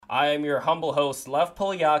I am your humble host, Lev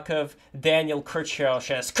Polyakov. Daniel Khrushchev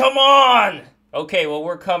says, "Come on!" Okay, well,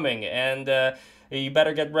 we're coming, and you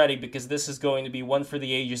better get ready because this is going to be one for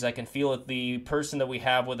the ages. I can feel it. The person that we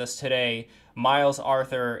have with us today, Miles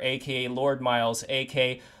Arthur, aka Lord Miles,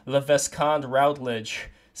 aka Le Vescount Routledge.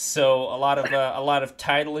 So a lot of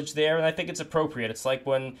titleage there, and I think it's appropriate. It's like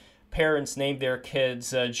when parents name their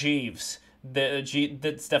kids Jeeves.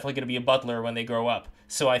 That's definitely going to be a butler when they grow up.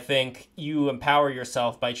 So I think you empower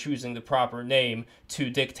yourself by choosing the proper name to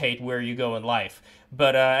dictate where you go in life.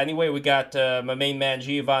 But anyway, we got my main man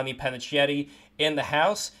Giovanni Panicietti in the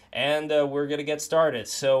house, and we're going to get started.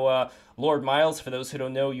 So, Lord Miles, for those who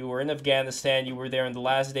don't know, you were in Afghanistan. You were there on the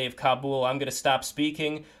last day of Kabul. I'm going to stop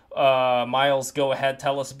speaking. Miles, go ahead.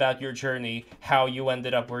 Tell us about your journey, how you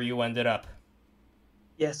ended up where you ended up.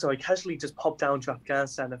 Yeah, so I casually just popped down to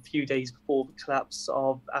Afghanistan a few days before the collapse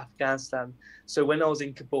of Afghanistan. So when I was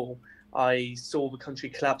in Kabul, I saw the country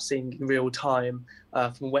collapsing in real time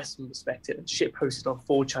from a Western perspective and shit posted on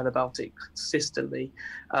 4chan about it consistently.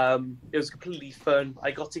 It was completely fun.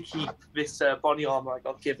 I got to keep this body armor I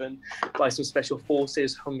got given by some special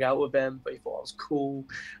forces, hung out with them. They thought I was cool.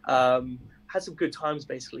 Had some good times,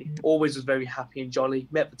 basically. Always was very happy and jolly.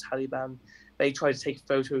 Met the Taliban. They tried to take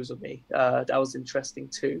photos of me. That was interesting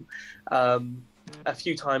too. A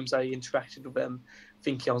few times I interacted with them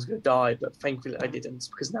thinking I was going to die, but thankfully I didn't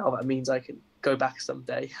because now that means I can go back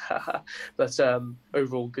someday. But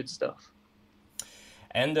overall, good stuff.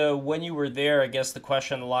 And when you were there, I guess the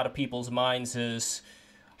question on a lot of people's minds is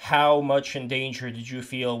how much in danger did you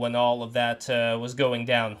feel when all of that was going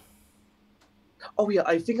down? Oh yeah,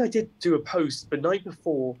 I think I did do a post the night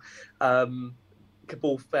before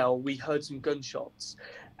Kabul fell. We heard some gunshots,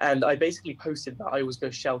 and I basically posted that I was going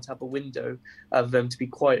to shout out the window of them to be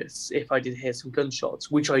quiet if I did hear some gunshots,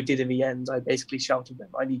 which I did in the end. I basically shouted at them,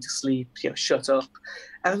 "I need to sleep, shut up,"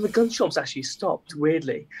 and the gunshots actually stopped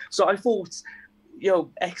weirdly. So I thought,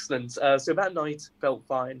 excellent. So that night felt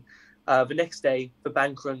fine. The next day, the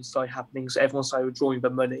bank runs started happening, so everyone started withdrawing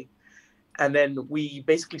their money. And then we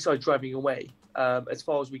basically started driving away as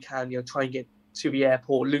far as we can, try and get to the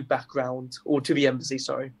airport, loop back around, or to the embassy,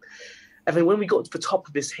 sorry. And then when we got to the top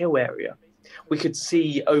of this hill area, we could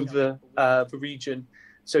see over the region.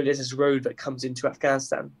 So there's this road that comes into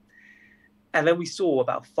Afghanistan. And then we saw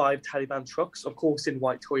about 5 Taliban trucks, of course, in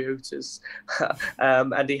white Toyotas.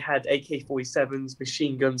 And they had AK-47s,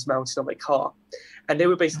 machine guns mounted on their car. And they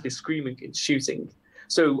were basically screaming and shooting.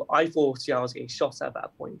 So I thought, I was getting shot at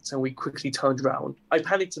that point, and we quickly turned around. I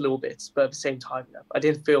panicked a little bit, but at the same time, I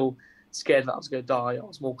didn't feel scared that I was going to die. I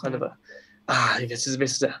was more kind of this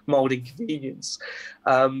is a mild inconvenience.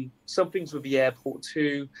 Some things with the airport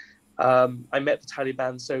too. I met the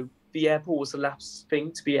Taliban, so the airport was the last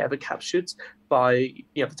thing to be ever captured by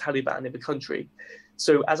the Taliban in the country.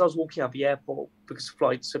 So as I was walking out the airport, because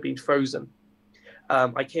flights had been frozen,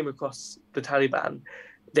 I came across the Taliban.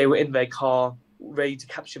 They were in their car, ready to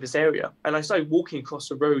capture this area. And I started walking across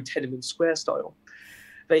the road, Tiananmen Square style.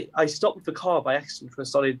 I stopped the car by accident for a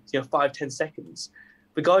solid 5-10 seconds.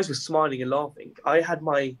 The guys were smiling and laughing. I had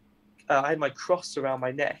my cross around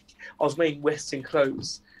my neck. I was wearing Western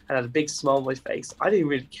clothes and had a big smile on my face. I didn't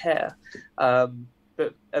really care,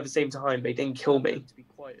 but at the same time, they didn't kill me.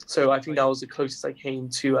 So I think that was the closest I came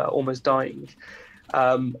to almost dying.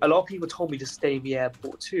 A lot of people told me to stay in the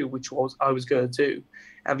airport too, which was I was going to do.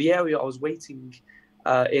 And the area I was waiting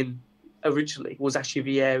in originally was actually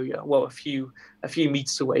the area, well, a few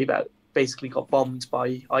meters away that basically got bombed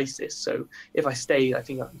by ISIS. So if I stayed, I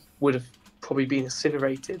think I would have probably been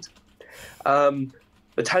incinerated. The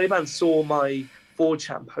Taliban saw my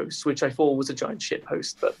 4chan post, which I thought was a giant shit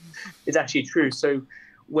post, but it's actually true. So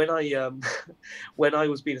when I when I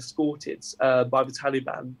was being escorted by the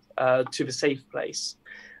Taliban to the safe place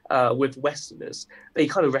with Westerners, they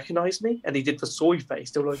kind of recognized me and they did the soy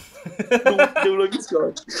face. They were like, no, like this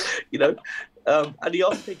guy, and he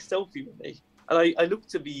asked to take a selfie with me. And I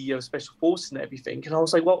looked at the special forces and everything, and I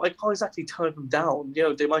was like, well, I can't exactly turn them down.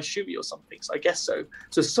 They might shoot me or something. So I guess so.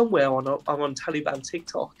 So somewhere I'm on Taliban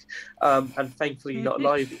TikTok, and thankfully not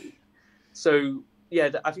live. So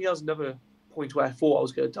yeah, I think that was another point where I thought I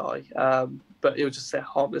was going to die, but it was just a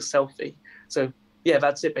harmless selfie. So yeah,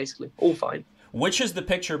 that's it basically. All fine. Which is the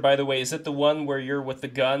picture, by the way? Is it the one where you're with the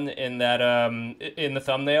gun in that in the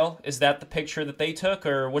thumbnail? Is that the picture that they took,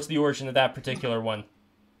 or what's the origin of that particular one?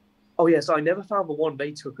 Oh yeah, so I never found the one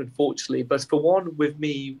they took, unfortunately, but the one with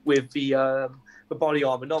me with the body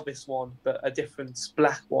armor, not this one, but a different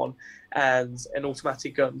black one and an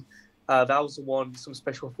automatic gun. That was the one some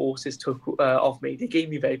special forces took of me. They gave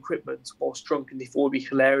me their equipment whilst drunk, and they thought it'd be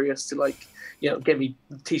hilarious to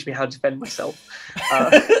teach me how to defend myself.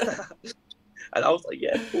 And I was like,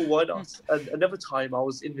 yeah, cool, why not? And another time I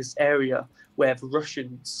was in this area where the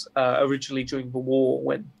Russians, originally during the war,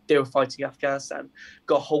 when they were fighting Afghanistan,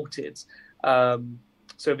 got halted.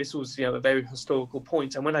 So this was, a very historical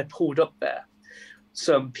point. And when I pulled up there,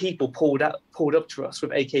 some people pulled up to us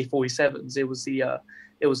with AK-47s. It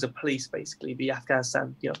was the police, basically, the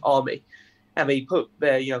Afghanistan, army. And they put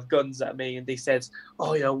their, guns at me, and they said,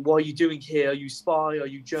 "Oh, what are you doing here? Are you spy? Are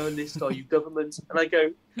you journalist? Are you government?" And I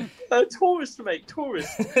go, "Tourist, mate,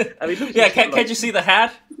 tourist." And they looked yeah, can't you see the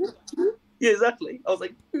hat? Yeah, exactly. I was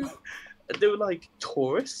like, and they were like,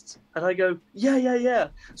 "Tourist?" And I go, yeah.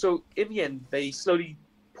 So in the end, they slowly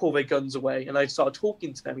pull their guns away, and I started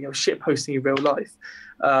talking to them, shitposting in real life,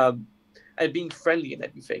 and being friendly and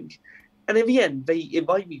everything. And in the end, they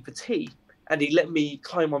invited me for tea, and they let me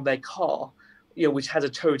climb on their car, which has a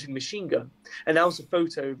turret and machine gun. And that was a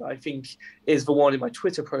photo that I think is the one in my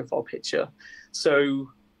Twitter profile picture. So,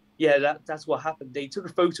 yeah, that's what happened. They took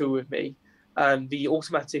a photo with me, and the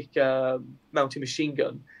automatic mounted machine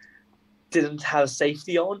gun didn't have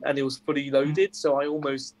safety on, and it was fully loaded. So I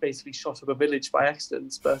almost basically shot up a village by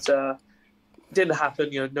accident, but didn't happen.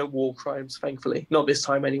 No war crimes, thankfully, not this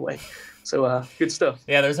time anyway. So good stuff.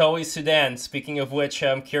 Yeah, there's always Sudan. Speaking of which,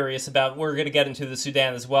 I'm curious about, we're going to get into the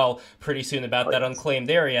Sudan as well pretty soon about that unclaimed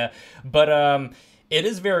area. But it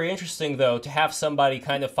is very interesting, though, to have somebody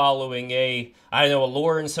kind of following a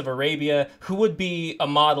Lawrence of Arabia. Who would be a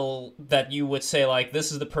model that you would say, like,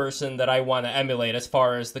 this is the person that I want to emulate as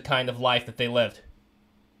far as the kind of life that they lived?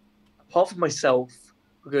 Apart from myself,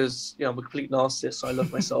 because, I'm a complete narcissist, so I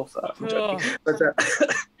love myself. I'm joking. But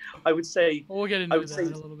I would say... We'll get into that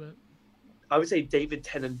in a little bit. I would say David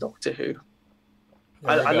Tennant, Doctor Who.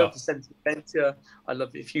 I love the sense of adventure. I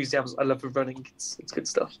love the enthusiasm. I love the running. It's good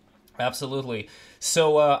stuff. Absolutely.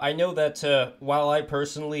 So I know that while I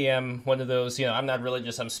personally am one of those, I'm not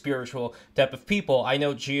religious, I'm spiritual type of people. I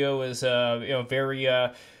know Gio is,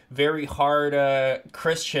 very hard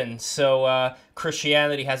Christian. So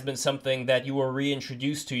Christianity has been something that you were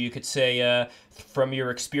reintroduced to, you could say, from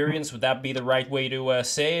your experience. Would that be the right way to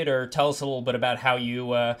say it? Or tell us a little bit about how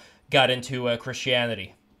you got into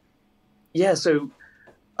Christianity. Yeah, so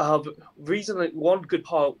one good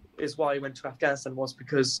part is why I went to Afghanistan was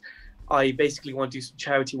because I basically want to do some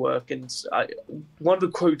charity work. And one of the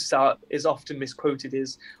quotes that is often misquoted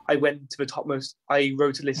is, I wrote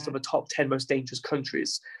a list of the top 10 most dangerous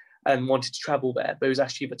countries and wanted to travel there, but it was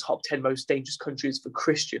actually the top 10 most dangerous countries for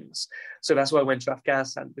Christians. So that's why I went to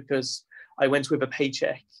Afghanistan, because I went with a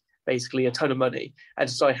paycheck, basically a ton of money, and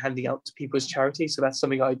started handing out to people as charity. So that's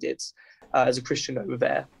something I did as a Christian over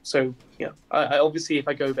there. So, I obviously, if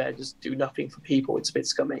I go there, just do nothing for people, it's a bit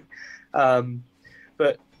scummy.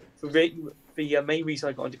 But the main reason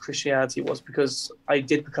I got into Christianity was because I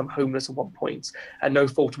did become homeless at one point, and no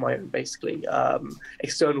fault of my own, basically.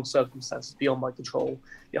 External circumstances beyond my control.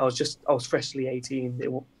 I was freshly 18. It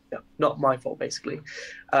was not my fault, basically.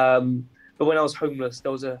 But when I was homeless,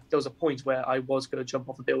 there was a point where I was going to jump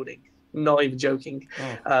off a building. Not even joking.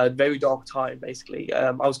 Very dark time, basically.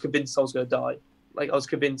 I was convinced I was going to die. I was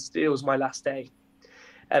convinced it was my last day.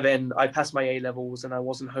 And then I passed my A-levels, and I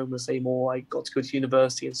wasn't homeless anymore. I got to go to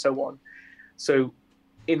university and so on. So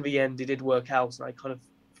in the end, it did work out, and I kind of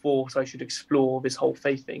thought I should explore this whole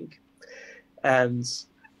faith thing. And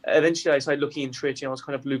eventually I started looking into it, and I was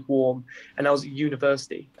kind of lukewarm. And I was at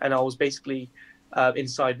university, and I was basically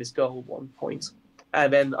inside this girl at one point.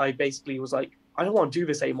 And then I basically was like, I don't want to do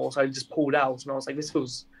this anymore. So I just pulled out, and I was like, this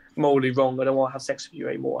feels morally wrong. I don't want to have sex with you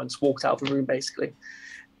anymore. And just walked out of the room, basically.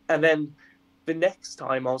 And then the next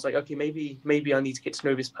time I was like, okay, maybe I need to get to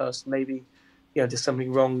know this person. Maybe, there's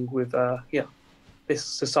something wrong with, this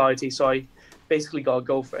society. So I basically got a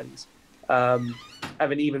girlfriend. And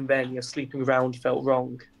then even then, sleeping around felt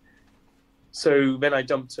wrong. So then I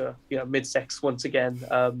dumped her, mid-sex once again.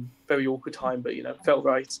 Very awkward time, but, felt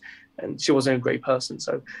right. And she wasn't a great person.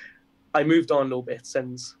 So I moved on a little bit,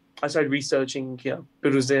 and I started researching,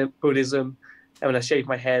 Buddhism. And when I shaved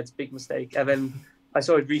my head, big mistake. And then I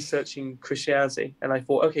started researching Christianity, and I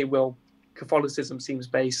thought, okay, well, Catholicism seems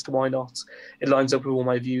based. Why not? It lines up with all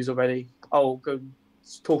my views already. I'll go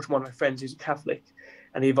talk to one of my friends who's a Catholic,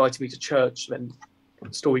 and he invited me to church. And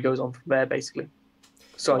the story goes on from there, basically.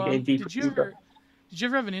 So I gained deeper. Did you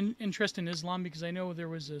ever have an interest in Islam? Because I know there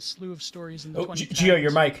was a slew of stories in the 2010s. Gio,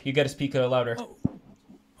 your mic. You got to speak louder.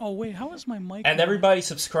 Oh wait, how is my mic? And everybody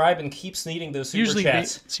subscribe and keeps needing those super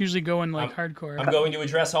chats. It's usually going like hardcore. I'm going to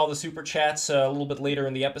address all the super chats a little bit later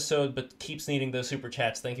in the episode, but keeps needing those super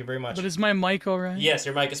chats. Thank you very much. But is my mic all right? Yes,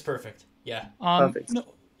 your mic is perfect. Yeah. Perfect. No,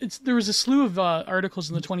 there was a slew of articles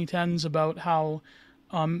in the 2010s about how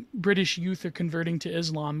British youth are converting to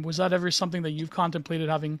Islam. Was that ever something that you've contemplated,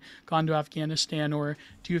 having gone to Afghanistan, or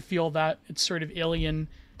do you feel that it's sort of alien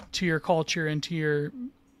to your culture and to your,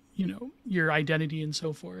 your identity and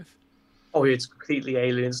so forth? Oh, it's completely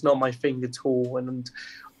alien. It's not my thing at all. And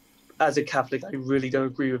as a Catholic, I really don't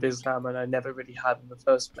agree with Islam, and I never really have in the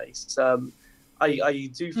first place. I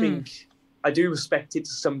do think I do respect it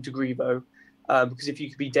to some degree, though, because if you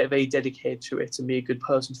could be very dedicated to it and be a good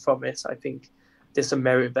person from it, I think there's some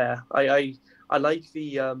merit there. I like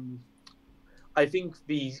I think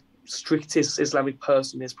the strictest Islamic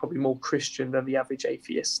person is probably more Christian than the average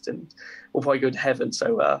atheist, and will probably go to heaven.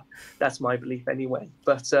 So that's my belief anyway.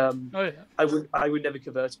 But I would never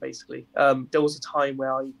convert, basically. There was a time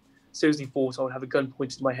where I seriously thought I would have a gun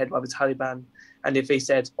pointed to my head by the Taliban, and if they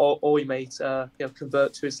said, "Oh, mate,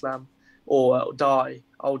 convert to Islam or die,"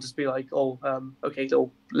 I'll just be like, okay,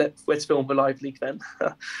 so let's film the live leak then.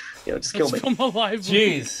 Just kill me. Film a live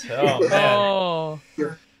Jeez. Oh man. Oh.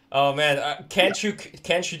 Yeah. Oh man. Can't you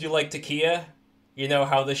do like taqiyya? You know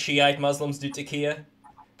how the Shiite Muslims do taqiyya?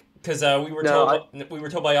 Because we were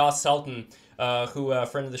told by Os Sultan, who a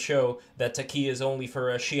friend of the show, that taqiyya is only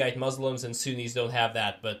for Shiite Muslims and Sunnis don't have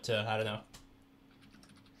that. But I don't know.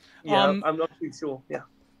 Yeah, I'm not too sure. Yeah.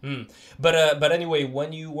 But anyway,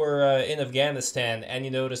 when you were in Afghanistan and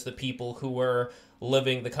you noticed the people who were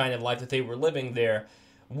living the kind of life that they were living there,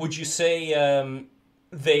 would you say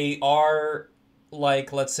they are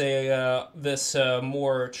like, let's say, this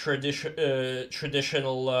more traditional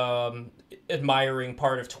admiring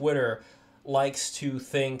part of Twitter likes to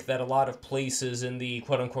think that a lot of places in the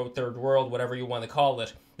quote-unquote third world, whatever you want to call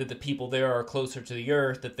it, that the people there are closer to the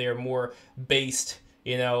earth, that they're more based,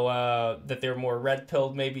 that they're more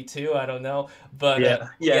red-pilled maybe too, I don't know. But yeah,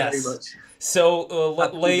 yes. very much. So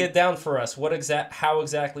lay it down for us. How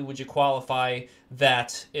exactly would you qualify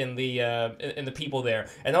that in the people there?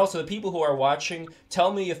 And also the people who are watching,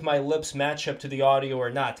 tell me if my lips match up to the audio or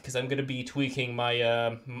not, because I'm going to be tweaking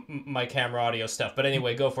my my camera audio stuff. But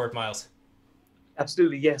anyway, go for it, Miles.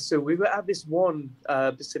 Absolutely, yes. So we were at this one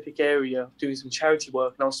specific area doing some charity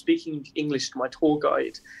work, and I was speaking English to my tour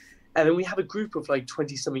guide. And then we have a group of like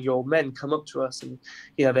 20-something-year-old men come up to us, and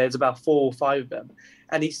there's about 4 or 5 of them,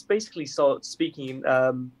 and he basically starts speaking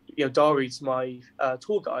Dari to my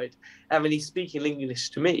tour guide, and then he's speaking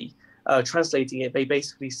English to me, translating it. They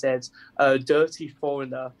basically said, "Dirty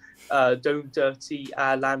foreigner, don't dirty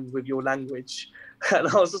our land with your language." And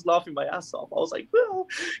I was just laughing my ass off. I was like, well,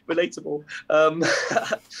 relatable.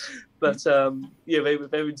 But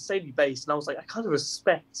they were insanely based, and I was like, I kind of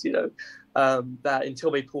respect, that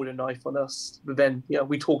until they pulled a knife on us. But then,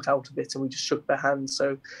 we talked out of it and we just shook their hands.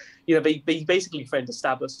 So, they basically friend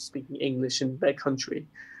established us speaking English in their country.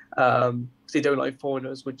 They don't like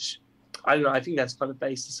foreigners, which I don't know. I think that's kind of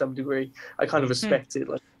based to some degree. I kind of respect it.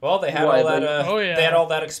 Like, well, they had all that. They had all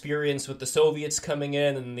that experience with the Soviets coming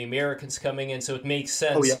in and the Americans coming in, so it makes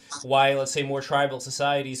sense why, let's say, more tribal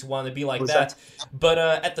societies want to be like that. But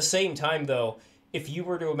at the same time, though, if you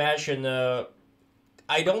were to imagine,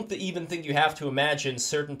 I don't even think you have to imagine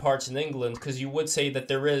certain parts in England, because you would say that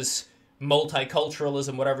there is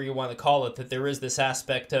multiculturalism, whatever you want to call it, that there is this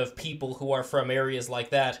aspect of people who are from areas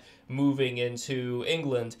like that moving into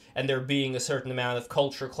England, and there being a certain amount of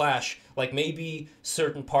culture clash. Like, maybe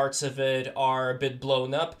certain parts of it are a bit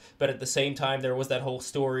blown up, but at the same time there was that whole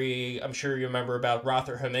story, I'm sure you remember, about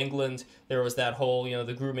Rotherham, England. There was that whole,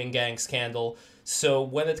 the grooming gang scandal. So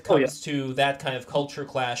when it comes to that kind of culture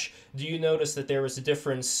clash, do you notice that there was a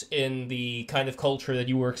difference in the kind of culture that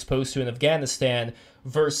you were exposed to in Afghanistan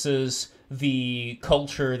versus the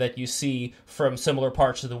culture that you see from similar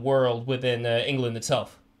parts of the world within England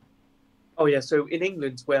itself? Oh, yeah. So in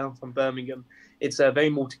England, where I'm from, Birmingham, it's very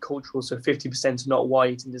multicultural. So 50% are not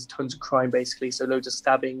white, and there's tons of crime, basically. So loads of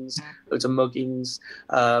stabbings, loads of muggings,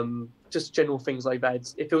 just general things like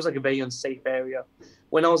that. It feels like a very unsafe area.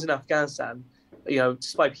 When I was in Afghanistan,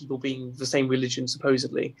 despite people being the same religion,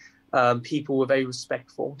 supposedly, people were very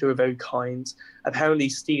respectful. They were very kind. Apparently,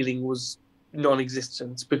 stealing was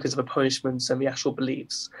non-existent because of the punishments and the actual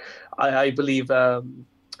beliefs. I believe, a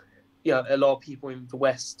lot of people in the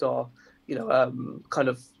West are, kind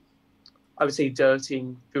of, I would say,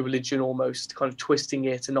 dirtying the religion almost, kind of twisting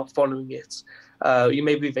it and not following it.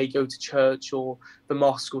 Maybe they go to church or the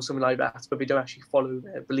mosque or something like that, but they don't actually follow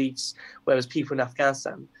their beliefs. Whereas people in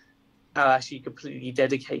Afghanistan are actually completely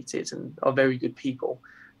dedicated and are very good people.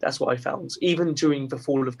 That's what I found. Even during the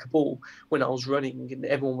fall of Kabul, when I was running and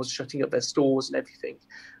everyone was shutting up their stores and everything,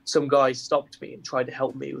 some guy stopped me and tried to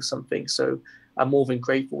help me with something. So I'm more than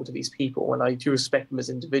grateful to these people, and I do respect them as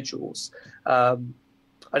individuals.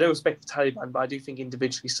 I don't respect the Taliban, but I do think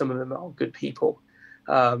individually some of them are good people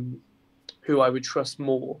who I would trust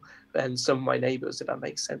more than some of my neighbors, if that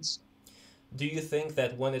makes sense. Do you think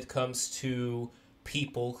that when it comes to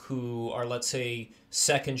people who are, let's say,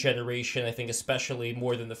 second generation, I think especially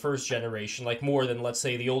more than the first generation, like more than, let's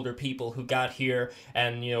say, the older people who got here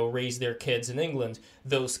and, raised their kids in England,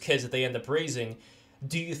 those kids that they end up raising,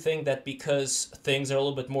 do you think that because things are a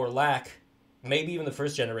little bit more maybe even the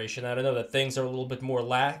first generation, I don't know, that things are a little bit more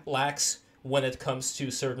lax when it comes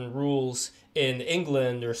to certain rules in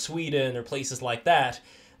England or Sweden or places like that,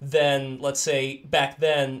 than, let's say, back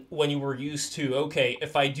then when you were used to, okay,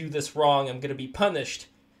 if I do this wrong, I'm going to be punished.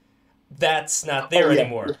 That's not there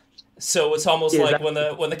anymore. So it's almost like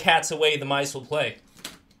exactly. when the cat's away, the mice will play.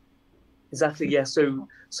 Exactly, yeah. So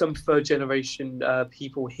some third generation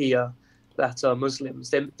people here that are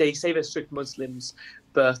Muslims, they say they're strict Muslims,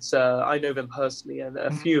 but I know them personally, and a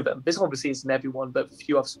few of them, this obviously isn't everyone, but a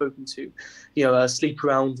few I've spoken to, sleep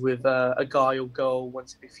around with a guy or girl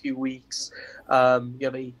once every few weeks.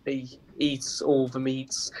 They eat all the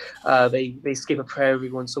meats. They skip a prayer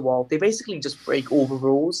every once in a while. They basically just break all the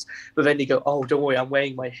rules, but then they go, oh, don't worry, I'm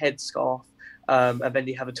wearing my headscarf, and then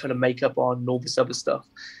they have a ton of makeup on and all this other stuff.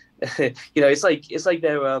 It's like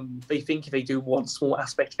they think if they do one small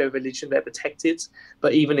aspect of their religion, they're protected.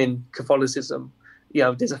 But even in Catholicism,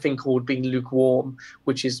 there's a thing called being lukewarm,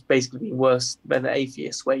 which is basically being worse than an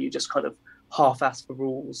atheist, where you just kind of half-ass the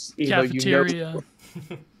rules, even Cafeteria.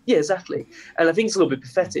 though Yeah, exactly. And I think it's a little bit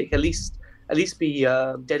pathetic. At least be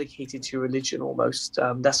dedicated to your religion almost.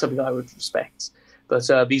 That's something I would respect. But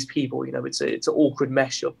these people, it's an awkward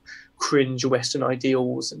mesh of cringe Western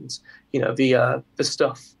ideals and the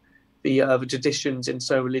stuff. The traditions in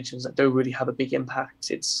certain religions that don't really have a big impact.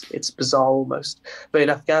 It's bizarre almost. But in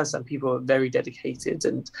Afghanistan, people are very dedicated,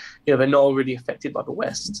 and they're not really affected by the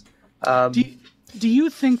West. Do you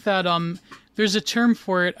think that there's a term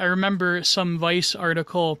for it? I remember some Vice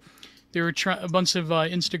article. They were a bunch of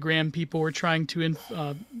Instagram people were trying to,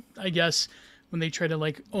 I guess, when they try to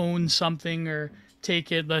like own something or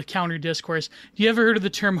take it, the counter discourse. Have you ever heard of the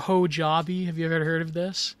term hijabi? Have you ever heard of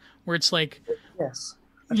this? Where it's like, yes.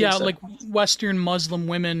 Yeah, so. Like Western Muslim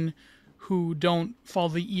women who don't follow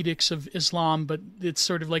the edicts of Islam, but it's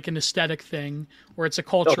sort of like an aesthetic thing, or it's a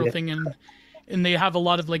cultural thing, and they have a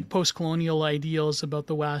lot of like post-colonial ideals about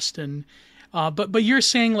the West, and but you're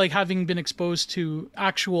saying, like, having been exposed to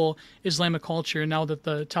actual Islamic culture now that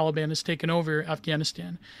the Taliban has taken over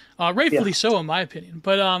Afghanistan, rightfully so in my opinion.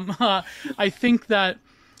 But I think that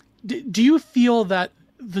do you feel that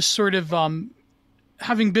the sort of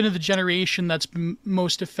having been of the generation that's been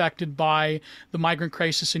most affected by the migrant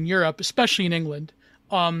crisis in Europe, especially in England,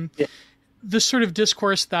 the sort of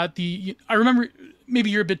discourse that I remember, maybe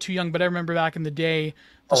you're a bit too young, but I remember back in the day,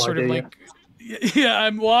 I'm a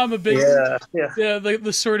big,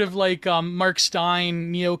 the sort of like Mark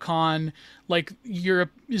Stein, neocon, like Europe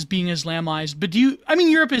is being Islamized. But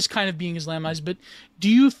Europe is kind of being Islamized, but do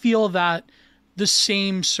you feel that the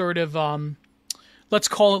same sort of, let's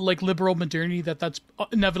call it like liberal modernity, that's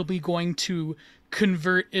inevitably going to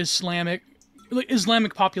convert Islamic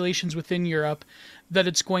populations within Europe, that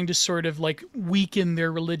it's going to sort of like weaken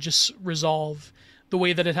their religious resolve the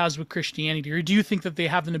way that it has with Christianity? Or do you think that they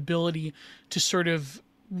have an ability to sort of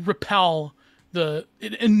repel the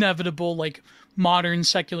inevitable like modern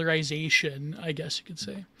secularization, I guess you could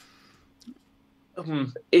say?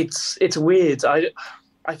 It's weird. I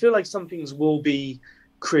feel like some things will be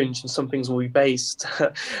cringe and some things will be based.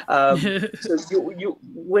 So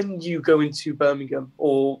when you go into Birmingham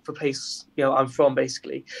or the place I'm from,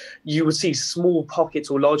 basically, you would see small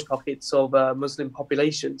pockets or large pockets of Muslim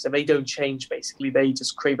populations, and they don't change. Basically, they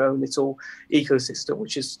just create their own little ecosystem,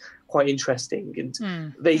 which is quite interesting.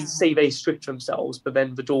 And they say they strict themselves, but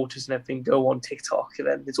then the daughters and everything go on TikTok, and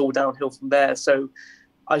then it's all downhill from there. So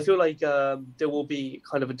I feel like there will be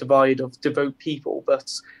kind of a divide of devout people,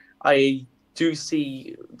 but I do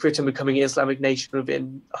see Britain becoming an Islamic nation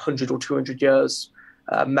within 100 or 200 years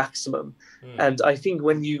maximum. And I think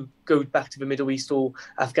when you go back to the Middle East or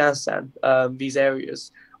Afghanistan, these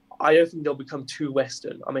areas, I don't think they'll become too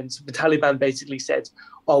Western. I mean, so the Taliban basically said,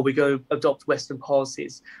 we're going to adopt Western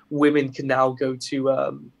policies. Women can now go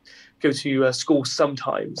to school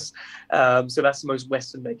sometimes. So that's the most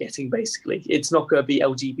Western they're getting, basically. It's not going to be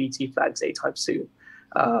LGBT flags anytime soon.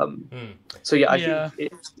 So I think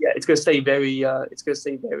it's going to stay very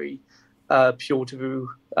pure to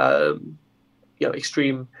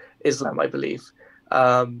extreme Islam, I believe.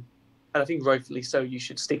 And I think rightfully so. You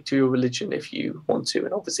should stick to your religion if you want to,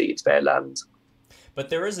 and obviously it's their land. But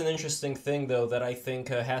there is an interesting thing, though, that I think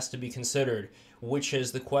has to be considered, which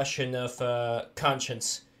is the question of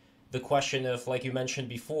conscience. The question of, like you mentioned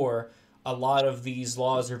before, a lot of these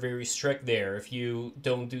laws are very strict there. If you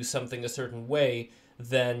don't do something a certain way,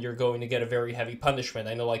 then you're going to get a very heavy punishment.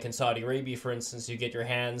 I know, like in Saudi Arabia, for instance, you get your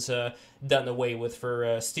hands done away with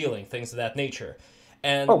for stealing, things of that nature.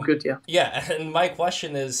 And oh, good, yeah. Yeah, and my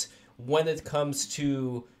question is, when it comes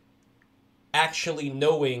to actually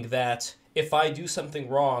knowing that if I do something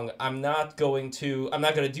wrong, I'm not going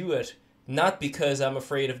to do it, not because I'm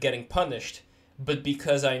afraid of getting punished, but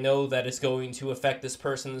because I know that it's going to affect this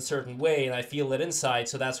person in a certain way, and I feel it inside,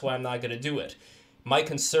 so that's why I'm not going to do it. My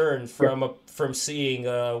concern from seeing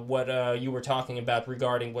what you were talking about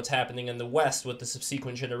regarding what's happening in the West with the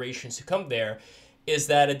subsequent generations who come there is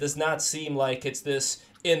that it does not seem like it's this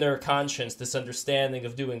inner conscience, this understanding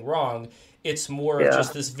of doing wrong. It's more of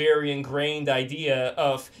just this very ingrained idea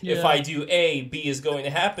of if I do A, B is going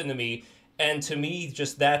to happen to me. And to me,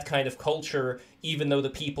 just that kind of culture, even though the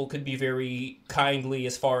people could be very kindly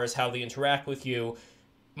as far as how they interact with you,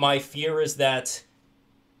 my fear is that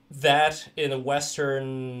in a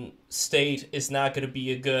Western state is not going to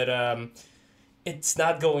be a good, it's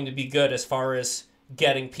not going to be good as far as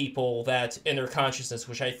getting people that inner consciousness,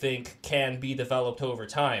 which I think can be developed over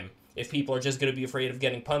time. If people are just going to be afraid of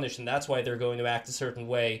getting punished and that's why they're going to act a certain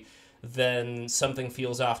way, then something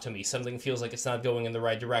feels off to me. Something feels like it's not going in the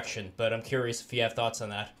right direction. But I'm curious if you have thoughts on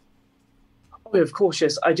that. Oh, of course,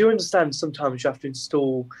 yes. I do understand sometimes you have to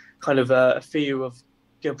install kind of a fear of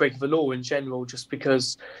breaking the law in general, just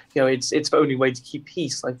because it's the only way to keep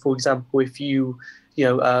peace. Like, for example, if you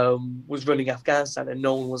was running Afghanistan and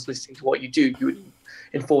no one was listening to what you do, you would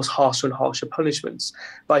enforce harsher and harsher punishments.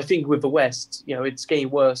 But I think with the West, it's getting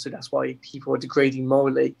worse, so that's why people are degrading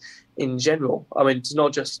morally in general. I mean, it's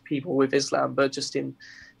not just people with Islam, but just in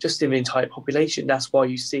the entire population. That's why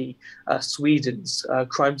you see Sweden's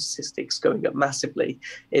crime statistics going up massively.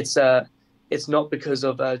 It's not because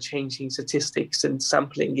of changing statistics and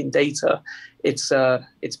sampling in data.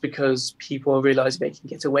 It's because people are realizing they can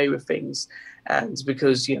get away with things, and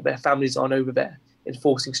because their families aren't over there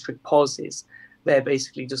enforcing strict policies. They're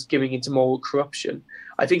basically just giving into moral corruption.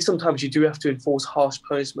 I think sometimes you do have to enforce harsh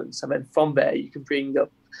punishments, and then from there you can bring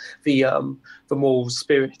up the moral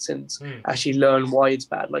spirit and actually learn why it's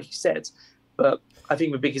bad, like you said. But I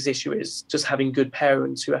think the biggest issue is just having good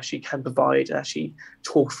parents who actually can provide and actually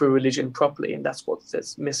talk through religion properly, and that's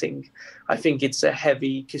what's missing. I think it's a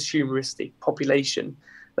heavy consumeristic population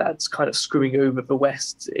that's kind of screwing over the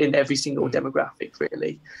West in every single demographic,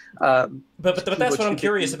 really. But that's what I'm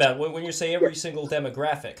curious about. When you say every single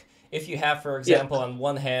demographic, if you have, for example, on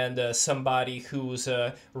one hand, somebody who's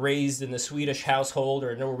raised in a Swedish household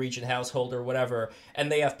or a Norwegian household or whatever, and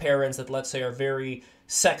they have parents that, let's say, are very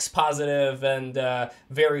sex positive and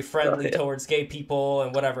very friendly towards gay people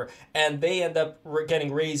and whatever, and they end up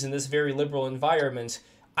getting raised in this very liberal environment,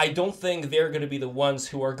 I don't think they're going to be the ones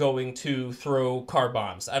who are going to throw car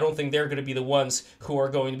bombs. I don't think they're going to be the ones who are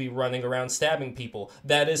going to be running around stabbing people.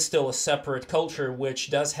 That is still a separate culture, which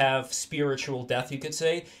does have spiritual death, you could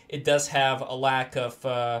say. It does have a lack of,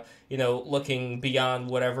 looking beyond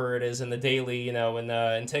whatever it is in the daily,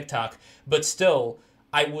 in TikTok. But still,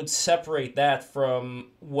 I would separate that from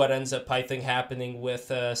what ends up, I think, happening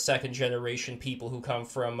with second-generation people who come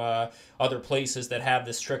from other places that have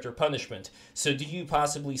this stricter punishment. So do you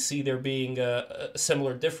possibly see there being a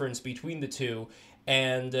similar difference between the two?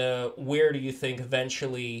 And where do you think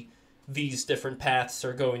eventually these different paths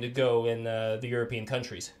are going to go in the European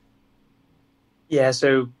countries? Yeah,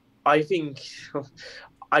 so I think...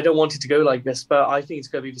 I don't want it to go like this, but I think it's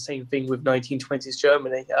going to be the same thing with 1920s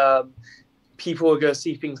Germany. People are going to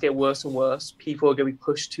see things get worse and worse. People are going to be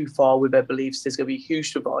pushed too far with their beliefs. There's going to be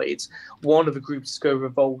huge divides. One of the groups is going to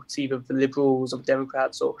revolt, either the Liberals or the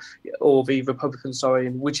Democrats or the Republicans,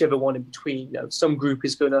 and whichever one in between. Some group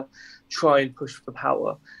is going to try and push for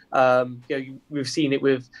power. We've seen it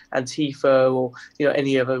with Antifa or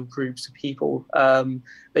any other groups of people. They're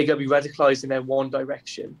going to be radicalized in their one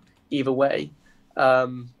direction, either way.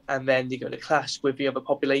 And then they're going to clash with the other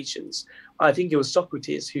populations. I think it was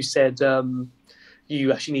Socrates who said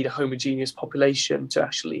you actually need a homogeneous population to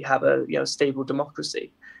actually have a stable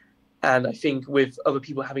democracy. And I think with other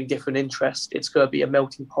people having different interests, it's going to be a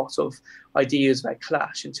melting pot of ideas that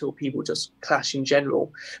clash until people just clash in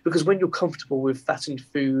general. Because when you're comfortable with fattened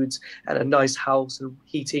foods and a nice house and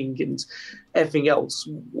heating and everything else,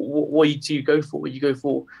 what do you go for? You go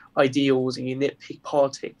for ideals and you nitpick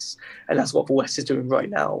politics. And that's what the West is doing right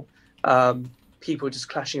now. people are just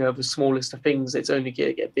clashing over the smallest of things. It's only going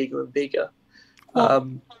to get bigger and bigger.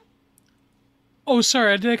 Well, oh,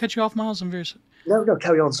 sorry, did I cut you off, Miles? I'm very sorry. No,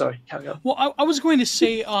 carry on. Sorry, carry on. Well, I was going to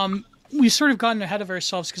say, we sort of gotten ahead of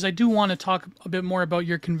ourselves because I do want to talk a bit more about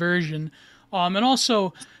your conversion, and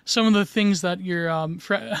also some of the things that your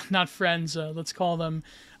not friends, let's call them,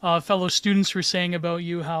 fellow students were saying about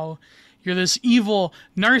you, how you're this evil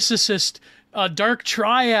narcissist, dark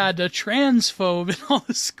triad, a transphobe, and all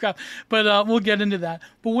this crap. But we'll get into that.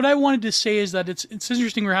 But what I wanted to say is that it's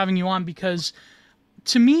interesting we're having you on because,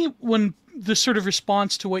 to me, when the sort of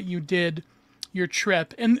response to what you did, your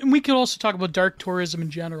trip, and we could also talk about dark tourism in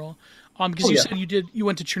general, because you said you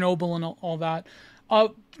went to Chernobyl and all that.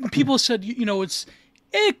 People said,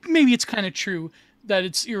 maybe it's kind of true that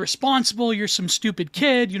it's irresponsible. You're some stupid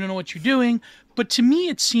kid. You don't know what you're doing. But to me,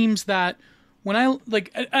 it seems that when I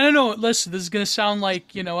don't know, listen, this is going to sound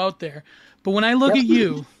like, out there, but when I look at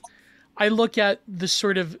you, I look at the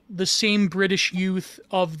sort of the same British youth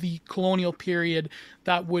of the colonial period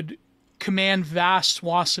that would command vast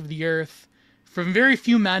swaths of the earth from very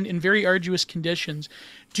few men in very arduous conditions.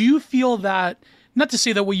 Do you feel that, not to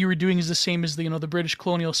say that what you were doing is the same as the British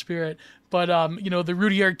colonial spirit, but the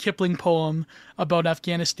Rudyard Kipling poem about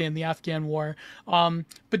Afghanistan, the Afghan War.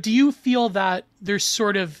 But do you feel that there's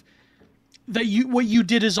sort of that what you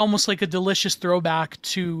did is almost like a delicious throwback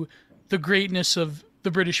to the greatness of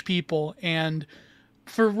the British people, and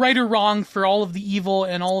for right or wrong, for all of the evil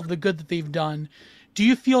and all of the good that they've done? Do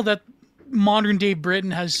you feel that modern day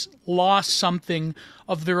Britain has lost something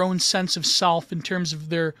of their own sense of self in terms of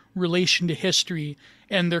their relation to history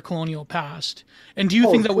and their colonial past? And do you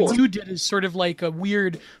think that what you did is sort of like a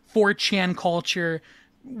weird 4chan culture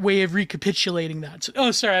way of recapitulating that?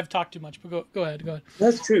 Sorry, I've talked too much, but go ahead.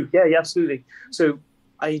 That's true. Yeah, absolutely. So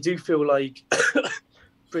I do feel like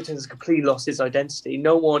Britain's completely lost its identity.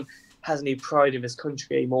 No one has any pride in this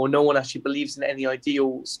country anymore. No one actually believes in any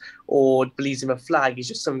ideals or believes in a flag. It's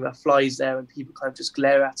just something that flies there and people kind of just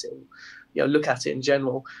glare at it, look at it in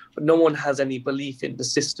general. But no one has any belief in the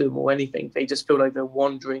system or anything. They just feel like they're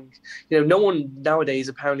wandering. No one nowadays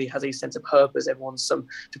apparently has a sense of purpose. Everyone's some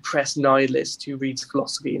depressed nihilist who reads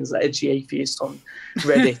philosophy and is an edgy atheist on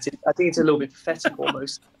Reddit. I think it's a little bit pathetic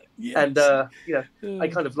almost. Yes. And I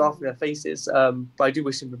kind of laugh in their faces, but I do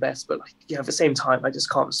wish them the best. But at the same time, I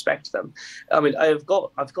just can't respect them. I mean, I've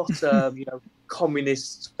got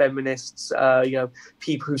communists, feminists,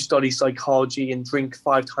 people who study psychology and drink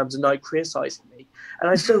 5 times a night criticizing me,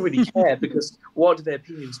 and I just don't really care because what do their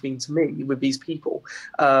opinions mean to me with these people?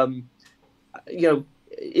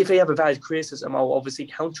 If they have a valid criticism, I'll obviously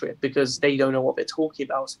counter it because they don't know what they're talking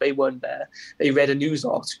about. So they weren't there. They read a news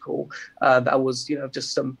article that was,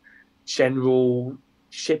 just some general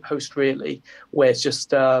shitpost, really, where it's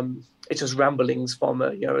just ramblings from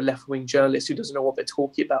a left-wing journalist who doesn't know what they're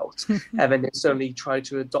talking about, and then they suddenly try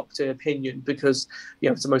to adopt an opinion because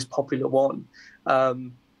it's the most popular one.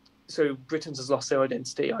 So Britain has lost their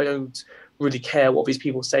identity. I don't really care what these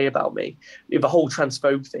people say about me. The whole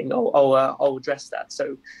transphobe thing, I'll address that.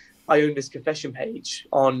 So I own this confession page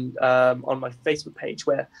on my Facebook page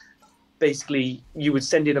where basically you would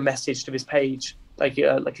send in a message to this page like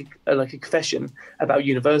a confession about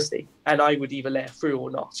university, and I would either let it through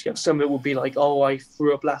or not. Some of it would be like, I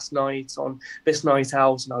threw up last night on this night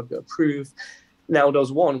out, and I'd go approve. Now there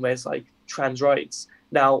was one where it's like trans rights.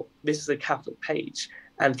 Now this is a Catholic page,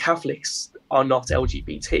 and Catholics are not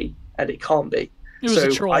LGBT, and it can't be. It was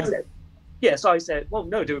a troll. So I said, well,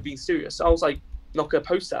 no, they were being serious. I was like, not going to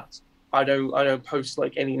post that. I don't post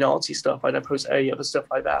like any Nazi stuff. I don't post any other stuff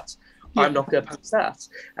like that. Yeah. I'm not going to post that.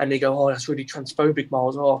 And they go, that's really transphobic,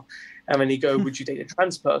 Miles. And then they go, would you date a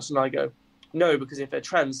trans person? I go, no, because if they're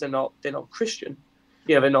trans, they're not Christian.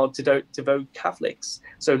 They're not devout Catholics.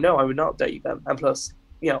 So no, I would not date them. And plus,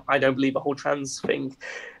 I don't believe the whole trans thing.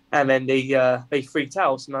 And then they freaked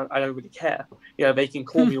out, and I don't really care. They can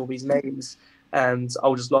call me all these names, and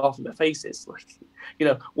I'll just laugh in their faces. Like,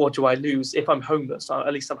 what do I lose if I'm homeless?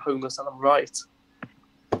 At least I'm homeless and I'm right.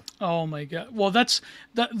 Oh my God! Well, that's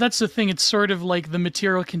the thing. It's sort of like the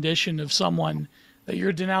material condition of someone that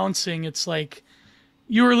you're denouncing. It's like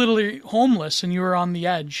you were literally homeless and you were on the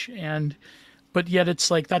edge, but yet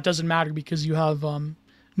it's like that doesn't matter because you have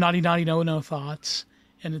naughty no thoughts.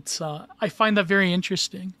 And it's I find that very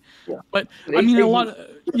interesting. Yeah. But go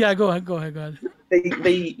ahead.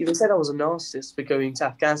 They said I was a narcissist for going to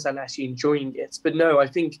Afghanistan and actually enjoying it. But no, I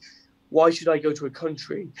think, why should I go to a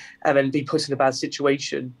country and then be put in a bad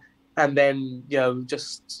situation? And then,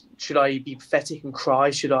 just should I be pathetic and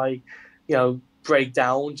cry? Should I, break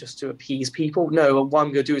down just to appease people? No, what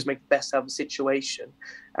I'm going to do is make the best out of the situation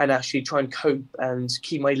and actually try and cope and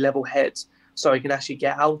keep my level head so I can actually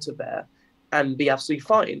get out of there and be absolutely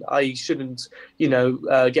fine. I shouldn't,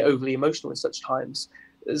 get overly emotional at such times.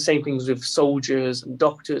 Same things with soldiers and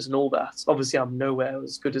doctors and all that. Obviously, I'm nowhere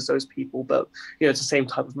as good as those people, but it's the same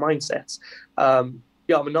type of mindset. I'm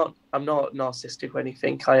not narcissistic or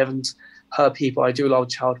anything. I haven't hurt people. I do a lot of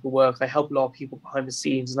charitable work. I help a lot of people behind the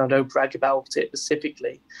scenes, and I don't brag about it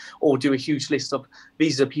specifically or do a huge list of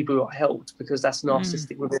these are people who I helped, because that's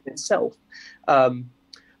narcissistic within itself.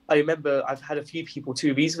 I remember I've had a few people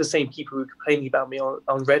too. These are the same people who were complaining about me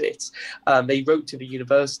on Reddit. They wrote to the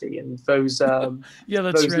university, and those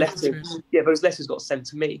letters got sent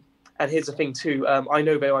to me. And here's the thing too, I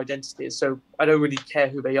know their identities, so I don't really care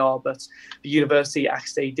who they are, but the university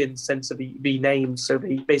actually didn't censor the names, so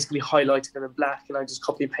they basically highlighted them in black, and I just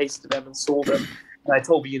copy and pasted them and saw them, and I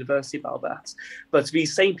told the university about that. But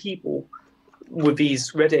these same people with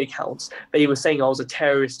these Reddit accounts, they were saying I was a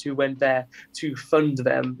terrorist who went there to fund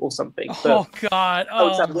them or something. Oh, God. How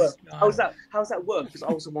does that work? How does that work? Because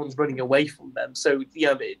I was the one's running away from them. So,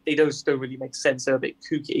 they don't really make sense. They're a bit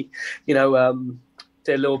kooky.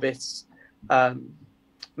 They're a little bit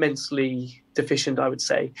mentally deficient, I would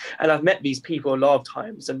say. And I've met these people a lot of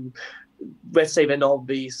times, and let's say they're not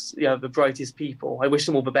these, the brightest people. I wish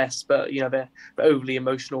them all the best, but they're overly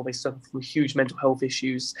emotional. They suffer from huge mental health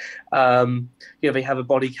issues. They have a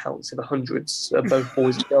body count in the hundreds, both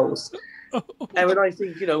boys and girls. And when I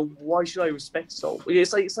think, why should I respect someone?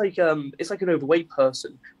 It's like an overweight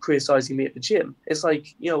person criticizing me at the gym. It's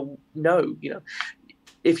like, no.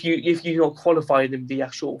 If you're not qualified in the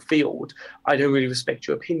actual field, I don't really respect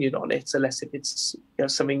your opinion on it, unless if it's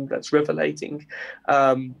something that's revelating.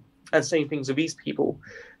 And same things with these people.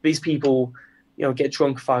 These people, get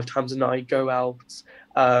drunk 5 times a night, go out,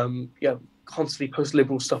 constantly post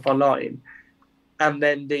liberal stuff online, and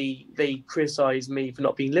then they criticize me for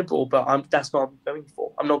not being liberal. But that's not what I'm going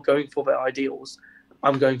for. I'm not going for their ideals.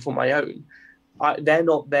 I'm going for my own. They're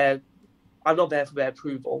not there. I'm not there for their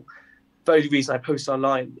approval. The only reason I post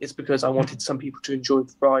online is because I wanted some people to enjoy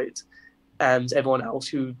the ride, and everyone else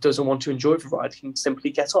who doesn't want to enjoy the ride can simply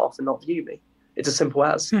get off and not view me. It's as simple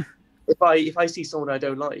as. If I see someone I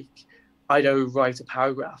don't like, I don't write a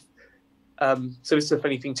paragraph. So it's a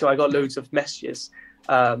funny thing too. I got loads of messages.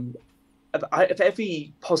 For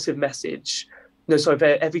every positive message, for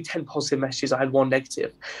every 10 positive messages, I had 1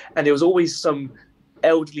 negative, and there was always some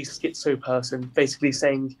elderly schizo person basically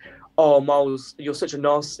saying, "Oh, Miles, you're such a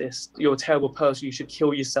narcissist. You're a terrible person. You should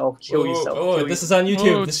kill yourself. Kill yourself." Oh, this is on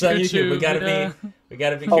YouTube. This is on YouTube. We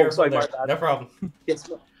gotta be careful. Sorry, there. No problem. Yes.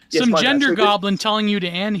 Some gender goblin telling you to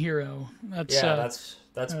anhero. That's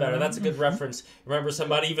better. That's a good reference. Remember,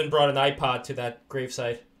 somebody even brought an iPod to that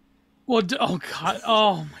gravesite. Well, oh God,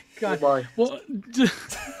 oh my God. Oh, well,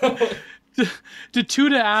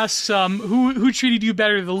 Datuda asks, who treated you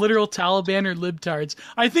better, the literal Taliban or libtards?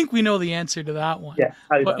 I think we know the answer to that one. Yeah,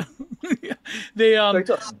 but,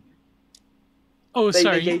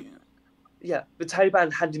 sorry. The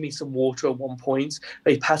Taliban handed me some water at one point.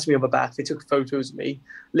 They patted me on the back. They took photos of me.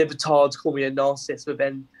 Libertards called me a narcissist, but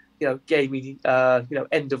then, gave me,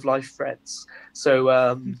 end of life threats. So,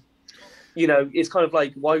 it's kind of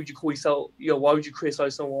like, why would you call yourself, why would you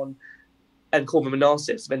criticize someone and call them a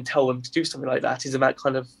narcissist, and then tell them to do something like that? Isn't that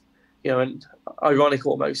kind of, and ironic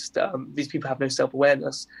almost? These people have no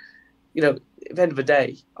self-awareness. At the end of the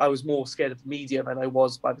day, I was more scared of the media than I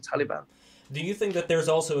was by the Taliban. Do you think that there's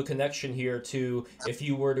also a connection here to, if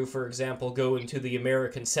you were to, for example, go into the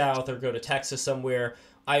American South or go to Texas somewhere,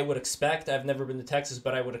 I would expect, I've never been to Texas,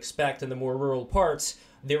 but I would expect in the more rural parts,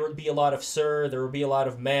 there would be a lot of sir, there would be a lot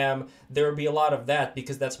of ma'am, there would be a lot of that,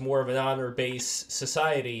 because that's more of an honor-based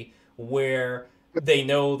society where they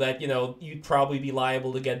know that, you'd probably be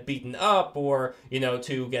liable to get beaten up or,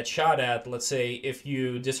 to get shot at, let's say, if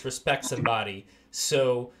you disrespect somebody.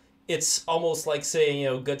 So it's almost like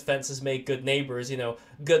saying, good fences make good neighbors,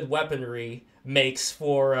 good weaponry makes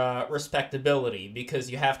for respectability, because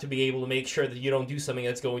you have to be able to make sure that you don't do something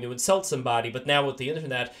that's going to insult somebody. But now with the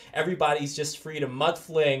internet, everybody's just free to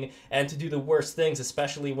mudfling and to do the worst things,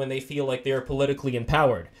 especially when they feel like they're politically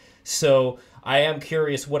empowered. So I am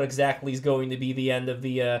curious what exactly is going to be the end of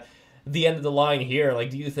the line here.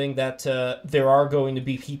 Like, do you think that there are going to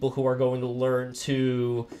be people who are going to learn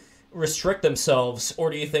to restrict themselves, or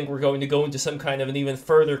do you think we're going to go into some kind of an even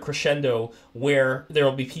further crescendo where there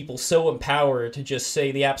will be people so empowered to just say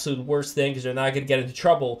the absolute worst thing because they're not going to get into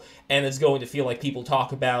trouble, and it's going to feel like people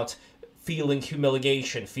talk about feeling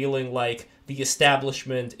humiliation, feeling like the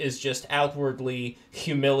establishment is just outwardly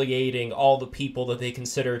humiliating all the people that they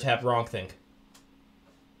consider to have wrongthink?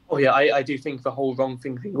 Oh yeah, I do think the whole wrong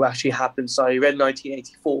thing will actually happen. So I read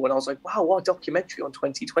 1984 and I was like, wow, what a documentary on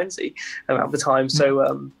 2020 around the time.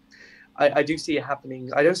 So I do see it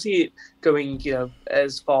happening. I don't see it going,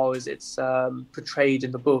 as far as it's portrayed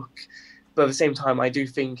in the book. But at the same time, I do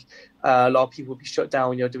think a lot of people will be shut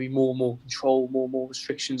down. There'll be more and more control, more and more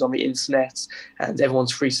restrictions on the internet, and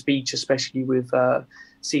everyone's free speech, especially with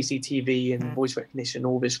CCTV and voice recognition,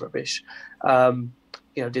 all this rubbish.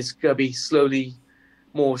 There's going to be slowly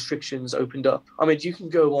more restrictions opened up. I mean, you can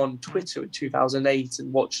go on Twitter in 2008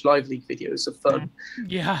 and watch Live League videos of fun.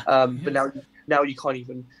 Yeah. But now you can't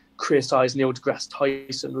even criticize Neil deGrasse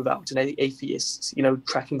Tyson without an atheist,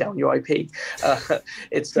 tracking down your IP.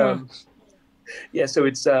 It's yeah. So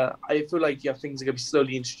it's I feel like things are going to be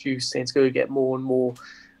slowly introduced, and it's going to get more and more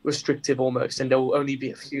restrictive almost, and there will only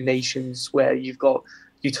be a few nations where you've got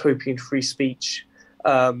utopian free speech.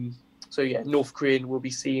 So yeah, North Korean will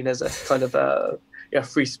be seen as a kind of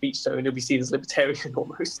free speech zone. It'll be seen as libertarian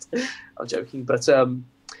almost. I'm joking, but some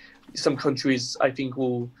countries I think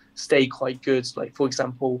will stay quite good. Like for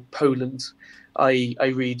example, Poland, I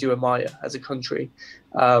really do admire as a country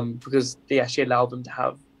because they actually allow them to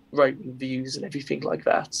have right-wing views and everything like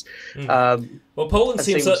that. Well, Poland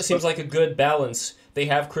seems like a good balance. They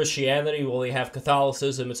have Christianity, well, they have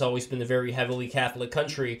Catholicism. It's always been a very heavily Catholic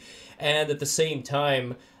country, and at the same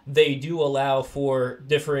time, they do allow for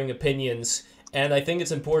differing opinions. And I think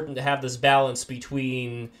it's important to have this balance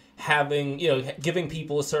between having, giving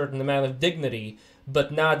people a certain amount of dignity,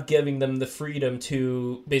 but not giving them the freedom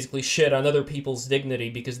to basically shit on other people's dignity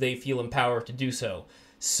because they feel empowered to do so.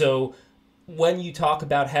 So when you talk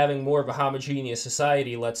about having more of a homogeneous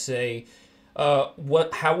society, let's say, how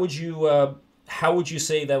would you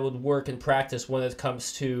say that would work in practice when it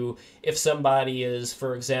comes to if somebody is,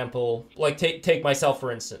 for example, like take myself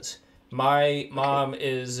for instance. My mom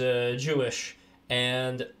is Jewish,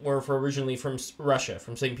 and we're originally from Russia,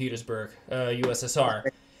 from St. Petersburg, USSR.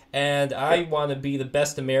 And I want to be the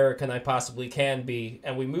best American I possibly can be.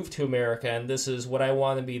 And we moved to America, and this is what I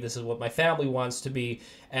want to be. This is what my family wants to be.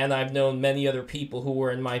 And I've known many other people who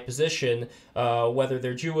were in my position, whether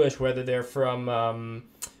they're Jewish, whether they're from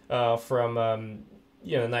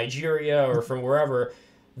Nigeria or from wherever.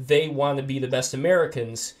 They want to be the best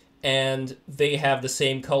Americans, and they have the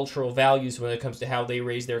same cultural values when it comes to how they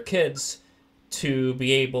raise their kids to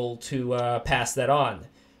be able to pass that on.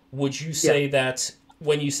 Would you say that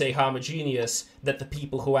when you say homogeneous, that the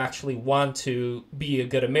people who actually want to be a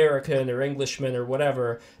good American or Englishman or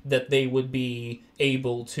whatever, that they would be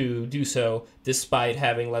able to do so despite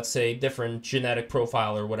having, let's say, different genetic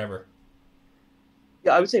profile or whatever?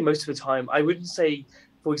 Yeah, I would say most of the time. I wouldn't say,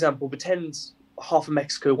 for example, pretend half of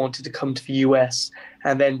Mexico wanted to come to the US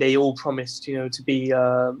and then they all promised, to be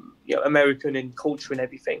American in culture and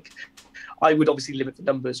everything. I would obviously limit the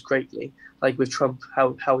numbers greatly, like with Trump,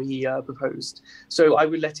 how he proposed. So I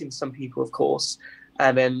would let in some people, of course,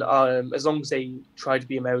 and then as long as they try to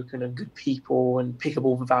be American and good people and pick up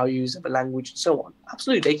all the values of the language and so on,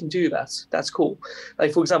 absolutely, they can do that. That's cool.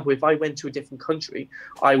 Like, for example, if I went to a different country,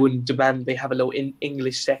 I wouldn't demand they have a little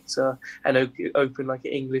English sector and open like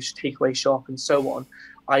an English takeaway shop and so on.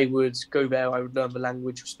 I would go there, I would learn the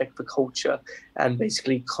language, respect the culture, and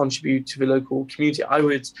basically contribute to the local community. I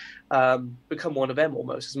would become one of them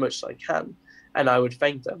almost as much as I can. And I would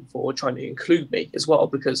thank them for trying to include me as well,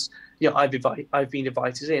 because I've been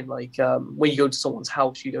invited in. Like when you go to someone's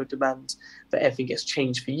house, you don't demand that everything gets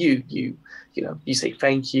changed for you. You say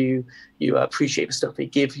thank you, you appreciate the stuff they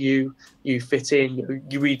give you, you fit in,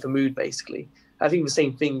 you read the mood basically. I think the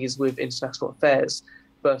same thing is with international affairs,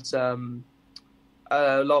 but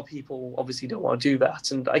a lot of people obviously don't want to do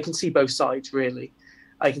that, and I can see both sides really.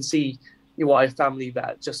 I can see I have family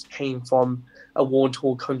that just came from a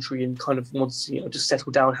war-torn country and kind of wants to just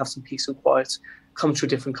settle down, have some peace and quiet, come to a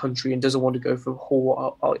different country and doesn't want to go through a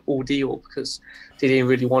whole ordeal because they didn't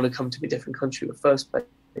really want to come to a different country in the first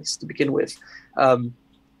place to begin with.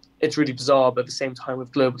 It's really bizarre, but at the same time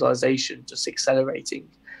with globalization just accelerating,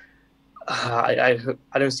 I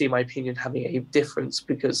don't see, in my opinion, having a difference,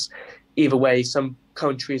 because either way, some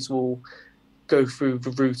countries will go through the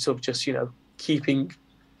route of just keeping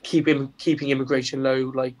immigration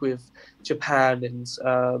low, like with Japan, and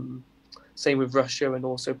same with Russia and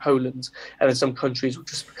also Poland, and then some countries will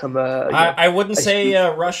just become I wouldn't say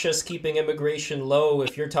Russia's keeping immration low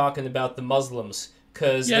if you're talking about the Muslims.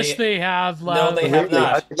 Yes, they have. No, they have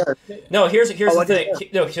not. No, here's the thing.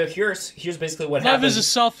 No, here's basically what Lev happens. is a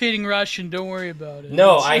self-hating Russian. Don't worry about it.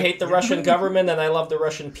 No, I hate the Russian government, and I love the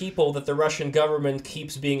Russian people. That the Russian government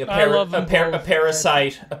keeps being a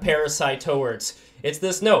parasite towards. It's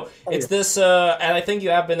this, no, Oh, it's yeah. this, and I think you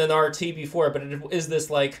have been in RT before, but it is this,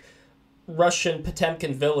 like, Russian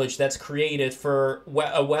Potemkin village that's created for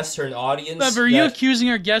a Western audience. Are you accusing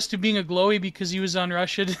our guest of being a glowy because he was on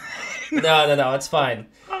Russia? No, it's fine.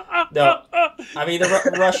 No, I mean,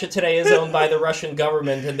 Russia today is owned by the Russian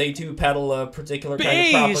government, and they do peddle a particular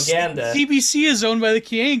kind of propaganda. CBC is owned by the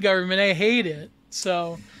Canadian government. I hate it.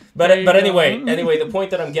 So, But there you go. anyway, the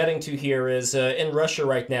point that I'm getting to here is in Russia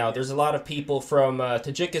right now, there's a lot of people from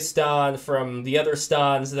Tajikistan, from the other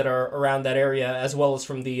stans that are around that area, as well as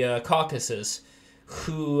from the Caucasus,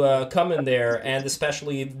 who come in there, and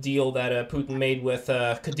especially the deal that Putin made with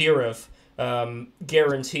Kadyrov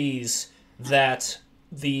guarantees that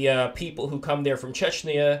the people who come there from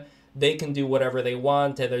Chechnya, they can do whatever they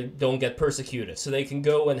want and they don't get persecuted. So they can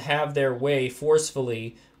go and have their way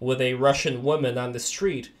forcefully with a Russian woman on the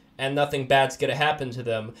street, and nothing bad's going to happen to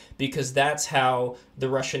them, because that's how the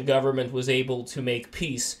Russian government was able to make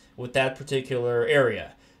peace with that particular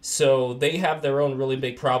area. So they have their own really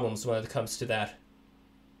big problems when it comes to that.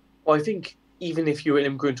 Well, I think even if you're an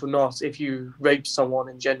immigrant or not, if you rape someone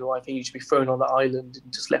in general, I think you should be thrown on the island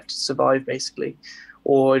and just left to survive, basically,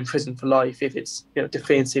 or in prison for life. If it's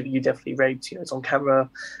definitive, you definitely raped. It's on camera.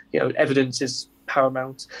 Evidence is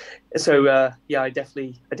paramount. So I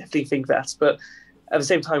definitely think that. But at the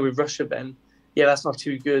same time, with Russia, then that's not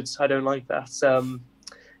too good. I don't like that.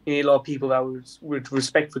 You need a lot of people that would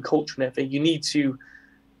respect the culture and everything. You need to.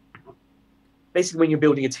 Basically, when you're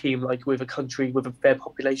building a team, like with a country with a fair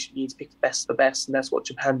population, you need to pick the best of the best, and that's what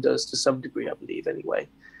Japan does to some degree, I believe, anyway.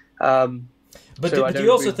 But so do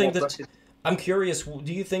you also think that... I'm curious,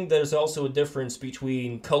 do you think there's also a difference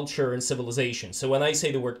between culture and civilization? So when I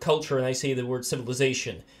say the word culture and I say the word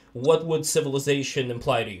civilization, what would civilization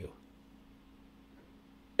imply to you?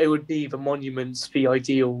 It would be the monuments, the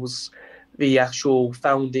ideals, the actual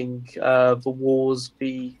founding, the wars,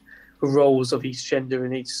 the roles of each gender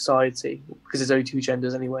in each society, because there's only two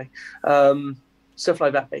genders anyway. Stuff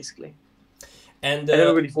like that, basically. And I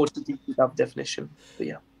never really thought too deeply about the definition, but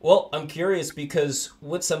yeah. Well, I'm curious because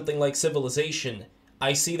with something like civilization,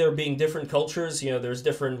 I see there being different cultures. There's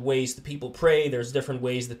different ways that people pray. There's different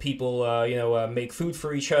ways that people, make food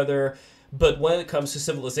for each other. But when it comes to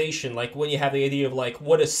civilization, like when you have the idea of like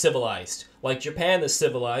what is civilized, like Japan is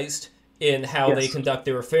civilized in how they conduct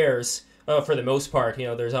their affairs. For the most part,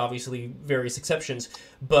 there's obviously various exceptions,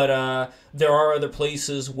 but there are other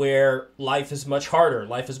places where life is much harder,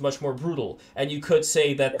 life is much more brutal, and you could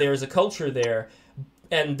say that there's a culture there,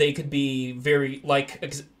 and they could be very,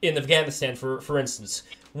 like in Afghanistan, for instance.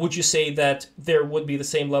 Would you say that there would be the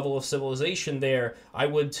same level of civilization there? I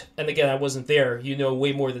would, and again, I wasn't there, you know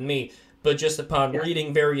way more than me, but just upon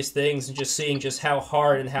reading various things and just seeing just how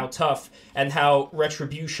hard and how tough and how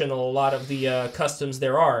retributional a lot of the customs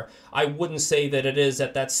there are, I wouldn't say that it is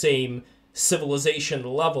at that same civilization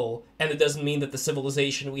level, and it doesn't mean that the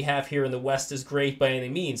civilization we have here in the West is great by any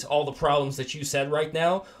means. All the problems that you said right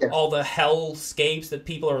now, all the hellscapes that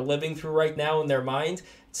people are living through right now in their mind,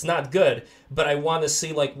 it's not good, but I want to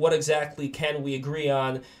see like what exactly can we agree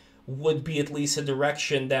on would be at least a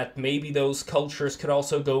direction that maybe those cultures could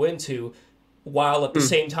also go into, while at the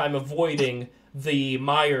same time avoiding the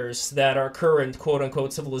mires that our current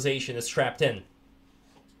quote-unquote civilization is trapped in.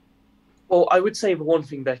 Well, I would say the one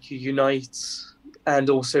thing that unites, and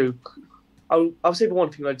also, I'll say the one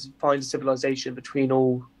thing that defines civilization between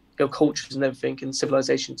all cultures and everything, and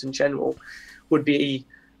civilizations in general, would be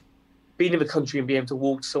being in the country and being able to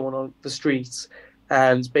walk to someone on the streets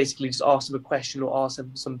and basically just ask them a question or ask them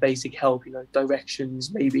some basic help,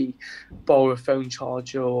 directions, maybe borrow a phone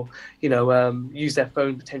charger or, use their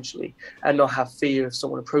phone potentially, and not have fear if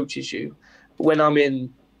someone approaches you. When I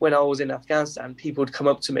was in Afghanistan, people would come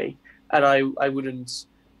up to me, and I wasn't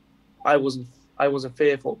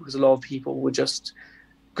fearful, because a lot of people were just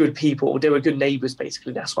good people. They were good neighbors,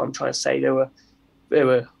 basically. That's what I'm trying to say. They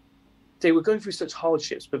were going through such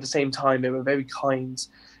hardships, but at the same time, they were very kind.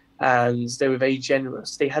 And they were very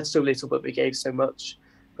generous. They had so little, but they gave so much.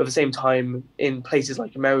 But at the same time, in places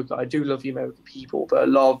like America, I do love the American people, but a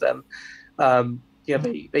lot of them,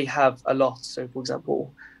 they have a lot. So, for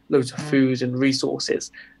example, loads of food and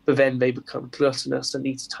resources, but then they become gluttonous and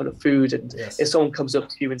eat a ton of food. And if someone comes up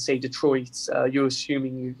to you and say Detroit, you're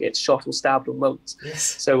assuming you get shot or stabbed or mugged.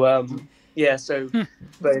 So,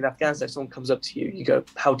 but in Afghanistan, if someone comes up to you, you go,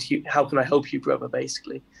 how can I help you, brother,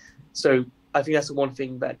 basically. So I think that's the one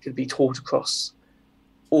thing that could be taught across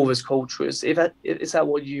all those cultures. Is that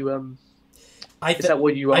what you I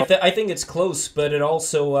think it's close, but it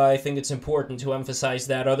also I think it's important to emphasize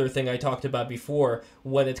that other thing I talked about before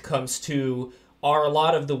when it comes to are a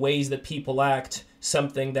lot of the ways that people act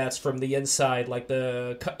something that's from the inside, like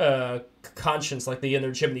the conscience, like the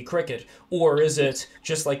inner Jiminy Cricket? Or is it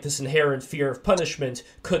just like this inherent fear of punishment?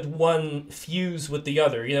 Could one fuse with the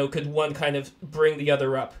other? You know, could one kind of bring the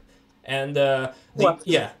other up? And,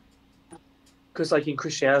 Because, like, in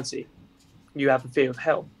Christianity, you have a fear of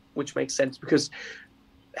hell, which makes sense because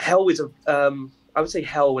hell is I would say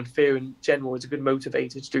hell and fear in general is a good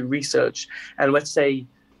motivator to do research. And let's say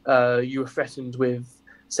you were threatened with,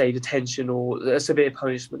 say, detention or a severe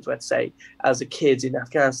punishment, let's say, as a kid in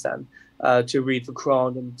Afghanistan, to read the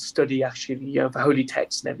Quran and study actually, the holy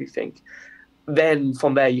text and everything. Then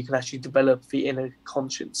from there, you can actually develop the inner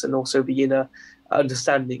conscience and also the inner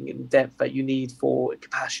understanding and depth that you need for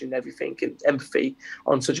compassion and everything and empathy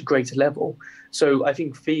on such a greater level. So I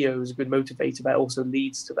think fear is a good motivator that also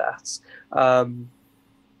leads to that.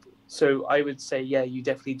 So I would say, yeah, you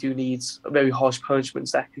definitely do need very harsh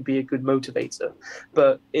punishments. That could be a good motivator,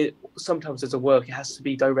 but sometimes as a work, it has to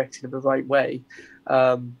be directed in the right way.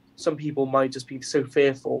 Some people might just be so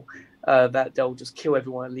fearful that they'll just kill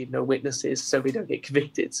everyone and leave no witnesses so they don't get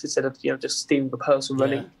convicted instead of just stealing the person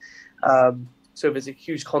running. So there's a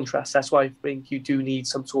huge contrast. That's why I think you do need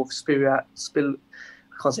some sort of I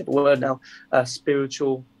can't say the word now,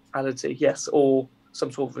 spirituality, yes, or some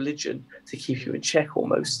sort of religion to keep you in check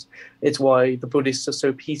almost. It's why the Buddhists are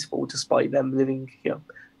so peaceful despite them living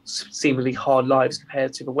seemingly hard lives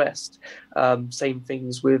compared to the West. Same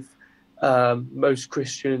things with most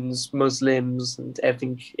Christians, Muslims, and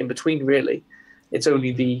everything in between, really. It's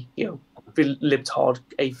only the libtard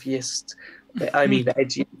atheist, the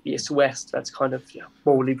edgy atheist West that's kind of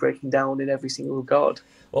morally breaking down in every single regard.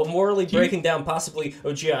 Well, morally breaking down, possibly.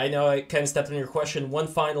 Oh, gee, I know I kind of stepped on your question. One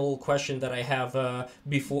final question that I have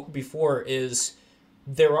before is,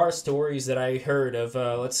 there are stories that I heard of,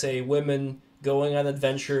 let's say, women going on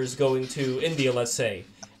adventures, going to India, let's say,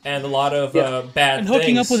 and a lot of bad and things.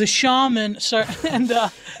 hooking up with a shaman, and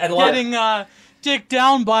getting dicked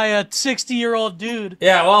down by a 60-year-old dude.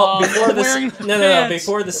 Yeah, well, before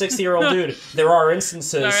before the 60-year-old dude, there are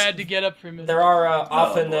instances. Sorry, I had to get up for a minute. There are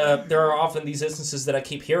often these instances that I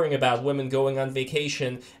keep hearing about, women going on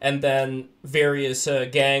vacation and then various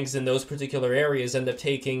gangs in those particular areas end up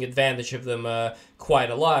taking advantage of them quite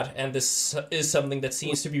a lot, and this is something that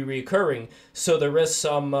seems to be reoccurring. So there is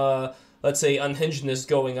some, let's say, unhingedness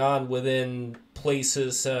going on within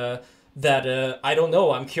places that I don't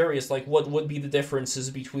know. I'm curious, like, what would be the differences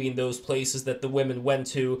between those places that the women went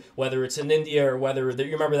to, whether it's in India or whether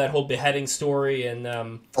you remember that whole beheading story and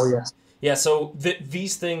yeah. So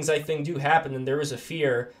these things I think do happen, and there is a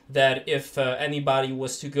fear that if anybody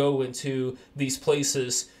was to go into these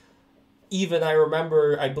places. Even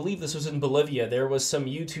I believe this was in Bolivia, there was some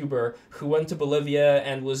YouTuber who went to Bolivia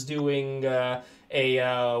and was doing a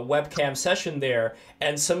webcam session there,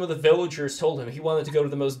 and some of the villagers told him he wanted to go to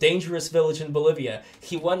the most dangerous village in Bolivia.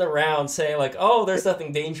 He went around saying like, oh, there's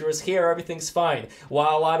nothing dangerous here, everything's fine,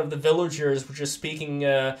 while a lot of the villagers were just speaking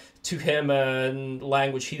to him in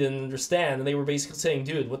language he didn't understand, and they were basically saying,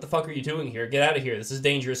 dude, what the fuck are you doing here? Get out of here, this is a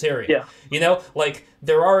dangerous area. Like,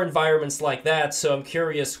 there are environments like that, so I'm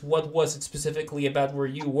curious, what was it specifically about where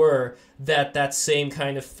you were that same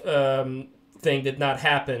kind of thing did not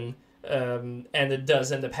happen, and it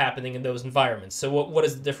does end up happening in those environments? So what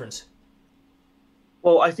is the difference?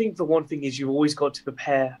 Well, I think the one thing is you've always got to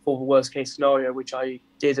prepare for the worst case scenario, which I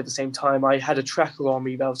did at the same time. I had a tracker on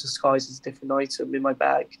me that was disguised as a different item in my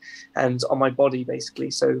bag and on my body, basically.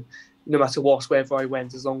 So no matter what, wherever I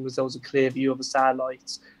went, as long as there was a clear view of the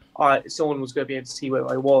satellites, someone was going to be able to see where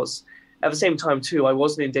I was. At the same time, too, I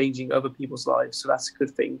wasn't endangering other people's lives, so that's a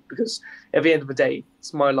good thing, because at the end of the day,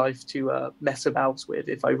 it's my life to mess about with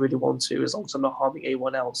if I really want to, as long as I'm not harming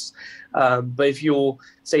anyone else. But if you're,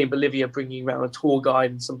 say, in Bolivia, bringing around a tour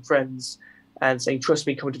guide and some friends and saying, trust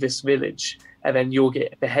me, come to this village, and then you'll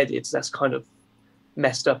get beheaded, that's kind of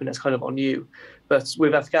messed up and that's kind of on you. But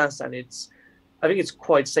with Afghanistan, I think it's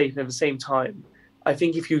quite safe, and at the same time, I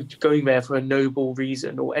think if you're going there for a noble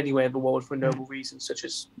reason, or anywhere in the world for a noble reason, such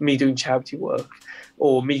as me doing charity work,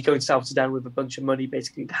 or me going to South Sudan with a bunch of money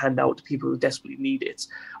basically to hand out to people who desperately need it,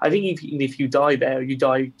 I think if you die there, you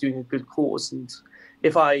die doing a good cause. And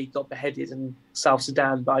if I got beheaded in South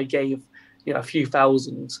Sudan, but I gave a few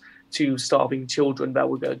thousand to starving children that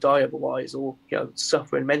were going to die otherwise, or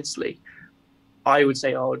suffer immensely, I would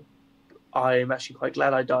say, I'm actually quite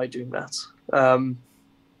glad I died doing that.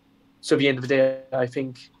 So at the end of the day, I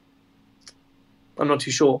think, I'm not too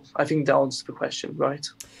sure. I think that answers the question, right?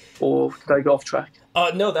 Or did I go off track?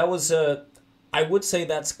 No, that was, I would say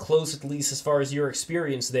that's close, at least as far as your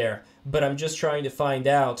experience there. But I'm just trying to find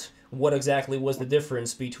out what exactly was the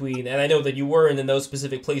difference between, and I know that you weren't in those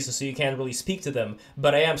specific places, so you can't really speak to them,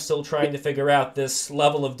 but I am still trying to figure out this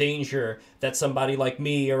level of danger that somebody like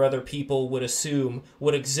me or other people would assume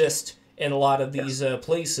would exist in a lot of these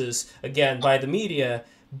places, again, by the media,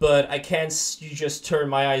 but I can't just turn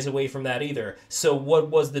my eyes away from that either. So what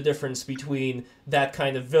was the difference between that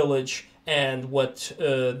kind of village and what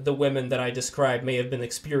the women that I described may have been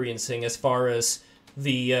experiencing as far as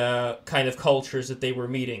the kind of cultures that they were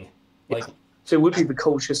meeting? Like, so it would be the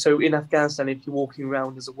culture. So in Afghanistan, if you're walking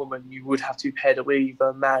around as a woman, you would have to be paired up with either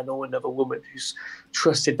a man or another woman who's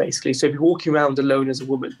trusted, basically. So if you're walking around alone as a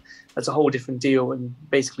woman, that's a whole different deal. And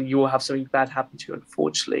basically, you will have something bad happen to you,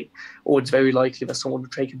 unfortunately, or it's very likely that someone will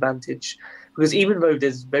take advantage. Because even though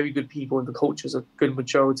there's very good people in the cultures, a good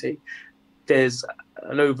majority, there's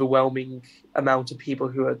an overwhelming amount of people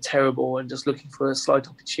who are terrible and just looking for a slight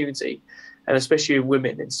opportunity. And especially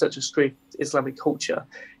women in such a strict Islamic culture,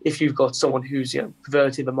 if you've got someone who's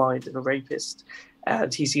perverted the mind and a rapist,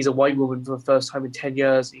 and he sees a white woman for the first time in 10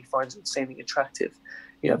 years and he finds her insanely attractive,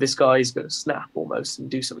 this guy is going to snap almost and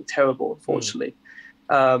do something terrible, unfortunately.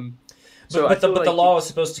 But the law is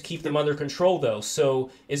supposed to keep them under control, though. So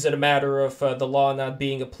is it a matter of the law not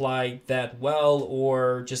being applied that well,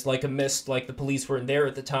 or just like a mist, like the police weren't there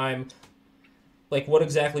at the time? Like, what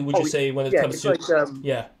exactly would you say when it comes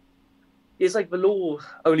to... It's like the law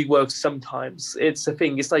only works sometimes. It's a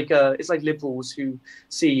thing. It's like liberals who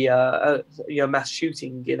see mass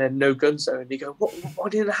shooting in a no gun zone. They go, "Why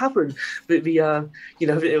didn't it happen?" But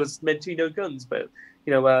it was meant to be no guns. But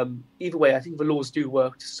either way, I think the laws do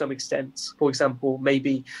work to some extent. For example,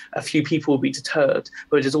 maybe a few people will be deterred,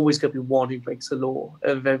 but there's always going to be one who breaks the law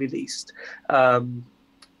at the very least.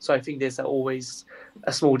 So I think there's always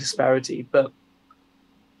a small disparity, but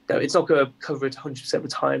no, it's not going to cover it 100% of the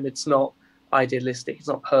time. It's not idealistic, it's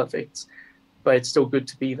not perfect, but it's still good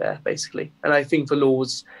to be there, basically. And I think the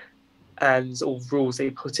laws and all the rules they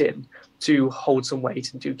put in do hold some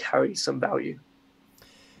weight and do carry some value.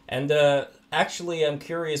 And actually, I'm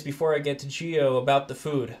curious, before I get to Geo, about the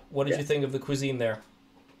food. What did you think of the cuisine there?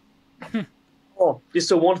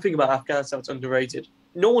 So one thing about Afghanistan that's underrated.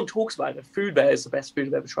 No one talks about it. The food there is the best food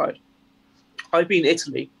I've ever tried. I've been in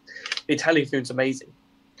Italy. The Italian food's amazing.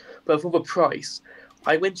 But for the price,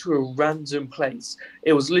 I went to a random place.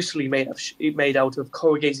 It was literally made out of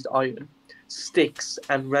corrugated iron, sticks,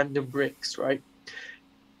 and random bricks, right?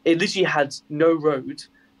 It literally had no road.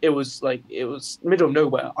 It was middle of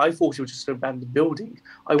nowhere. I thought it was just a random building.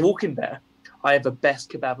 I walk in there. I have the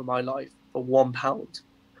best kebab of my life for £1,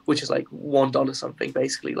 which is like $1 something,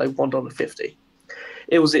 basically, like $1.50.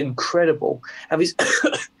 It was incredible. And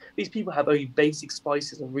these people have only basic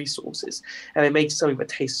spices and resources, and they make something that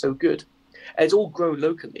tastes so good. And it's all grown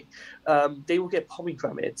locally. They will get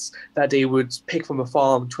pomegranates that they would pick from a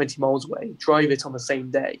farm 20 miles away, drive it on the same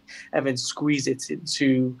day, and then squeeze it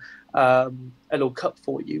into a little cup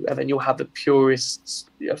for you, and then you'll have the purest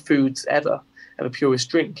foods ever and the purest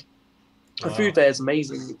drink. Wow. The food there is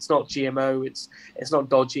amazing. It's not GMO. It's not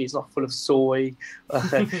dodgy. It's not full of soy.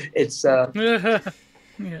 It's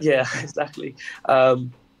yeah, exactly.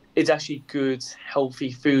 It's actually good,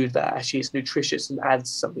 healthy food that actually is nutritious and adds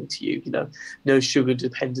something to you. No sugar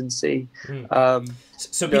dependency.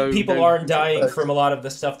 So people aren't dying from a lot of the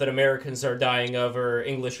stuff that Americans are dying of, or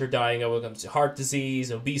English are dying of, when it comes to heart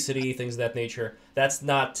disease, obesity, things of that nature.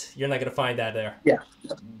 You're not going to find that there. Yeah,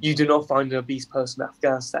 you do not find an obese person in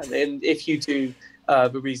Afghanistan, and if you do,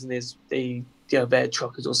 the reason is they're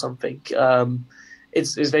truckers or something.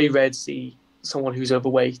 It's very rare to see someone who's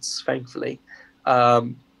overweight, thankfully.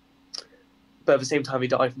 But at the same time, they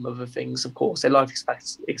die from other things, of course. Their life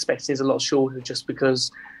expectancy is a lot shorter just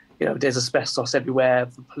because, there's asbestos everywhere,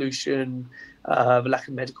 the pollution, the lack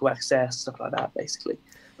of medical access, stuff like that, basically.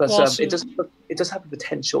 But it does have the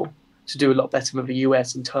potential to do a lot better than the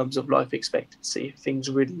US in terms of life expectancy if things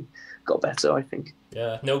really got better, I think.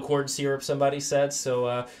 Yeah, no corn syrup, somebody said.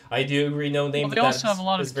 So I do agree, no name. They also have a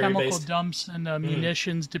lot of chemical dumps and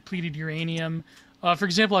munitions, depleted uranium. For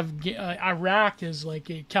example, Iraq is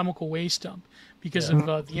like a chemical waste dump because of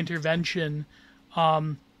the intervention.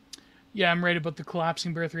 I'm right about the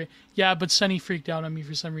collapsing birth rate. Yeah, but Sunny freaked out on me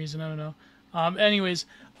for some reason. I don't know. Anyways,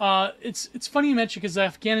 it's funny you mentioned because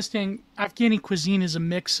Afghani cuisine is a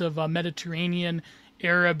mix of Mediterranean,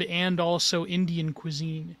 Arab, and also Indian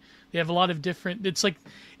cuisine. They have a lot of different. It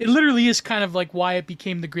literally is kind of like why it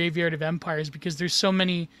became the graveyard of empires, because there's so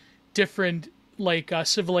many different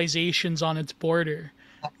civilizations on its border.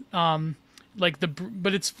 But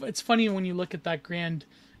it's funny when you look at that grand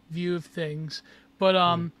view of things. But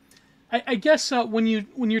I guess when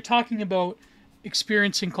you're talking about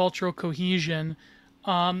experiencing cultural cohesion,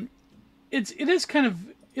 it is kind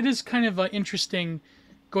of interesting,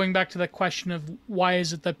 going back to that question of why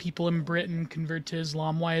is it that people in Britain convert to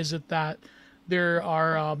Islam? Why is it that there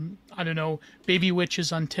are I don't know, baby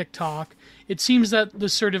witches on TikTok? It seems that the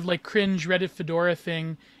sort of like cringe Reddit fedora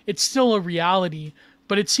thing, it's still a reality,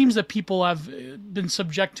 but it seems that people have been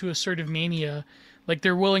subject to a sort of mania. Like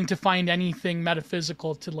they're willing to find anything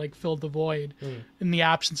metaphysical to like fill the void in the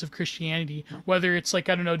absence of Christianity. Whether it's like,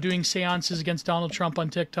 I don't know, doing seances against Donald Trump on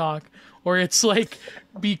TikTok, or it's like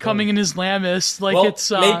becoming an Islamist. Like well,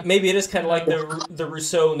 it's maybe it is kind of like the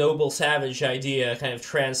Rousseau noble savage idea kind of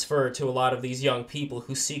transferred to a lot of these young people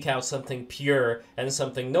who seek out something pure and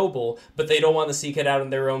something noble, but they don't want to seek it out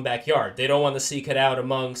in their own backyard. They don't want to seek it out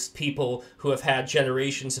amongst people who have had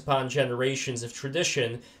generations upon generations of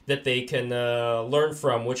tradition that they can learn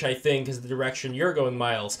from, which I think is the direction you're going,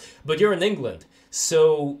 Miles. But you're in England,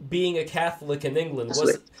 so being a Catholic in England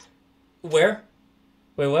was where?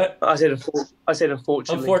 Wait, what? I said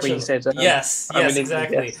unfortunately. When you said, yes,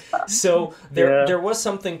 exactly. Yes. So there was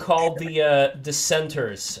something called the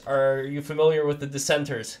dissenters. Are you familiar with the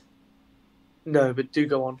dissenters? No, but do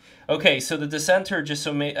go on. Okay, so the dissenter, just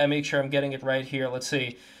so I make sure I'm getting it right here. Let's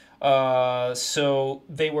see. So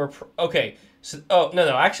they were okay. So,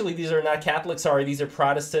 no, actually, these are not Catholics. Sorry, these are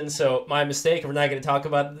Protestants. So my mistake. We're not going to talk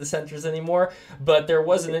about the dissenters anymore. But there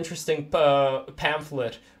was an interesting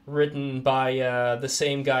pamphlet written by the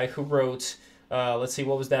same guy who wrote, let's see,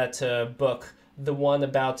 what was that book? The one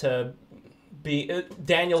about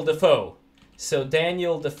Daniel Defoe. So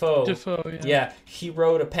Daniel Defoe, yeah, he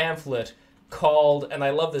wrote a pamphlet called, and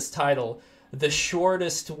I love this title, The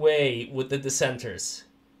Shortest Way with the Dissenters.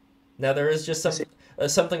 Now there is just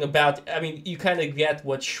something about, I mean, you kind of get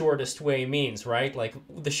what shortest way means, right? Like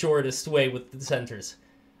the shortest way with the dissenters.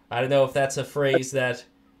 I don't know if that's a phrase that...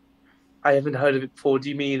 I haven't heard of it before. Do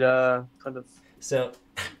you mean kind of... So,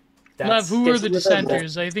 Lev, who are the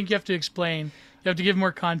dissenters? I think you have to explain. You have to give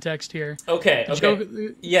more context here. Okay.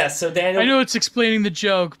 Yeah, so Daniel... I know it's explaining the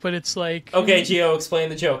joke, but it's like... Okay, Gio, explain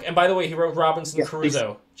the joke. And by the way, he wrote Robinson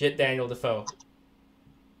Crusoe, Daniel Defoe.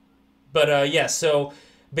 But, yeah, so...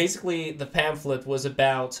 Basically, the pamphlet was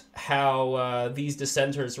about how these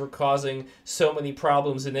dissenters were causing so many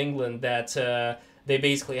problems in England that they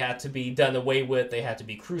basically had to be done away with. They had to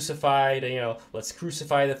be crucified, let's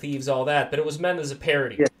crucify the thieves, all that. But it was meant as a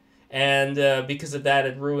parody. Yeah. And because of that,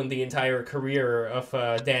 it ruined the entire career of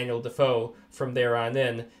Daniel Defoe from there on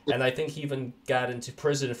in. And I think he even got into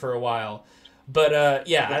prison for a while. But,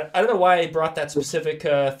 yeah, I don't know why I brought that specific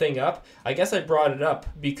thing up. I guess I brought it up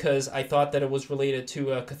because I thought that it was related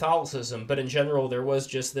to Catholicism. But in general, there was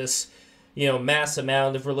just this, mass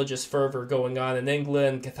amount of religious fervor going on in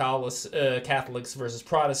England. Catholics versus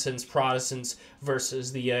Protestants, Protestants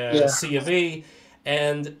versus the C of E.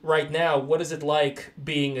 And right now, what is it like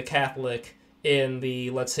being a Catholic in the,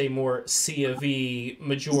 let's say, more C of E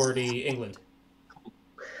majority England?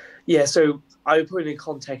 Yeah, so... I would put it in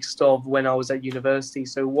context of when I was at university.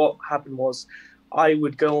 So what happened was I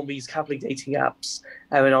would go on these Catholic dating apps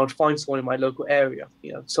and then I would find someone in my local area,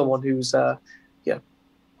 someone who's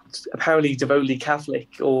apparently devotedly Catholic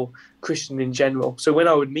or Christian in general. So when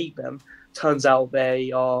I would meet them, turns out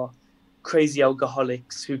they are crazy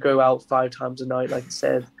alcoholics who go out 5 times a night, like I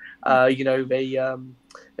said.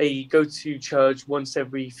 They go to church once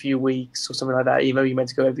every few weeks or something like that, even though you're meant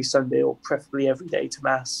to go every Sunday or preferably every day to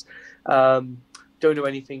Mass. Don't know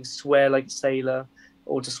anything, swear like a sailor,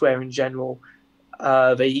 or just swear in general.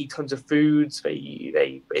 They eat tons of foods.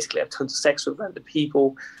 They basically have tons of sex with random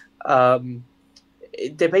people. They're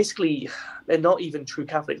not even true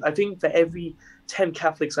Catholics. I think for every 10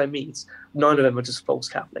 Catholics I meet, 9 of them are just false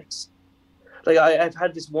Catholics. Like I've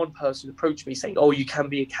had this one person approach me saying, "Oh, you can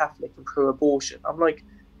be a Catholic and pro-abortion." I'm like,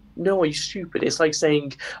 "No, are you stupid?" It's like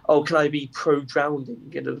saying, "Oh, can I be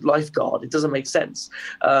pro-drowning in a lifeguard?" It doesn't make sense.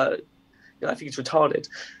 I think it's retarded.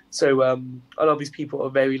 So a lot of these people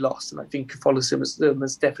are very lost, and I think Catholicism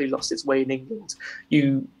has definitely lost its way in England.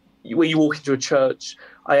 When you walk into a church,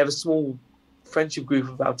 I have a small friendship group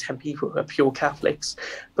of about 10 people who are pure Catholics,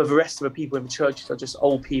 but the rest of the people in the churches are just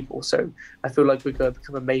old people. So I feel like we're going to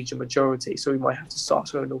become a major majority, so we might have to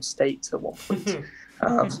start our own state at one point.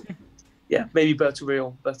 Yeah, maybe Berta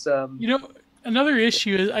Real, but... another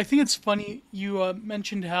issue is, I think it's funny, you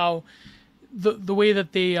mentioned how the way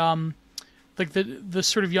that they... like the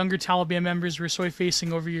sort of younger Taliban members were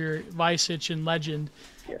soy-facing over your Visage and Legend.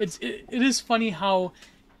 Yes. It is funny how...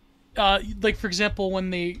 like, for example,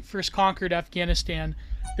 when they first conquered Afghanistan,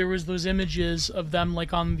 there was those images of them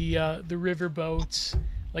like on the river boats,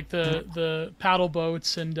 like the paddle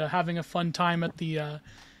boats, and having a fun time at the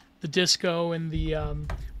disco and the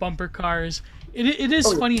bumper cars. it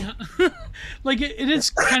is funny how, like it is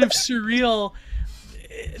kind of surreal.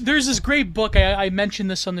 There's this great book, I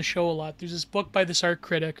mentioned this on the show a lot. There's this book by this art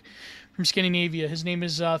critic from Scandinavia. His name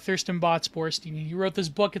is Thurston Botts Borstein. He wrote this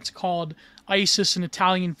book. It's called ISIS and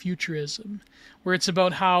Italian Futurism, where it's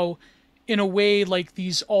about how, in a way, like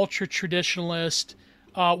these ultra traditionalist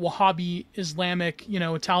Wahhabi Islamic,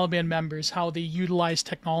 Taliban members, how they utilize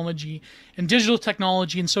technology and digital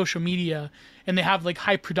technology and social media, and they have like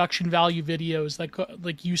high production value videos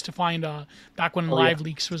like you used to find back when Live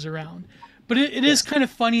Leaks was around. But it is kind of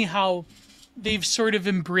funny how they've sort of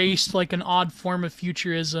embraced like an odd form of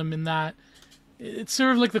futurism in that it's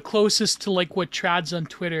sort of like the closest to like what trads on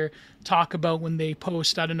Twitter talk about when they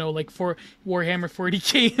post, I don't know, like for Warhammer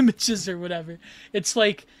 40k images or whatever. It's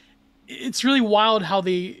like, it's really wild how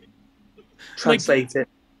they translate it.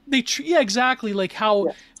 Yeah, exactly. Like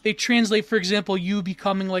how they translate, for example, you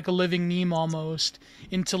becoming like a living meme almost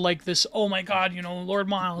into like this, oh my God, Lord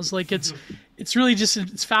Miles. Like it's really just,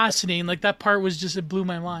 it's fascinating. Like that part was just, it blew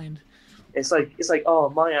my mind. It's like, oh,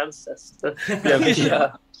 my ancestor.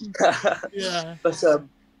 Yeah. But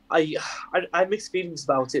I have mixed feelings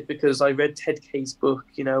about it because I read Ted K's book,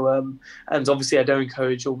 and obviously I don't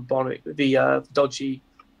encourage all the dodgy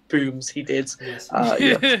booms he did. Yes.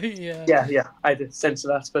 Yeah, I had a sense of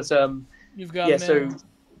that, but you've got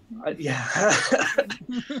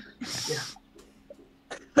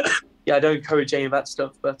I don't encourage any of that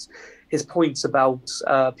stuff, but his points about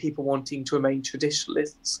people wanting to remain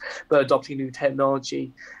traditionalists but adopting new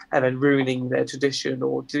technology and then ruining their tradition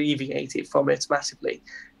or deviating from it massively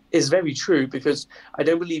is very true, because I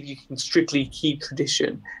don't believe you can strictly keep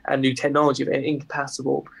tradition and new technology. They're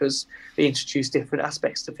incompatible because they introduce different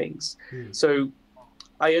aspects to things. So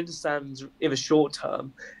I understand in the short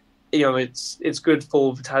term, it's good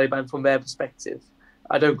for the Taliban from their perspective.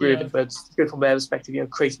 I don't agree with it, but it's good from their perspective,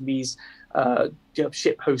 creating these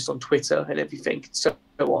shit posts on Twitter and everything, so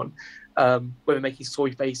on, where they're making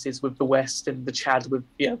soy faces with the West and the Chad with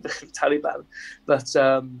the Taliban. But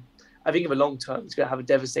I think in the long term, it's going to have a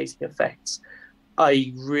devastating effect.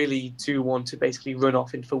 I really do want to basically run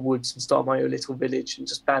off into the woods and start my own little village and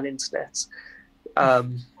just ban internet.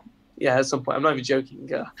 At some point, I'm not even joking.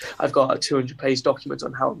 I've got a 200-page document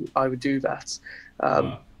on how I would do that.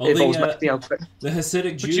 Wow. It involves the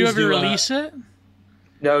Hasidic Jews. Would you ever release it?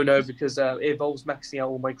 No, because it involves maxing out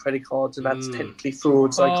all my credit cards, and that's technically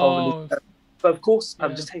fraud, so I can't release that. But of course,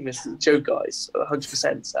 I'm just taking this as a joke, guys,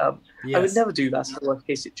 100%. I would never do that in a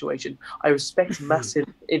worst-case situation. I respect massive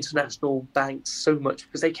international banks so much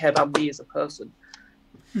because they care about me as a person.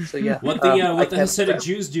 So yeah. What the Hasidic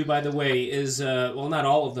Jews do, by the way, is not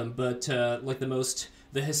all of them, but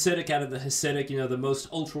the Hasidic out of the Hasidic, the most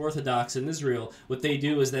ultra-Orthodox in Israel, what they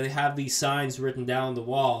do is that they have these signs written down the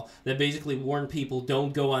wall that basically warn people,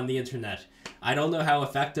 don't go on the internet. I don't know how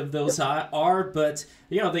effective those are, but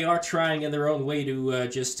they are trying in their own way to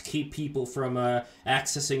just keep people from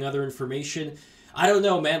accessing other information. I don't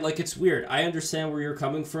know, man. Like, it's weird. I understand where you're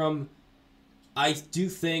coming from. I do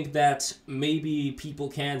think that maybe people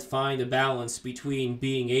can't find a balance between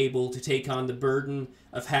being able to take on the burden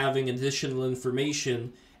of having additional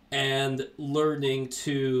information and learning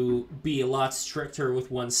to be a lot stricter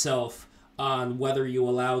with oneself on whether you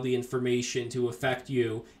allow the information to affect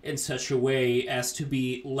you in such a way as to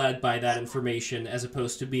be led by that information as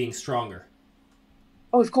opposed to being stronger.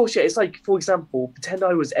 Oh, of course, yeah. It's like, for example, pretend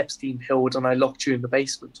I was Epstein Pilled and I locked you in the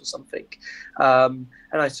basement or something, and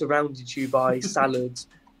I surrounded you by salad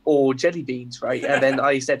or jelly beans, right? And then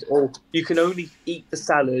I said, oh, you can only eat the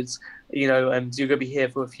salads, and you're going to be here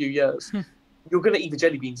for a few years. You're going to eat the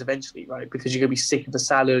jelly beans eventually, right? Because you're going to be sick of the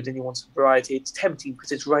salad and you want some variety. It's tempting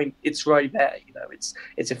because it's right there,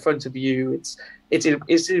 it's in front of you. It's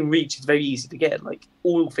in reach. It's very easy to get, like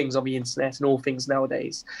all things on the internet and all things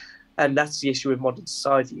nowadays. And that's the issue with modern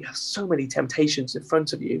society. You have so many temptations in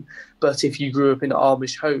front of you. But if you grew up in an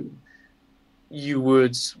Amish home, you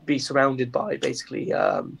would be surrounded by basically,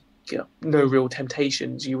 no real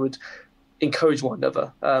temptations. You would encourage one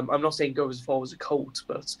another. I'm not saying go as far as a cult,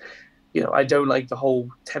 but I don't like the whole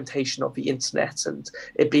temptation of the internet and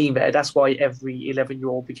it being there. That's why every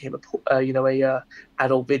 11-year-old became a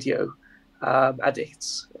adult video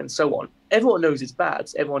addicts and so on. Everyone knows it's bad.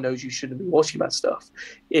 Everyone knows you shouldn't be watching that stuff.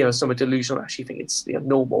 Some are delusional actually think it's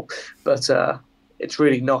normal, but it's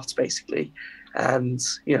really not, basically. And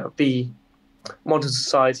the modern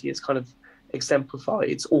society is kind of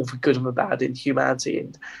exemplified all the good and the bad in humanity.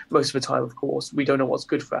 And most of the time, of course, we don't know what's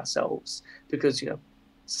good for ourselves because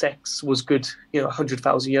sex was good,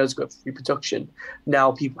 100,000 years ago for reproduction.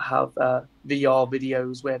 Now people have VR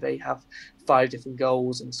videos where they have 5 different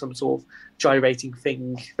girls and some sort of gyrating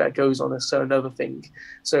thing that goes on a certain other thing.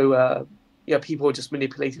 So people are just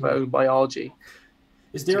manipulating their own biology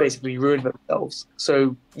to basically ruin themselves.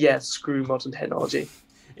 So yeah, screw modern technology.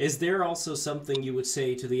 Is there also something you would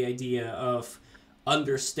say to the idea of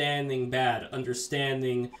understanding bad,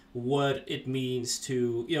 understanding what it means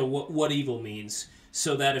to, what evil means,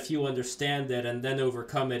 so that if you understand it and then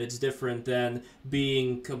overcome it, it's different than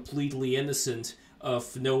being completely innocent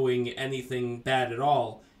of knowing anything bad at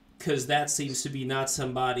all? Because that seems to be not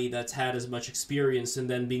somebody that's had as much experience and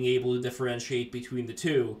then being able to differentiate between the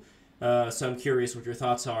two. So I'm curious what your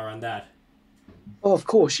thoughts are on that. Oh, of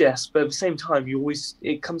course, yes. But at the same time,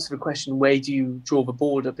 it comes to the question, where do you draw the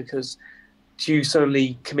border? Because do you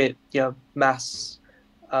suddenly commit, mass,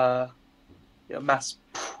 mass,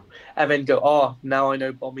 and then go, now I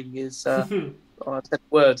know bombing is a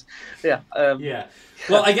word. Yeah. Yeah.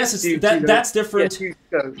 Well, I guess that's different.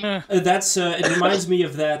 Yeah, it reminds me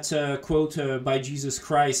of that quote by Jesus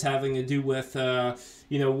Christ having to do with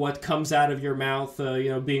what comes out of your mouth,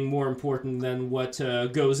 being more important than what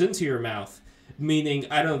goes into your mouth. Meaning,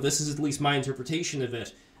 I don't know, this is at least my interpretation of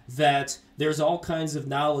it, that there's all kinds of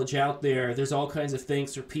knowledge out there, there's all kinds of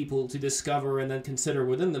things for people to discover and then consider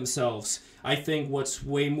within themselves. I think what's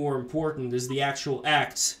way more important is the actual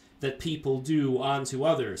acts that people do onto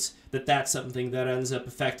others, that's something that ends up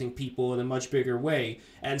affecting people in a much bigger way.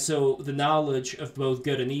 And so the knowledge of both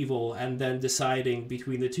good and evil, and then deciding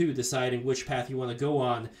between the two, deciding which path you want to go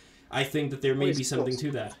on, I think that there may be something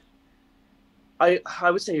to that. I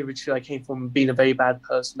would say originally I came from being a very bad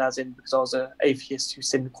person, as in because I was an atheist who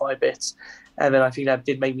sinned quite a bit. And then I think that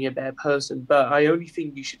did make me a bad person. But I only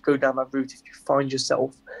think you should go down that route if you find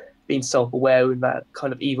yourself being self-aware in that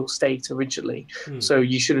kind of evil state originally. So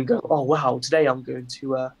you shouldn't go, oh, wow, today I'm going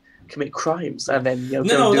to commit crimes. And then,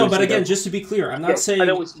 No, but again, just to be clear, I'm not saying... I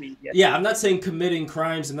know what you mean. Yeah, I'm not saying committing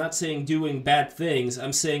crimes. I'm not saying doing bad things.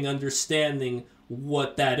 I'm saying understanding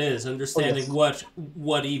what that is, understanding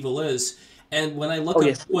what evil is. And when I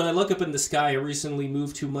look up in the sky, I recently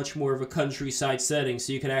moved to much more of a countryside setting,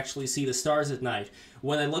 so you can actually see the stars at night.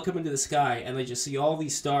 When I look up into the sky and I just see all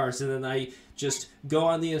these stars, and then I just go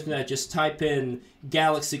on the internet, just type in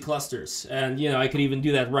galaxy clusters, and I could even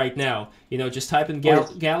do that right now. Just type in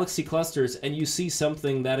galaxy clusters, and you see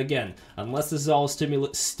something that, again, unless this is all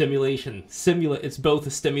stimulation, it's both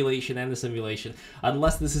a stimulation and a simulation.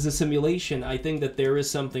 Unless this is a simulation, I think that there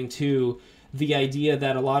is something to the idea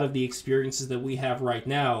that a lot of the experiences that we have right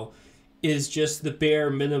now is just the bare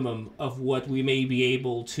minimum of what we may be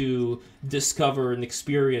able to discover and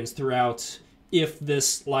experience throughout, if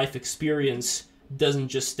this life experience doesn't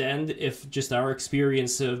just end, if just our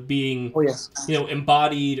experience of being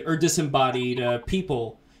embodied or disembodied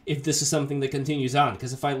people, if this is something that continues on.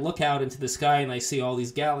 Because if I look out into the sky and I see all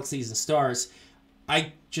these galaxies and stars,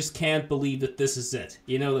 I just can't believe that this is it.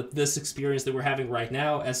 That this experience that we're having right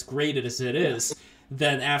now, as great as it is,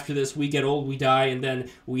 then after this we get old, we die, and then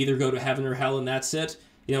we either go to heaven or hell, and that's it.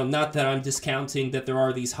 Not that I'm discounting that there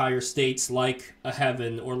are these higher states like a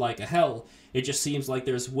heaven or like a hell. It just seems like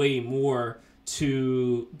there's way more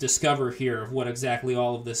to discover here of what exactly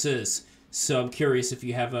all of this is. So I'm curious if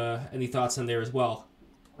you have any thoughts on there as well.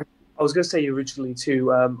 I was going to say originally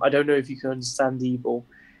too, I don't know if you can understand evil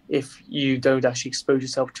if you don't actually expose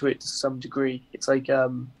yourself to it to some degree. It's like,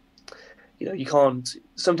 you can't,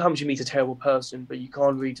 sometimes you meet a terrible person, but you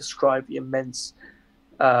can't really describe the immense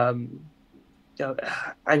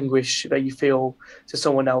anguish that you feel to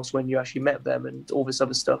someone else when you actually met them and all this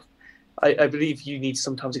other stuff. I believe you need to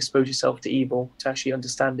sometimes expose yourself to evil to actually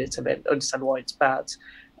understand it and then understand why it's bad,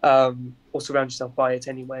 or surround yourself by it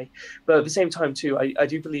anyway. But at the same time too, I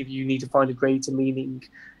do believe you need to find a greater meaning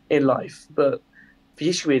in life. But the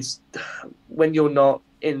issue is when you're not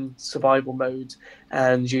in survival mode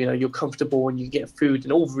and you're comfortable and you get food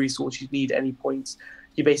and all the resources you need at any point,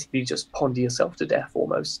 you basically just ponder yourself to death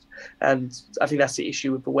almost. And I think that's the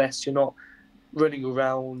issue with the West. You're not running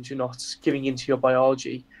around, you're not giving into your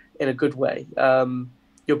biology in a good way.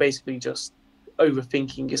 You're basically just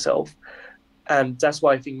overthinking yourself. And that's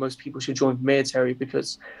why I think most people should join the military,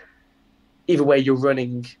 because either way you're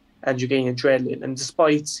running and you're getting adrenaline, and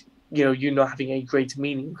despite you not having a greater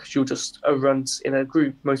meaning because you're just a runt in a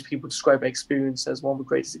group. Most people describe their experience as one of the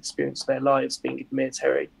greatest experiences of their lives, being in the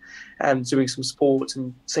military and doing some sport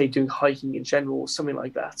and, say, doing hiking in general or something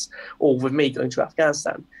like that. Or with me going to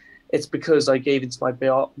Afghanistan, it's because I gave into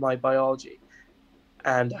my biology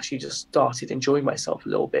and actually just started enjoying myself a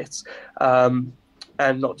little bit, and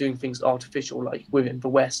not doing things artificial like within the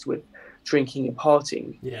West with drinking and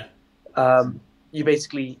partying. Yeah.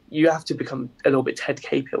 You have to become a little bit Ted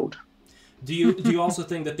Cape-pilled. Do you also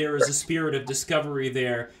think that there is a spirit of discovery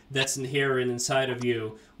there that's inherent inside of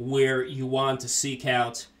you, where you want to seek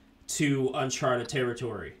out to uncharted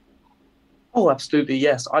territory? Oh, absolutely,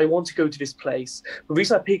 yes. I want to go to this place. The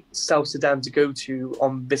reason I picked South Sudan to go to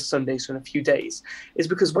on this Sunday, so in a few days, is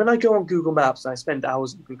because when I go on Google Maps, and I spend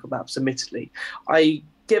hours on Google Maps, admittedly, I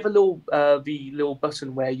get the little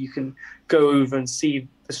button where you can go over and see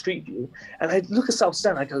the street view. And I look at South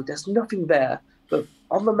Sudan, I go, there's nothing there. But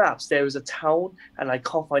on the maps, there is a town, and I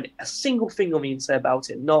can't find a single thing on the internet about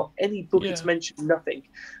it. Not any book it's mentioned, nothing.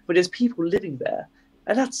 But there's people living there.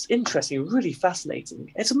 And that's interesting, really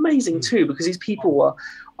fascinating. It's amazing too, because these people are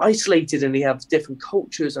isolated and they have different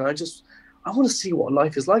cultures. And I want to see what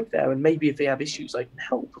life is like there. And maybe if they have issues, I can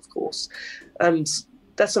help, of course. And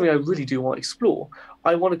that's something I really do want to explore.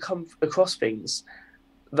 I want to come across things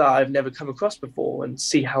that I've never come across before and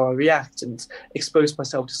see how I react and expose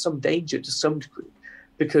myself to some danger to some degree.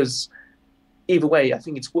 Because either way, I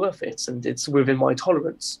think it's worth it and it's within my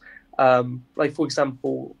tolerance. Like, for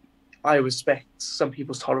example, I respect some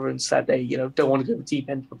people's tolerance that they, don't want to go deep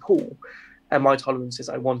into the pool. And my tolerance is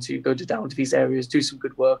I want to go down to these areas, do some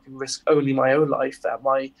good work and risk only my own life at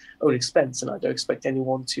my own expense. And I don't expect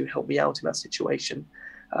anyone to help me out in that situation,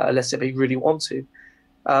 unless they really want to.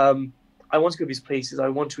 I want to go to these places. I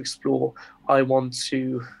want to explore. I wouldn't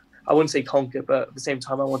say conquer, but at the same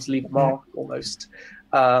time, I want to leave a mark almost.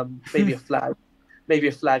 Maybe a flag. Maybe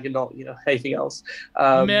a flag and not, anything else.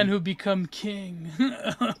 Man who become king.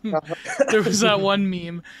 There was that one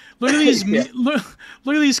meme. Look at these. Look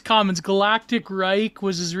at these comments. Galactic Reich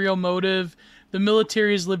was his real motive. The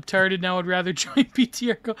military is libtarded now. Would rather join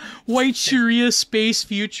PTR. White Sharia space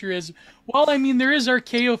futurism. Well, I mean, there is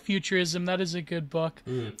Archaeofuturism. That is a good book.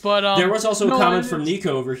 But there was also a comment from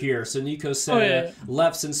Nico over here. So Nico said,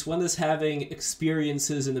 Left, since when is having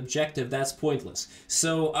experiences an objective? That's pointless.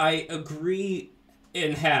 So I agree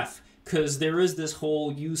in half, because there is this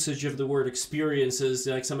whole usage of the word experiences,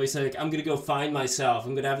 like somebody said, like, I'm going to go find myself,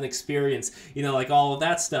 I'm going to have an experience, like all of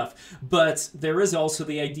that stuff. But there is also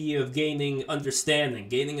the idea of gaining understanding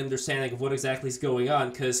of what exactly is going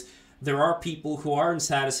on, because there are people who aren't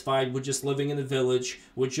satisfied with just living in a village,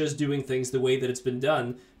 with just doing things the way that it's been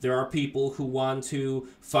done. There are people who want to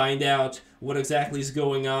find out what exactly is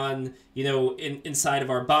going on, inside of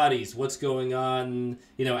our bodies, what's going on,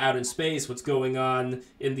 out in space, what's going on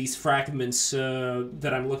in these fragments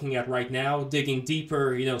that I'm looking at right now, digging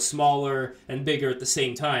deeper, smaller and bigger at the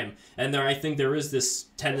same time. And I think there is this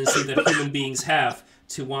tendency that human beings have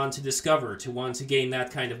to want to discover, to want to gain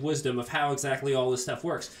that kind of wisdom of how exactly all this stuff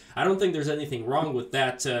works. I don't think there's anything wrong with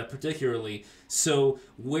that particularly. So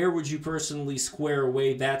where would you personally square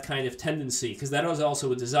away that kind of tendency? Because that is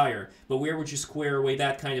also a desire. But where would you square away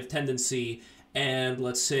that kind of tendency and,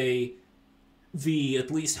 let's say,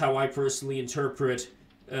 at least how I personally interpret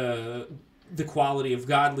the quality of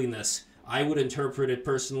godliness? I would interpret it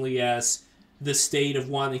personally as the state of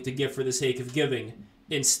wanting to give for the sake of giving,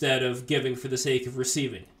 instead of giving for the sake of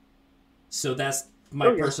receiving. So that's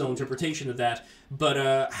my personal interpretation of that.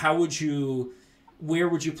 But where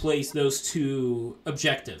would you place those two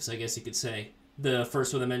objectives, I guess you could say? The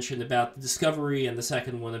first one I mentioned about the discovery and the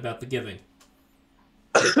second one about the giving.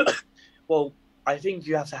 Well, I think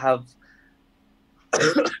you have to have...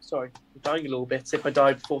 Sorry, I'm dying a little bit. If I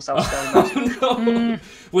died before South Sudan... Oh, no!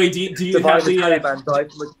 Wait, do you have the... Taliban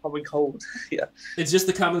died from a common cold. Yeah. It's just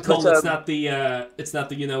the common cold. It's not the It's not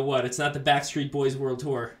the you-know-what. It's not the Backstreet Boys World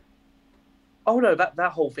Tour. Oh, no, that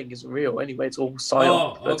whole thing isn't real. Anyway, it's all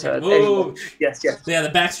silent. Oh, okay. Anyway, yes. Yeah, the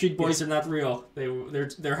Backstreet Boys are not real. They're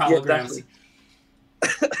holograms.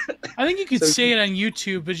 Yeah, I think you could say it on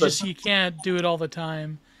YouTube, but just you can't do it all the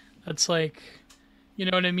time. That's like... You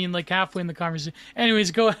know what I mean? Like halfway in the conversation.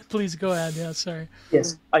 Anyways, please go ahead. Yeah, sorry.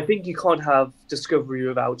 Yes, I think you can't have discovery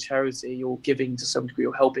without charity or giving to some degree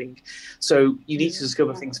or helping. So you need to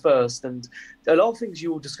discover things first. And a lot of things you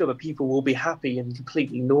will discover, people will be happy and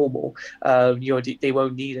completely normal. They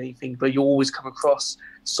won't need anything, but you'll always come across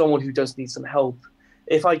someone who does need some help.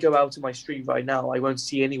 If I go out to my street right now, I won't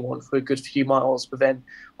see anyone for a good few miles. But then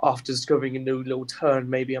after discovering a new little turn,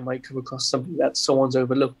 maybe I might come across something that someone's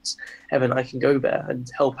overlooked. And then I can go there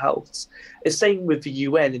and help out. It's the same with the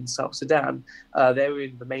UN in South Sudan. They're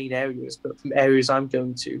in the main areas, but from areas I'm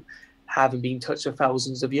going to haven't been touched for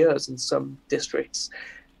thousands of years in some districts.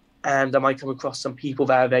 And I might come across some people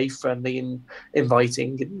that are very friendly and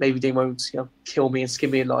inviting. And maybe they won't kill me and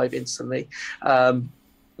skin me alive instantly.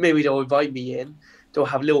 Maybe they'll invite me in. They'll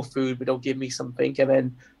have little food, but they'll give me something, and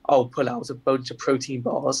then I'll pull out a bunch of protein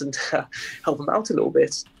bars and help them out a little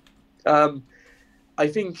bit. I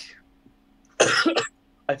think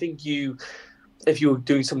I think if you're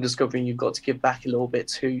doing some discovering, you've got to give back a little bit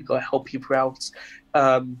too. You've got to help people out.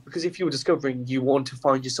 Because if you're discovering, you want to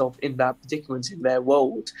find yourself in that predicament in their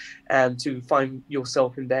world. And to find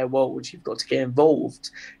yourself in their world, you've got to get involved.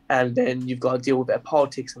 And then you've got to deal with their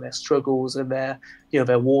politics and their struggles and their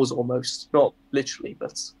wars almost. Not literally,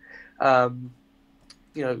 but,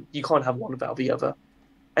 you can't have one without the other.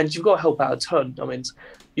 And you've got to help out a ton. I mean,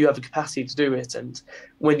 you have the capacity to do it. And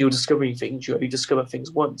when you're discovering things, you only discover things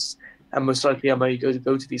once. And most likely I'm only going to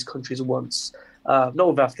go to these countries once. Not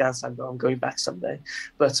with Afghanistan, but I'm going back someday.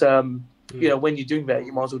 But, when you're doing that,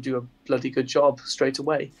 you might as well do a bloody good job straight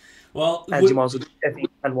away. Well, and you might as well do everything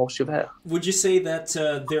and whilst you're there. Would you say that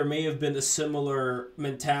there may have been a similar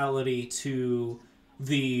mentality to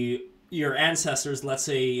your ancestors, let's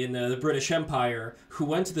say in the British Empire, who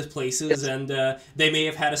went to these places, and they may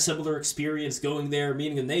have had a similar experience going there,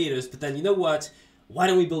 meeting the natives, but then, you know what, why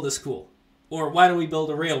don't we build a school? Or why don't we build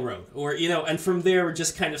a railroad? Or, and from there it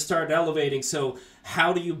just kind of started elevating. So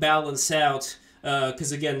how do you balance out,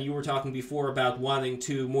 because again, you were talking before about wanting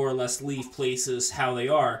to more or less leave places how they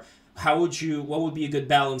are. What would be a good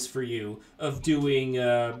balance for you of doing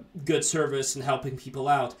good service and helping people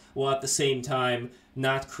out, while at the same time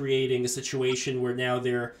not creating a situation where now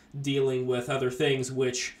they're dealing with other things,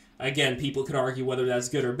 which, again, people could argue whether that's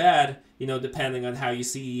good or bad, depending on how you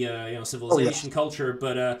see, civilization, culture.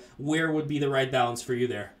 But where would be the right balance for you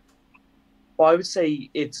there? Well, I would say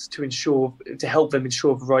it's to help them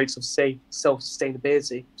ensure the rights of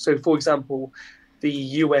self-sustainability. So, for example, the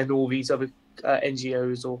UN or these other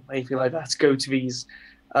NGOs or anything like that go to these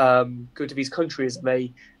countries, and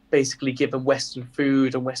they basically give them Western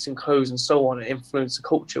food and Western clothes and so on, and influence the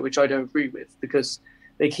culture, which I don't agree with, because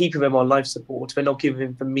they're keeping them on life support. They're not giving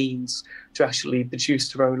them the means to actually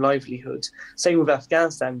produce their own livelihood. Same with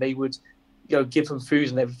Afghanistan. They would, give them food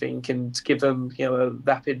and everything, and give them, a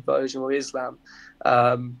vapid version of Islam.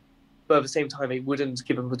 But at the same time, they wouldn't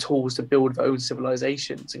give them the tools to build their own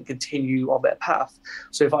civilizations and continue on their path.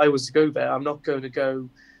 So if I was to go there, I'm not going to go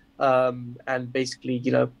and basically,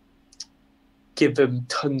 give them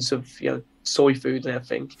tons of, soy food and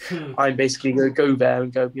everything. I'm basically going to go there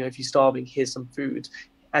and go, if you're starving, here's some food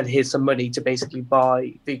and here's some money to basically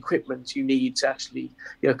buy the equipment you need to actually,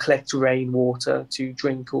 collect rainwater to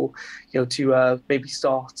drink, or, to maybe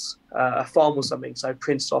start a farm or something. So I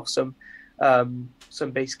printed off some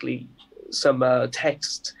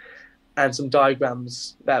text and some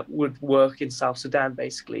diagrams that would work in South Sudan,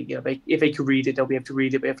 basically. If they could read it, they'll be able to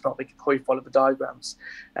read it, but if not, they can probably follow the diagrams.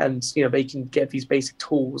 And, they can get these basic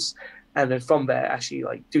tools, and then from there, actually,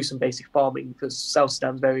 do some basic farming, because South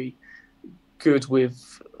Sudan's very good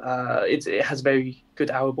with, it has very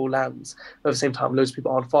good arable lands. But at the same time, loads of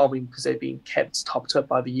people aren't farming because they're being kept topped up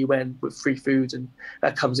by the UN with free food, and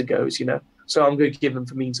that comes and goes, So I'm going to give them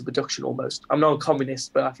the means of production almost. I'm not a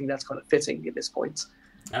communist, but I think that's kind of fitting at this point.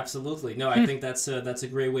 Absolutely. No, I think that's a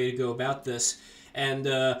great way to go about this. And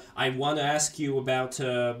I want to ask you about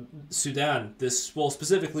Sudan,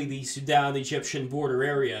 specifically the Sudan-Egyptian border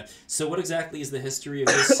area. So what exactly is the history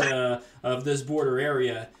of this border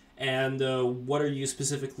area, and what are you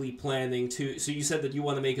specifically planning to... So you said that you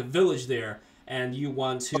want to make a village there, and you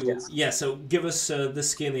want to... Yes. Yeah, so give us the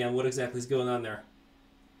skinny on what exactly is going on there.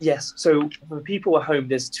 Yes, so for the people at home,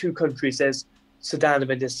 there's two countries. There's Sudan and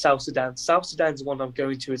then there's South Sudan. South Sudan's the one I'm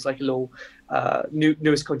going to. It's like a little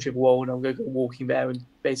newest country of the world. I'm going to go walking there and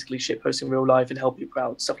basically shitpost in real life and help people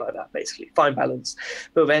out, stuff like that, basically. Fine balance.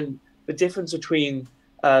 But then the difference between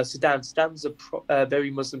Sudan's a very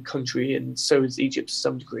Muslim country, and so is Egypt to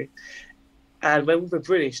some degree. And when the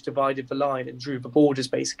British divided the line and drew the borders,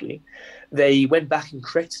 basically, they went back and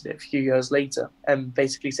corrected it a few years later and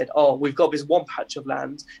basically said, we've got this one patch of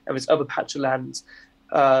land and this other patch of land.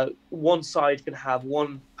 One side can have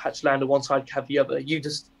one patch of land and one side can have the other. You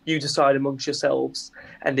decide amongst yourselves.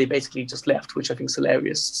 And they basically just left, which I think is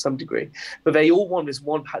hilarious to some degree. But they all want this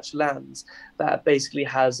one patch of land that basically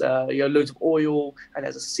has loads of oil and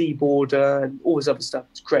has a sea border and all this other stuff.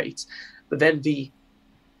 It's great. But then the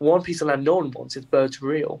one piece of land no one wants is Birds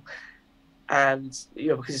Real. And,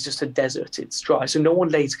 because it's just a desert, it's dry. So no one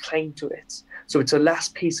lays claim to it. So it's the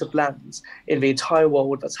last piece of land in the entire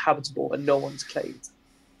world that's habitable and no one's claimed.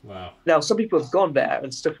 Wow. Now, some people have gone there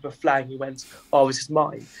and stuck up a flag and went, this is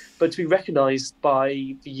mine. But to be recognised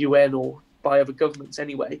by the UN or by other governments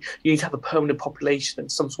anyway, you need to have a permanent population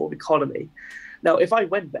and some sort of economy. Now, if I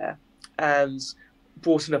went there and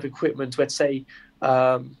brought enough equipment, let's say,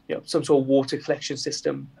 some sort of water collection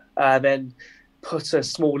system, then put a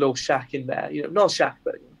small little shack in there, not a shack,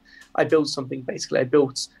 but I built something basically. I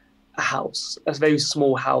built a house, a very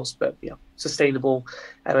small house, but sustainable.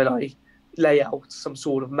 And then I lay out some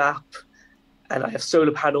sort of map, and I have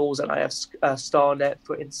solar panels, and I have Starnet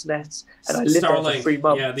for internet, and I live there for 3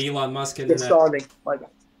 months. Yeah, the Elon Musk internet. Starlink, my bad.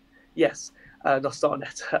 Yes, not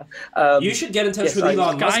Starnet. You should get in touch with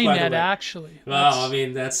Elon Musk, by the Skynet, way. actually. Well, I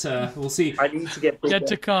mean, that's we'll see. I need to get bigger. Yet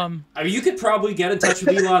to come. I mean, you could probably get in touch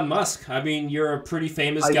with Elon Musk. I mean, you're a pretty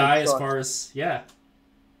famous guy as far as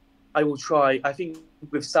I will try. I think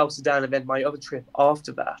with South Sudan and then my other trip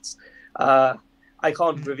after that, I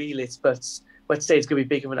can't reveal it, but let's say it's going to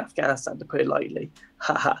be bigger than Afghanistan, to put it lightly.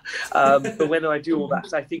 But when I do all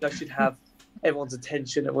that, I think I should have everyone's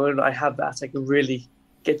attention, and when I have that, I can really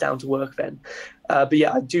get down to work then. But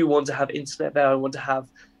yeah, I do want to have internet there. I want to have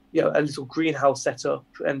a little greenhouse set up,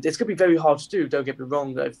 and it's going to be very hard to do. Don't get me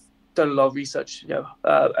wrong. I've done a lot of research.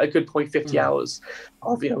 A good point, 50 hours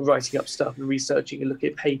of writing up stuff and researching and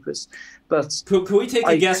looking at papers. But could we take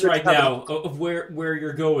a guess right now of where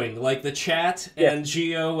you're going? Like the chat and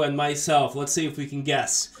Geo and myself. Let's see if we can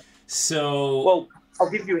guess. So well, I'll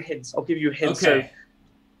give you a hint. Okay. So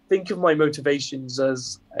think of my motivations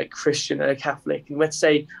as a Christian and a Catholic, and let's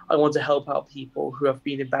say I want to help out people who have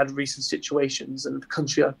been in bad recent situations in the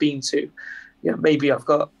country I've been to. Maybe I've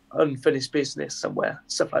got unfinished business somewhere,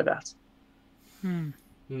 stuff like that.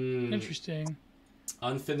 Interesting.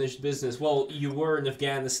 Unfinished business. Well, you were in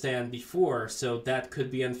Afghanistan before, so that could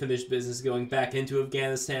be unfinished business going back into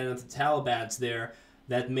Afghanistan and the Taliban's there.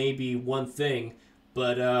 That may be one thing,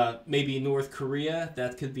 but maybe North Korea,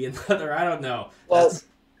 that could be another. I don't know.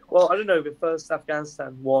 Well, I don't know. The first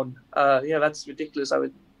Afghanistan won. That's ridiculous. That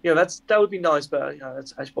would be nice, but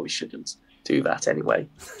I probably shouldn't do that anyway.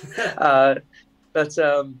 But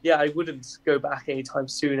I wouldn't go back anytime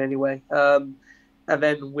soon anyway. And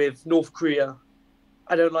then with North Korea,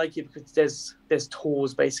 I don't like it because there's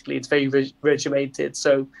tours basically. It's very regimented.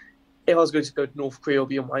 So if I was going to go to North Korea, it'll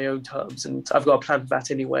be on my own terms, and I've got a plan for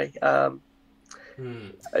that anyway. What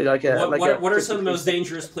are some of the most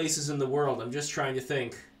dangerous places in the world? I'm just trying to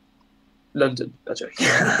think. London. That's right.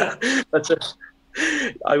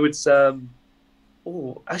 I would.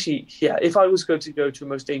 If I was going to go to the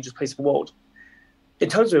most dangerous place in the world, in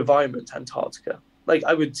terms of environment, Antarctica. Like,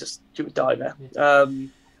 I would just die there.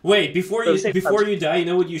 Wait, before you die, you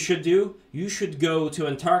know what you should do? You should go to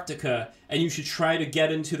Antarctica, and you should try to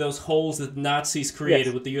get into those holes that the Nazis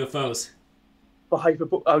created with the UFOs. I'll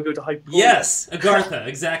go to Hyperborea. Yes, Agartha,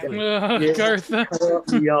 exactly. Agartha.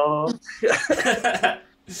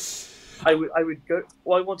 I would go.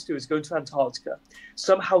 What I want to do is go to Antarctica,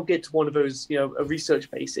 somehow get to one of those, a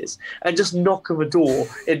research bases, and just knock on the door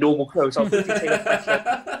in normal clothes. I'll quickly take off my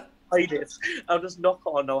coat, hide it. I'll just knock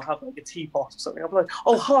on. I'll have like a teapot or something. I'll be like,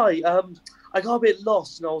 "Oh hi, I got a bit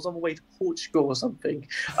lost, and I was on my way to Portugal or something.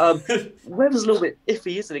 Weather's a little bit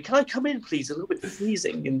iffy, isn't it? Can I come in, please? A little bit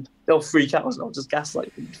freezing." And they'll freak out, and I'll just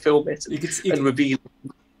gaslight and film it and reveal.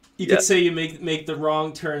 You could say you make the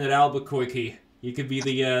wrong turn at Albuquerque. You could be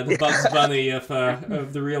the Bugs Bunny of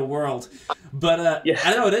the real world. But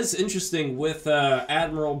I know it is interesting with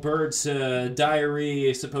Admiral Byrd's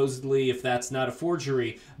diary, supposedly, if that's not a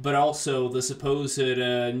forgery, but also the supposed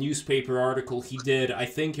newspaper article he did, I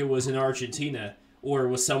think it was in Argentina, or it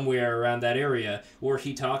was somewhere around that area, where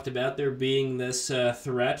he talked about there being this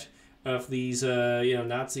threat of these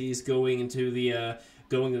Nazis going to the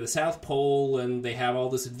South Pole, and they have all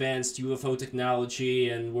this advanced UFO technology,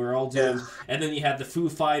 and we're all doomed. Yeah. And then you had the Foo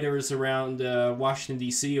Fighters around Washington,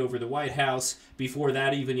 D.C. over the White House. Before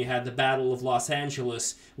that, even, you had the Battle of Los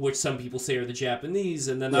Angeles, which some people say are the Japanese,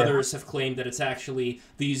 and then others have claimed that it's actually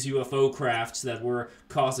these UFO crafts that were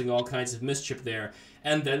causing all kinds of mischief there.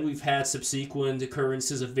 And then we've had subsequent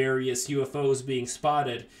occurrences of various UFOs being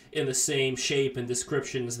spotted in the same shape and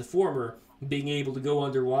description as the former, being able to go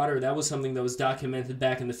underwater. That was something that was documented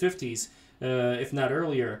back in the 50s, if not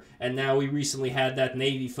earlier. And now we recently had that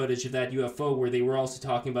Navy footage of that UFO where they were also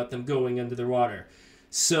talking about them going under the water.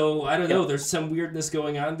 So, I don't know, there's some weirdness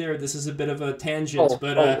going on there. This is a bit of a tangent,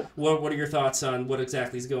 but what are your thoughts on what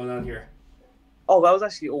exactly is going on here? Oh, that was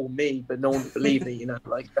actually all me, but no one would believe me,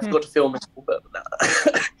 I forgot to film it all, but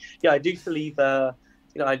I do believe...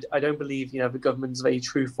 I don't believe, the government's very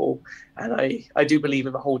truthful, and I do believe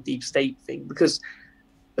in the whole deep state thing, because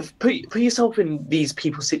put yourself in these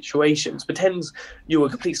people's situations. Pretend you're a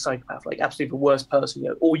complete psychopath, like absolutely the worst person.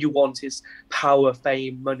 All you want is power,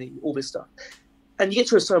 fame, money, all this stuff, and you get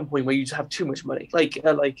to a certain point where you just have too much money, like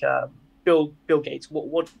Bill Gates.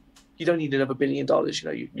 What you don't need another $1 billion.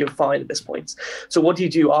 You're fine at this point. So what do you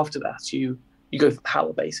do after that? You go for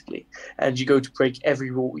power, basically, and you go to break every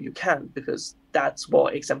rule you can, because that's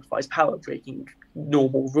what exemplifies power, breaking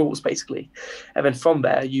normal rules, basically. And then from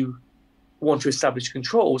there, you want to establish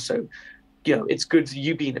control. So, it's good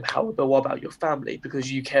you being in power, but what about your family?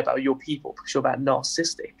 Because you care about your people, because you're that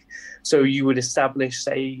narcissistic. So you would establish,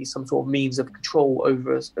 say, some sort of means of control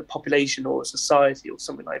over a population or a society or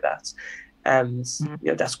something like that. And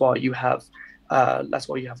that's why you have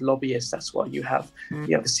lobbyists. That's why you have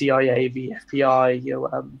the CIA, the FBI,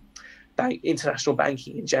 international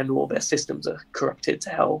banking in general. Their systems are corrupted to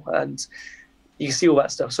hell, and you can see all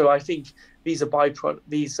that stuff. So I think these are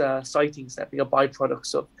these sightings that are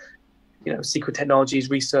byproducts of secret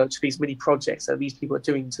technologies research, these mini projects that these people are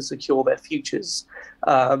doing to secure their futures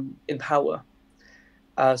in power.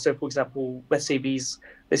 So, for example, let's say this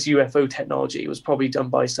UFO technology was probably done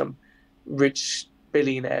by some rich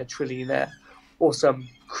billionaire, trillionaire, or some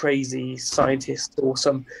crazy scientist, or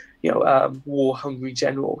some war-hungry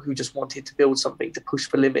general who just wanted to build something to push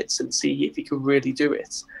the limits and see if he could really do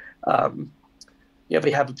it.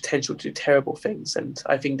 They have the potential to do terrible things, and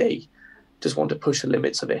I think they just want to push the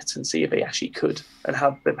limits of it and see if they actually could, and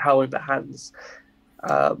have the power in their hands,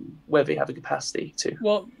 where they have the capacity to.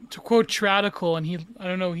 Well, to quote Tradical, and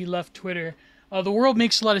he left Twitter, the world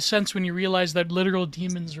makes a lot of sense when you realize that literal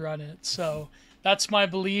demons run it. So that's my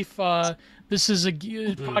belief. This is a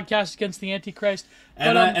podcast against the Antichrist.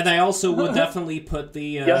 And I also would definitely put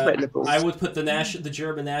I would put the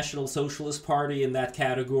German National Socialist Party in that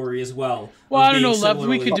category as well. Well, I don't know, Lev.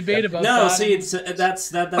 We could debate about that. No, see,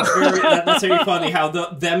 that's very funny how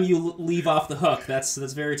them you leave off the hook. That's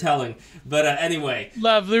very telling. But anyway,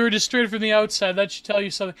 Lev, they were destroyed from the outside. That should tell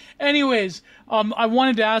you something. Anyways, I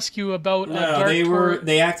wanted to ask you about. No,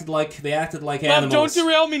 they acted like animals. Lev, don't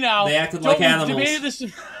derail me now. They acted like animals.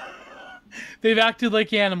 They've acted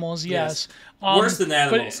like animals, yes. Worse than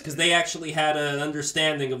animals, because they actually had an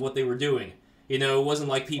understanding of what they were doing. It wasn't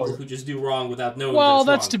like people who just do wrong without knowing. Well,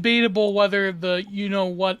 that's wrong. Debatable whether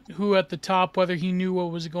who at the top, whether he knew what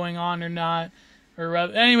was going on or not. Or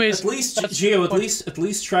rather, anyways, at least Gio, at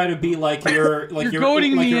least try to be like your like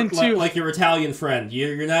your Italian friend.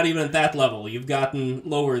 You're not even at that level. You've gotten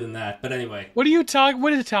lower than that. But anyway, what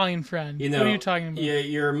Italian friend? What are you talking about?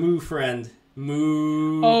 Your Moo friend.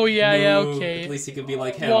 Moo. Oh yeah, Moo. Okay. At least he could be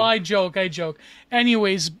like him. Well, I joke.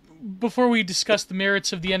 Anyways, before we discuss the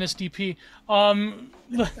merits of the NSDP, I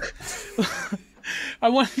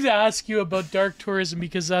wanted to ask you about dark tourism,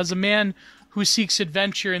 because as a man who seeks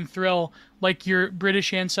adventure and thrill, like your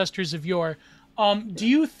British ancestors of yore, do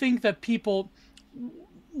you think that people,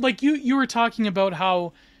 like you were talking about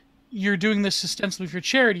how you're doing this ostensibly for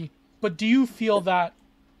charity, but do you feel that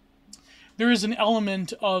there is an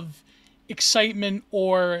element of excitement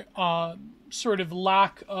or sort of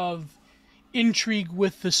lack of intrigue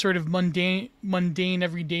with the sort of mundane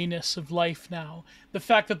everydayness of life now? The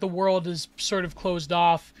fact that the world is sort of closed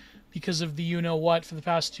off because of the you-know-what for the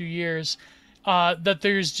past 2 years, that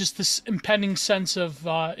there's just this impending sense of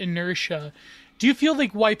inertia. Do you feel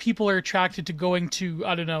like why people are attracted to going to,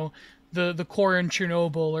 I don't know, the core in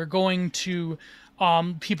Chernobyl, or going to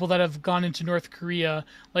people that have gone into North Korea,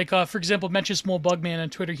 like for example, Mencius Mole Bugman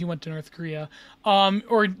on Twitter, he went to North Korea,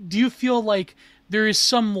 or do you feel like there is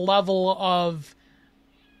some level of,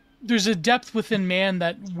 there's a depth within man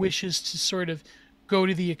that wishes to sort of go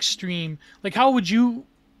to the extreme? Like how would you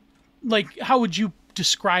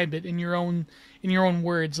describe it in your own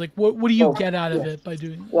words? Like what do you get out of it by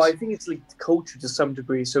doing this? Well, I think it's like culture to some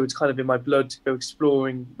degree, so it's kind of in my blood to go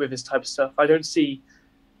exploring with this type of stuff. I don't see.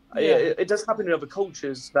 Yeah. It does happen in other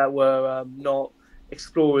cultures that were not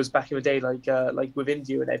explorers back in the day, like with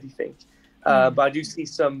India and everything. But I do see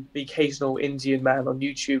the occasional Indian man on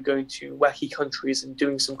YouTube going to wacky countries and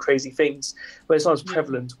doing some crazy things, but it's not as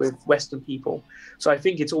prevalent with Western people. So I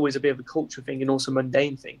think it's always a bit of a culture thing and also a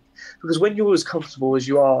mundane thing. Because when you're as comfortable as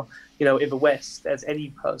you are, in the West as any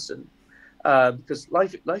person, because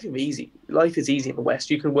life is easy in the West.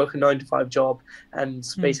 You can work a 9-to-5 job and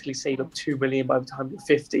basically save up 2 million by the time you're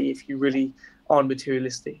 50 if you really aren't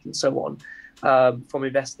materialistic and so on, from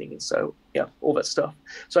investing, and so all that stuff.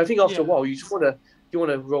 So I think after a while you just want to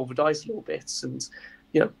roll the dice a little bit, and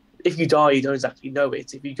if you die you don't exactly know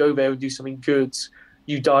it. If you go there and do something good,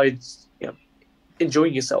 you died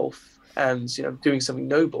enjoying yourself and doing something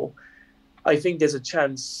noble. I think there's a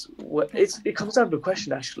chance. It comes down to a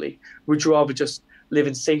question, actually. Would you rather just live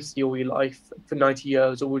in safety all your life for 90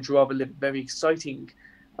 years, or would you rather live a very exciting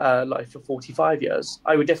life for 45 years?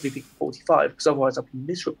 I would definitely pick 45, because otherwise I'd be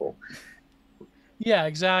miserable. Yeah,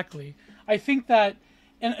 exactly. I think that,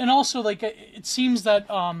 and also, like, it seems that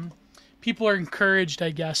people are encouraged, I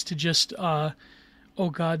guess, to just Oh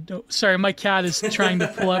God, no. Sorry, my cat is trying to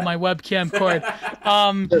pull out my webcam cord.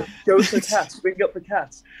 Go to the cat. Bring up the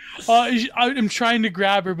cat. I'm trying to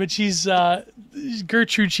grab her, but she's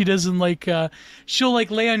Gertrude. She doesn't like. She'll like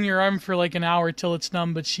lay on your arm for like an hour till it's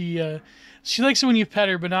numb, but she likes it when you pet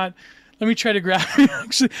her, but not. Let me try to grab her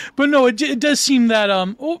actually. But no, it does seem that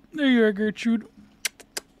Oh, there you are, Gertrude.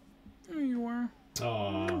 There you are.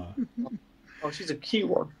 Aww. Oh, she's a cute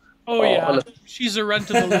one. Oh yeah, she's a runt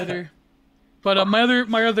of the litter. But my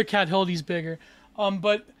other cat Hildy's bigger.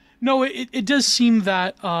 But no, it does seem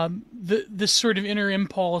that this sort of inner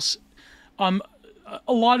impulse. A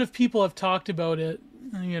lot of people have talked about it.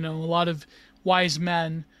 You know, a lot of wise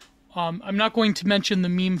men. I'm not going to mention the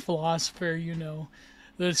meme philosopher. You know,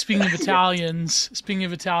 speaking of Italians.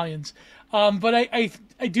 But I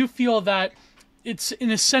do feel that it's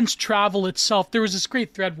in a sense travel itself. There was this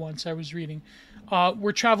great thread once I was reading,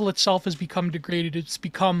 where travel itself has become degraded. It's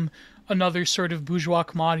become another sort of bourgeois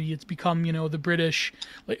commodity. It's become, you know, the British,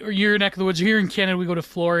 like, or your neck of the woods. Here in Canada, we go to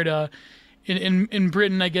Florida. In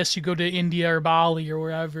Britain, I guess you go to India or Bali or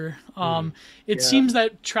wherever. It seems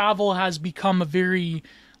that travel has become a very,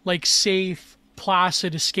 like, safe,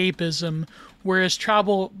 placid escapism, whereas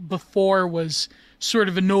travel before was sort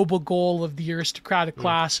of a noble goal of the aristocratic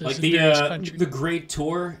classes like in various countries. The Great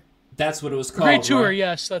Tour. That's what it was called. Great Tour, right?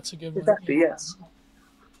 yes, that's a good one. Exactly, yes.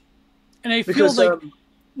 And I feel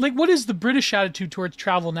like, what is the British attitude towards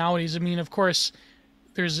travel nowadays? I mean, of course,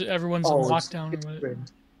 everyone's in lockdown or whatever.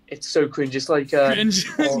 It's so cringe. It's like Cringe.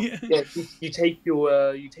 you take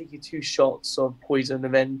your 2 shots of poison,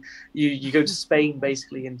 and then you go to Spain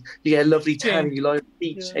basically, and you get a lovely tan, and you lie on the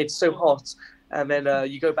beach. Yeah. It's so hot, and then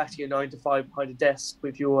you go back to your 9 to 5 behind a desk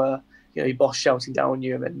with your your boss shouting down on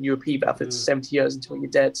you, and then you repeat that for 70 years until you're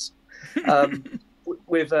dead.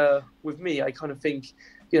 With me, I kind of think,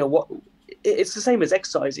 what it's the same as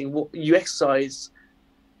exercising. What you exercise,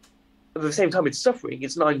 at the same time, it's suffering.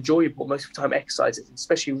 It's not enjoyable most of the time. Exercises,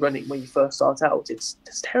 especially running, when you first start out, it's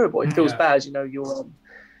terrible. It feels bad.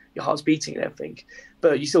 Your heart's beating and everything,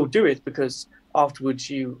 but you still do it because afterwards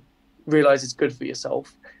you realize it's good for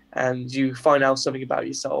yourself, and you find out something about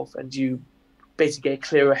yourself, and you basically get a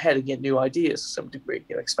clearer head and get new ideas to some degree.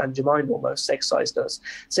 Expand your mind almost. Exercise does.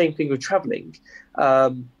 Same thing with traveling.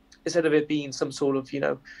 Instead of it being some sort of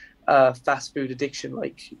fast food addiction,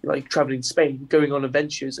 like traveling to Spain, going on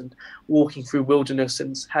adventures and walking through wilderness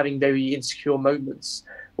and having very insecure moments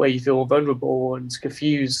where you feel vulnerable and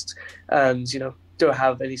confused and don't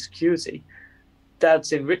have any security.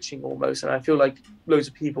 That's enriching almost, and I feel like loads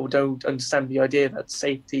of people don't understand the idea that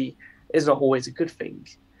safety is not always a good thing.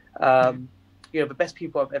 The best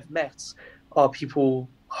people I've ever met are people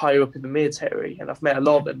higher up in the military, and I've met a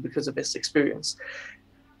lot of them because of this experience.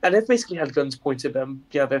 And they've basically had guns pointed at them.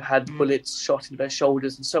 They've had bullets shot into their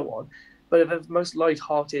shoulders and so on. But they're the most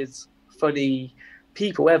light-hearted, funny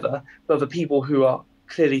people ever. But the people who are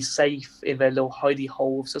clearly safe in their little hidey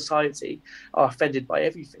hole of society are offended by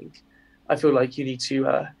everything. I feel like you need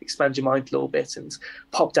to expand your mind a little bit and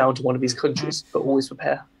pop down to one of these countries, but always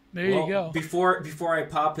prepare. There you go. Before I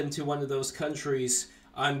pop into one of those countries,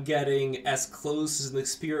 I'm getting as close as an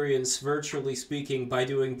experience, virtually speaking, by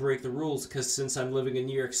doing Break the Rules, because since I'm living in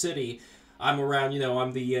New York City, I'm around,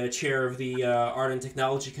 I'm the chair of the Art and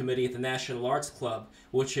Technology Committee at the National Arts Club,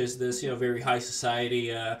 which is this, very high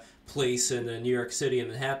society place in New York City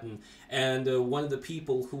and Manhattan. And one of the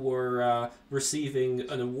people who were receiving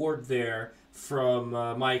an award there from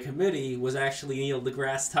my committee was actually Neil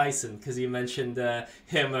deGrasse Tyson, because you mentioned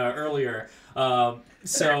him earlier.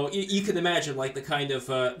 So you can imagine the kind of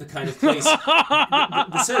place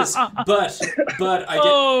this is. But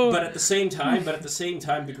at the same time,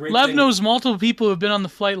 the great Lev thing knows multiple people who have been on the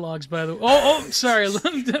flight logs, by the way. Oh, sorry.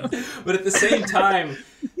 But at the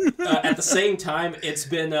same time, it's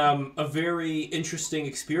been a very interesting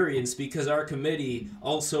experience, because our committee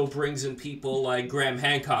also brings in people like Graham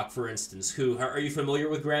Hancock, for instance. Are you familiar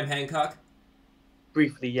with Graham Hancock?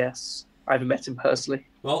 Briefly, yes. I haven't met him personally.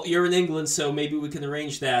 Well, you're in England, so maybe we can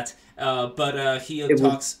arrange that. But he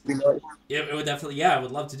talks. It would definitely. Yeah, I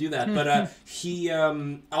would love to do that. But he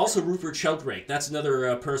also Rupert Sheldrake. That's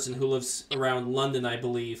another person who lives around London, I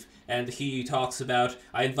believe. And he talks about.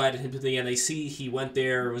 I invited him to the NAC. He went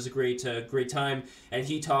there. It was a great time. And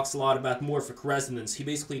he talks a lot about morphic resonance. He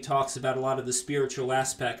basically talks about a lot of the spiritual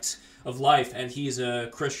aspects of life, and he's a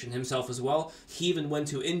Christian himself as well. He even went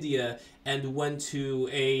to India and went to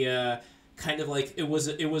a kind of like it was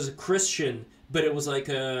a Christian, but it was like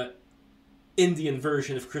a Indian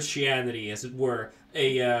version of Christianity, as it were.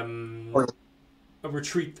 A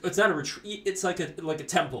retreat. It's not a retreat. It's like a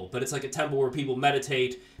temple, but it's like a temple where people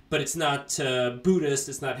meditate, but it's not Buddhist,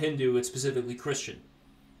 it's not Hindu, it's specifically Christian.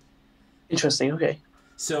 Interesting. Okay.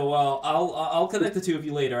 So I'll connect the two of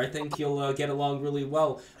you later. I think you'll get along really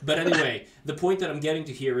well. But anyway, the point that I'm getting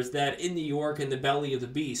to here is that in New York, in the belly of the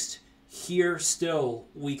beast, here still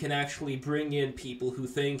we can actually bring in people who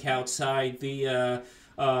think outside the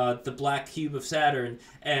black cube of Saturn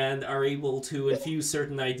and are able to infuse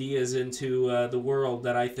certain ideas into the world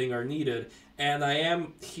that I think are needed. And I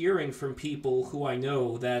am hearing from people who I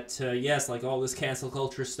know that, yes, like all this cancel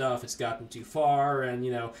culture stuff, it's gotten too far, and,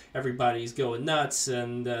 you know, everybody's going nuts,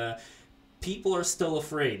 and people are still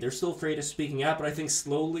afraid. They're still afraid of speaking out, but I think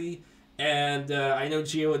slowly, and I know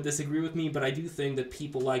Gio would disagree with me, but I do think that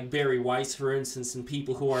people like Barry Weiss, for instance, and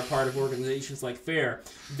people who are part of organizations like FAIR,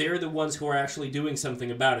 they're the ones who are actually doing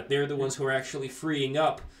something about it. They're the ones who are actually freeing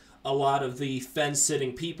up a lot of the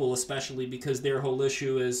fence-sitting people, especially because their whole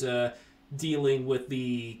issue is dealing with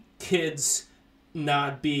the kids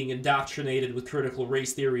not being indoctrinated with critical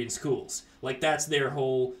race theory in schools. Like, that's their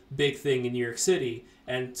whole big thing in New York City.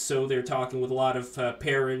 And so they're talking with a lot of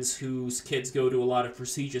parents whose kids go to a lot of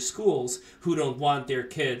prestigious schools who don't want their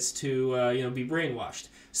kids to, be brainwashed.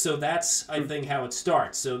 So that's, I think, how it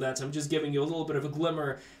starts. So I'm just giving you a little bit of a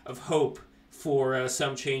glimmer of hope for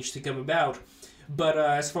some change to come about. But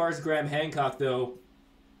as far as Graham Hancock, though,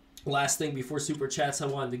 last thing before Super Chats I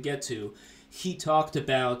wanted to get to, he talked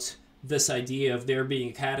about this idea of there being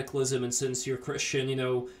a cataclysm, and since you're Christian, you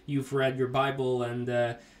know, you've read your Bible,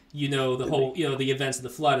 and you know the whole, you know, the events of the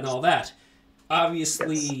flood and all that.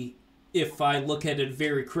 Obviously, if I look at it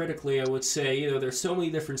very critically, I would say, you know, there's so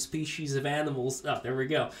many different species of animals. Oh, there we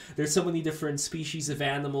go. There's so many different species of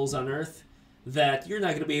animals on Earth that you're not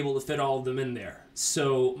going to be able to fit all of them in there.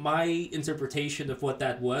 So my interpretation of what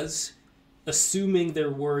that was, assuming there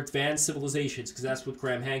were advanced civilizations, because that's what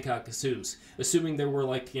Graham Hancock assumes, assuming there were,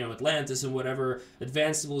 like, you know, Atlantis and whatever,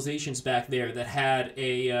 advanced civilizations back there that had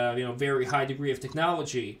a, very high degree of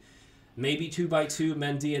technology, maybe 2x2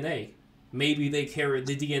 meant DNA. Maybe they carried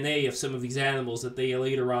the DNA of some of these animals that they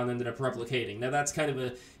later on ended up replicating. Now that's kind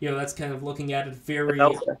of looking at it very,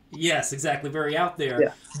 yes, exactly, very out there.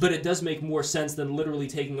 Yeah. But it does make more sense than literally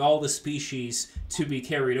taking all the species to be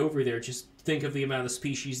carried over there. Just think of the amount of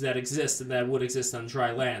species that exist and that would exist on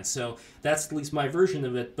dry land. So that's at least my version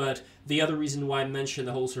of it. But the other reason why I mentioned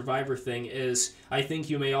the whole survivor thing is I think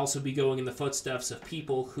you may also be going in the footsteps of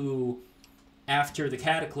people who, after the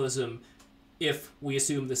cataclysm, if we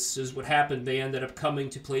assume this is what happened, they ended up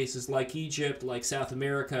coming to places like Egypt, like South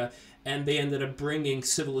America, and they ended up bringing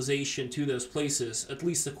civilization to those places, at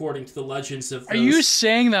least according to the legends of those. Are you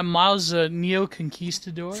saying that Miles is a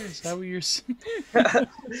neo-conquistador? Is that what you're saying?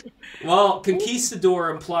 Well,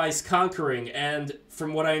 conquistador implies conquering, and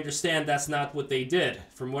from what I understand, that's not what they did.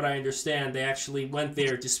 From what I understand, they actually went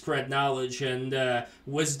there to spread knowledge and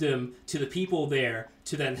wisdom to the people there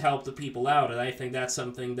to then help the people out, and I think that's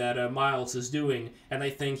something that Miles is doing, and I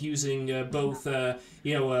think using both, the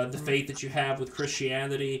faith that you have with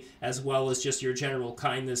Christianity as well as just your general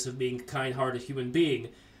kindness of being a kind-hearted human being.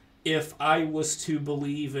 If I was to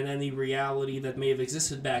believe in any reality that may have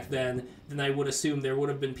existed back then I would assume there would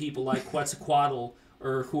have been people like Quetzalcoatl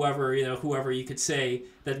or whoever you could say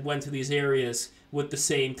that went to these areas with the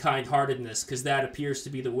same kind-heartedness, because that appears to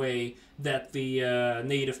be the way that the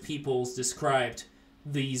native peoples described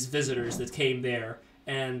these visitors that came there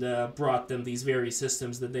and brought them these various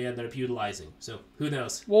systems that they ended up utilizing. So who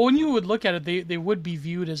knows? Well, when you would look at it, they would be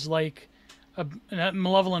viewed as like a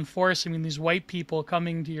malevolent force. I mean, these white people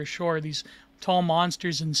coming to your shore, these tall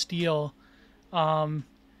monsters in steel.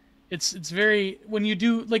 It's very, when you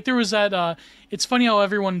do, like, there was that, it's funny how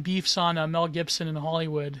everyone beefs on Mel Gibson in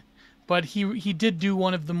Hollywood, but he did do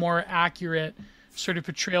one of the more accurate sort of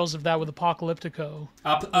portrayals of that with Apocalyptico.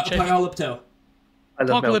 Apocalypto,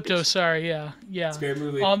 sorry, yeah. It's a great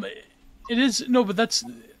movie. It is, no, but that's,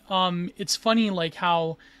 it's funny, like,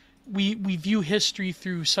 how we view history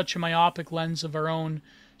through such a myopic lens of our own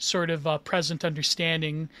sort of present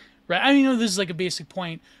understanding, right? I mean, this is like a basic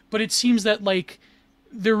point, but it seems that, like,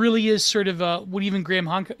 there really is sort of what even Graham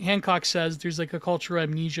Hancock says, there's like a cultural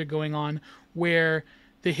amnesia going on where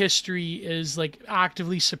the history is like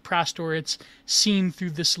actively suppressed, or it's seen through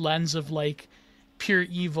this lens of like pure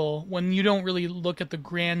evil, when you don't really look at the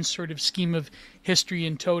grand sort of scheme of history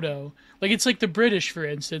in toto. Like, it's like the British, for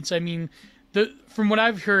instance. I mean, from what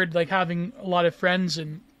I've heard, like having a lot of friends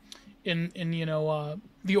in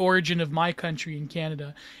the origin of my country in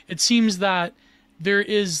Canada, it seems that there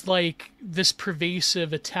is like this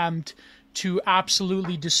pervasive attempt to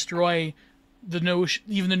absolutely destroy the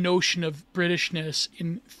notion of Britishness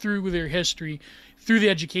through their history, through the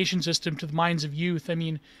education system to the minds of youth. I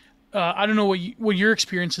mean, I don't know what your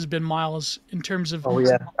experience has been, Miles, in terms of Oh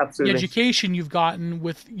yeah, the absolutely. education you've gotten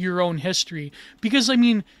with your own history. Because I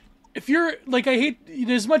mean, if you're like, I hate,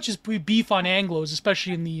 as much as we beef on Anglos,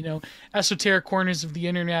 especially in the esoteric corners of the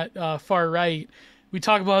internet, far right. We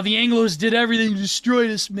talk about how the Anglos did everything to destroy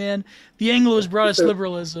us, man. The Anglos brought us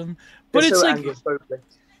liberalism, but They're it's so like, Anglophobic.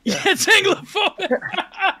 yeah, it's Anglophobic.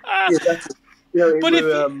 Yeah,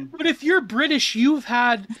 that's, But if you're British, you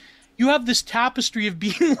have this tapestry of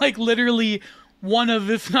being like literally one of,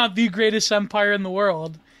 if not the greatest empire in the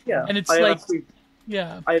world. yeah, And it's I like, absolutely-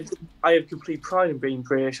 yeah, I have complete pride in being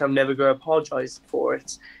British. I'm never going to apologise for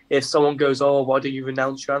it. If someone goes, "Oh, why do you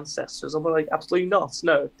renounce your ancestors?" I'm like, absolutely not.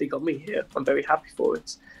 No, they got me here. I'm very happy for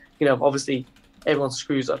it. Obviously, everyone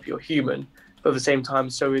screws up. You're human, but at the same time,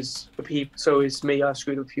 so is me. I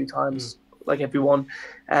screwed up a few times, like everyone,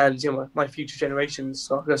 and my future generations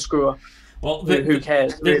are going to screw up. Well, who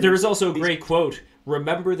cares? There is also a great quote.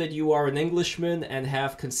 Remember that you are an Englishman and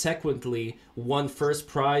have consequently won first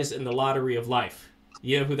prize in the lottery of life.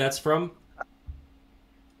 You know who that's from?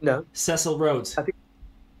 No, Cecil Rhodes.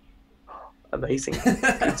 amazing.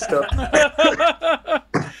 Good stuff.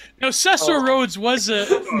 No, Cecil Rhodes was a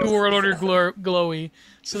New World Order glowy,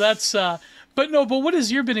 so that's. But what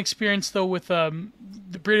has your been experience though with the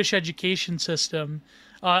British education system?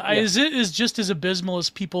 Is it just as abysmal as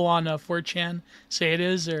people on 4chan say it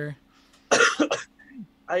is, or?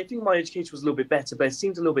 I think my education was a little bit better, but it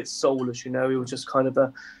seemed a little bit soulless. It was just kind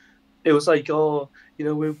of it was like, we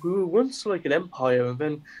were once like an empire, and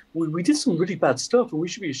then we did some really bad stuff, and we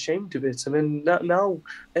should be ashamed of it. And then now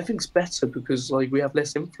everything's better because like we have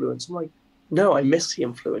less influence. I'm like, no, I miss the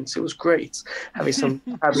influence. It was great having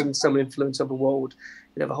some influence of the world.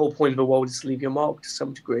 The whole point of the world is to leave your mark to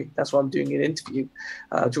some degree. That's why I'm doing an interview,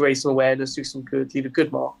 to raise some awareness, do some good, leave a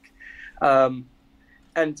good mark. And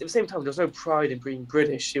at the same time, there was no pride in being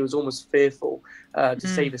British. It was almost fearful to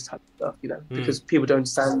say this type of stuff, because people don't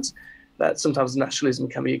understand that sometimes nationalism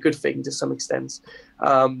can be a good thing to some extent.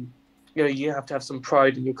 You have to have some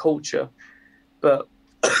pride in your culture. But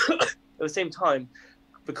at the same time,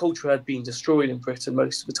 the culture had been destroyed in Britain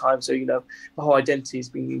most of the time. So, the whole identity has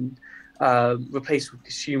been replaced with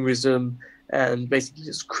consumerism and basically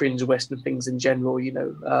just cringe Western things in general,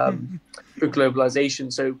 through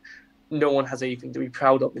globalization. So no one has anything to be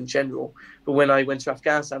proud of in general. But when I went to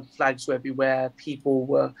Afghanistan, flags were everywhere, people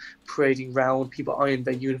were parading around, people ironed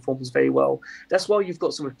their uniforms very well. That's why you've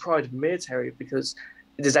got so much pride in the military, because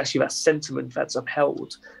there's actually that sentiment that's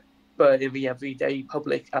upheld. But in the everyday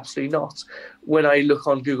public, absolutely not. When I look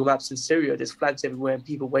on Google Maps in Syria, there's flags everywhere and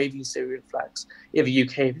people waving Syrian flags. In the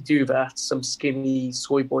UK, if you do that, some skinny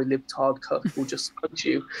soy boy libtard cuck will just punch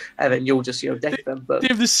you, and then you'll just deck them. But they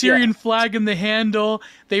have the Syrian flag in the handle.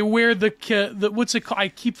 They wear the what's it called? I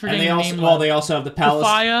keep forgetting the name. They also have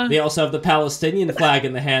They also have the Palestinian flag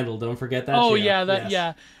in the handle. Don't forget that. Oh too.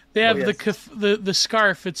 yeah, They have the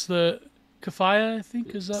scarf. It's the kafaya, I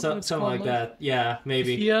think. Is that what it's something called? like that? Yeah,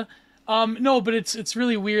 maybe. Yeah. No, but it's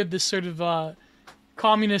really weird, this sort of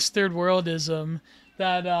communist third worldism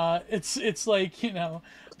that it's like,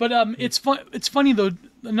 but it's funny though.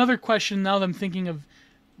 Another question now that I'm thinking of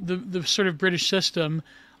the sort of British system,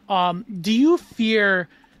 do you fear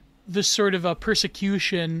the sort of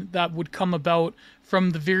persecution that would come about from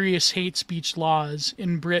the various hate speech laws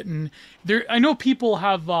in Britain? I know people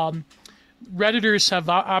have Redditors have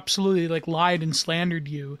absolutely lied and slandered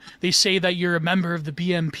you. They say that you're a member of the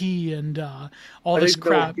BNP and all this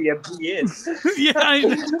crap. I don't know what BNP is. Yeah, I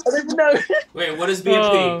don't even know. Wait, what is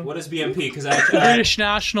BNP? What is BNP? Because the British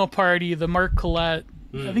National Party, the Mark Collett.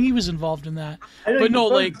 I think he was involved in that. But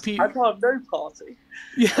no, I'm part of no party.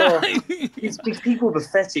 Yeah, these people are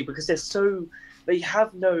pathetic because they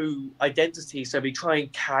have no identity, so they try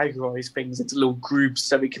and categorize things into little groups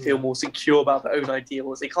so they can feel more secure about their own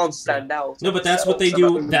ideals. They can't stand out. No, but that's what they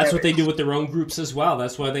do. That's what they do with their own groups as well.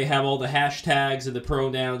 That's why they have all the hashtags and the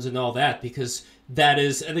pronouns and all that, because that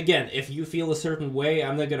is. And again, if you feel a certain way,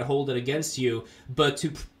 I'm not going to hold it against you. But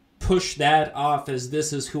to push that off as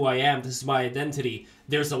this is who I am, this is my identity,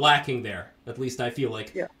 there's a lacking there. At least I feel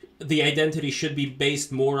like the identity should be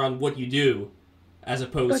based more on what you do, as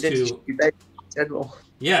opposed to. General.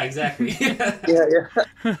 Yeah, exactly.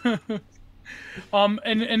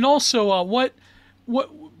 And also, what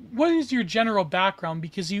is your general background?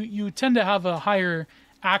 Because you tend to have a higher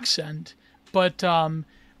accent, but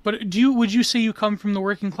would you say you come from the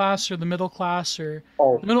working class or the middle class or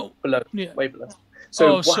below? Yeah. Way below.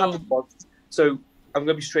 So what happened was, I'm going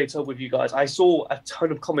to be straight up with you guys. I saw a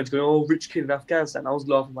ton of comments going, "Oh, rich kid in Afghanistan." I was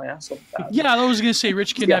laughing my ass off at that. Yeah, I was going to say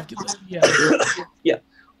rich kid in Afghanistan. Yeah. Yeah.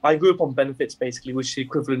 I grew up on benefits basically, which is the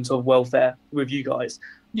equivalent of welfare with you guys.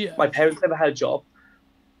 Yeah. My parents never had a job.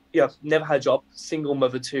 Yeah, never had a job. Single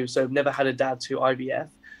mother too, so never had a dad to IVF.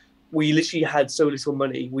 We literally had so little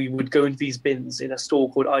money. We would go into these bins in a store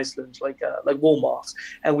called Iceland, like Walmart,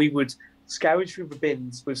 and we would scavenge through the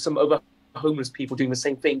bins with some other homeless people doing the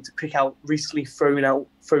same thing to pick out recently thrown out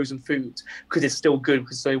frozen food because it's still good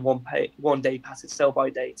because it's only one day past its sell-by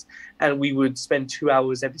date. And we would spend 2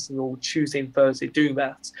 hours every single Tuesday and Thursday doing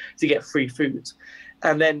that to get free food.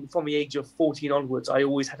 And then from the age of 14 onwards, I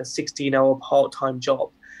always had a 16-hour part-time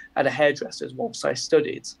job at a hairdresser's whilst I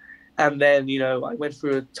studied. And then, I went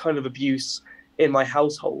through a ton of abuse in my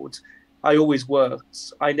household. I always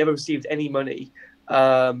worked. I never received any money.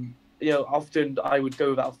 Often I would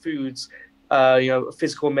go without food,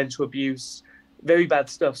 physical and mental abuse, very bad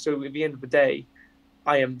stuff. So at the end of the day,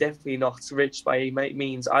 I am definitely not rich by any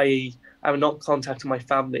means. I am not contacting my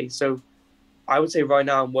family. So I would say right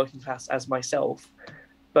now I'm working class as myself.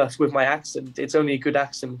 But with my accent, it's only a good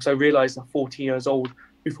accent because I realized at 14 years old,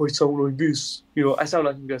 if I sound like this, I sound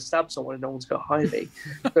like I'm going to stab someone and no one's going to hire me.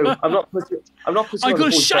 So I'm not putting I'm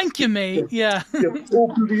going to shank you, mate. Yeah. Oh,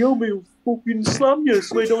 bloody hell, mate, I'll fucking slam you,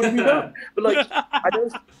 so I don't want to be that.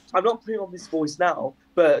 But, I'm not putting on this voice now,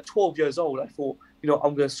 but at 12 years old, I thought, I'm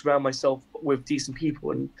going to surround myself with decent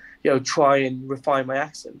people and, try and refine my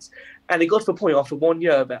accents. And it got to the point after 1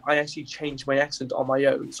 year that I actually changed my accent on my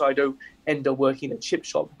own, so I don't end up working at a chip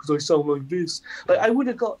shop because I sound like this. Like I would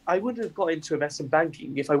have got into investment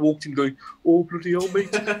banking if I walked in going, oh bloody hell,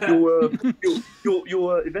 mate,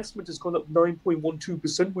 your investment has gone up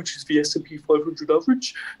 9.12%, which is the S&P 500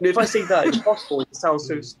 average. And if I say that, it's possible. It sounds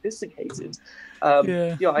so sophisticated.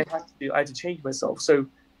 I had to change myself. So.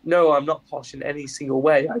 No, I'm not posh in any single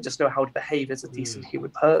way. I just know how to behave as a decent human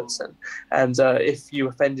person. And if you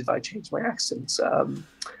offended, I changed my accent.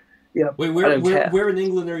 Wait, where in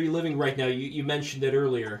England are you living right now? You mentioned it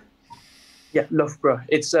earlier. Yeah, Loughborough.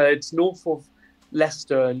 It's north of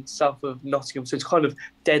Leicester and south of Nottingham, so it's kind of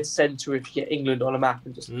dead centre if you get England on a map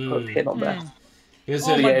and just put a pin on there.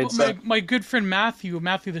 My good friend Matthew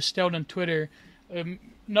the Stout on Twitter,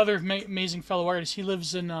 another amazing fellow artist. He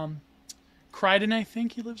lives in Croydon, I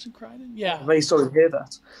think he lives in Croydon. Yeah. I'm very sorry to hear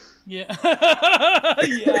that. Yeah.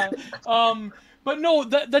 Yeah. But no,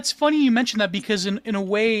 that's funny you mentioned that because in a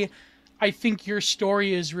way, I think your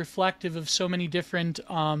story is reflective of so many different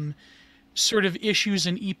sort of issues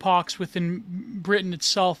and epochs within Britain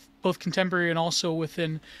itself, both contemporary and also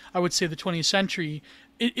within, I would say, the 20th century.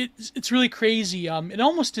 It's really crazy. It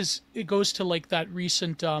almost is. It goes to like that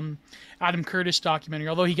recent Adam Curtis documentary,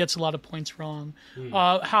 although he gets a lot of points wrong.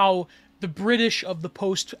 How the British of the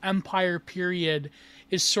post-empire period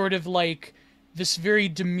is sort of like this very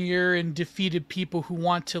demure and defeated people who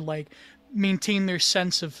want to like maintain their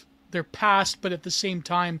sense of their past, but at the same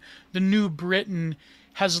time, the new Britain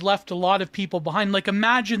has left a lot of people behind. Like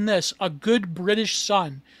imagine this, a good British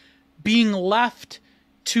son being left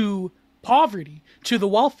to poverty, to the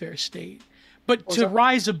welfare state. But to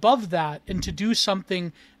rise above that and to do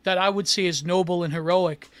something that I would say is noble and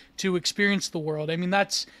heroic, to experience the world. I mean,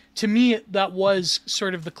 that's, to me, that was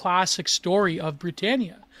sort of the classic story of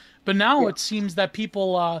Britannia. But now it seems that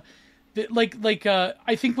people, I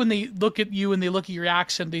think when they look at you and they look at your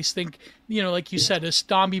accent, they think, like you said, a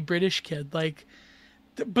stomby British kid.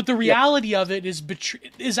 But the reality of it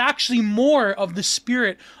is actually more of the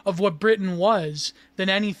spirit of what Britain was than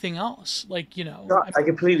anything else. No, I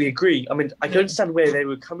completely agree. I mean, I can understand where they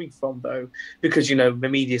were coming from, though, because, the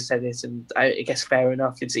media said it, and I guess fair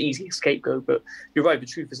enough. It's an easy scapegoat, but you're right, the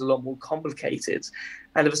truth is a lot more complicated.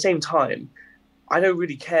 And at the same time, I don't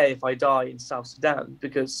really care if I die in South Sudan,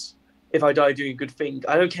 because if I die doing a good thing,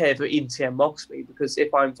 I don't care if the ENTM mocks me, because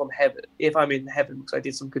if I'm in heaven because I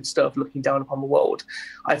did some good stuff looking down upon the world,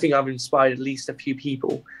 I think I've inspired at least a few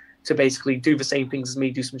people to basically do the same things as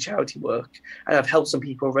me, do some charity work, and I've helped some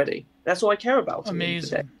people already. That's all I care about.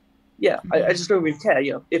 Amazing. Yeah, I just don't really care.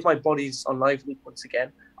 If my body's on live leak once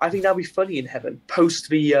again, I think that'll be funny in heaven. Post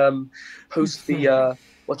the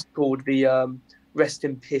what's it called, the rest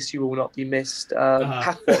in piss, you will not be missed.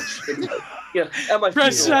 Pathwatch video.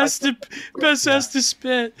 Best has to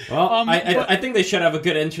spit. Well, I think they should have a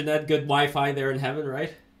good internet, good Wi-Fi there in heaven,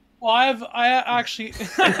 right? Well, I actually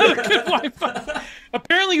good Wi-Fi.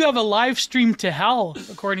 Apparently, you have a live stream to hell,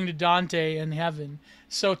 according to Dante in heaven.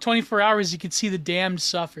 So 24 hours, you can see the damned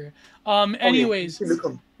suffer. Anyways,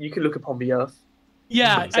 you can look upon the earth.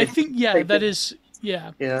 Yeah, I think that is.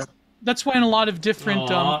 Yeah. Yeah. That's why in a lot of different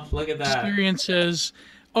look at that. experiences,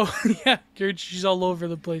 Oh yeah, she's all over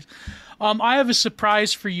the place. I have a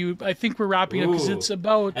surprise for you. I think we're wrapping up because it's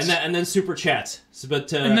about and then super chats.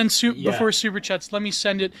 But and then before super chats, let me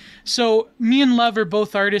send it. So me and Lev are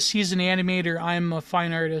both artists. He's an animator. I'm a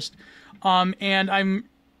fine artist, and I'm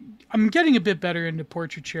getting a bit better into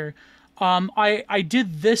portraiture. I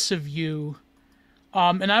did this of you.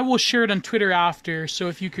 And I will share it on Twitter after, so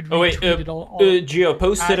if you could retweet it all. Gio,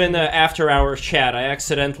 post it in the After Hours chat. I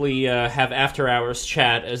accidentally have After Hours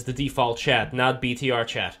chat as the default chat, not BTR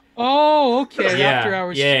chat. Oh, okay. Yeah, After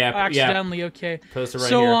Hours accidentally, okay. Post it right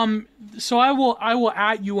here. So I will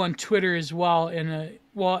at you on Twitter as well,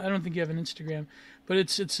 well, I don't think you have an Instagram, but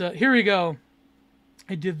it's here we go.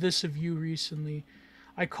 I did this of you recently.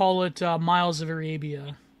 I call it Miles of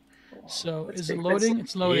Arabia. So is it loading?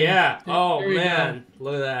 It's loading. Yeah. Oh man,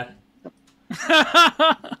 look at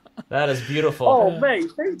that. That is beautiful. Oh mate,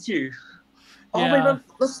 thank you. Oh Yeah. man,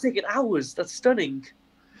 that's taken hours. That's stunning.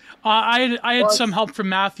 I had some help from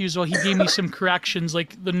Matthew as well. He gave me some corrections,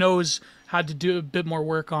 like the nose had to do a bit more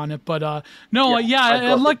work on it. But I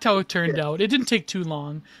liked how it turned out. It didn't take too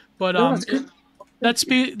long. But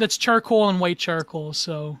that's charcoal and white charcoal.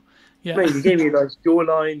 So. Yeah. Mate, you gave me a nice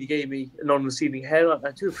jawline. You gave me a non-receding hairline. I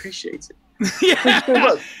do appreciate it.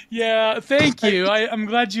 Yeah, yeah. Thank you. I'm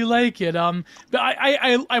glad you like it. But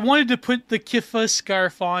I wanted to put the kiffa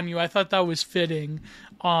scarf on you. I thought that was fitting.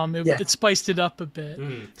 It spiced it up a bit.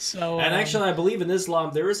 So. And actually, I believe in Islam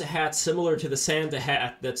there is a hat similar to the Santa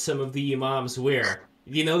hat that some of the imams wear.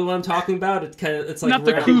 You know what I'm talking about? It's like not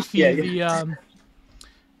the kufi.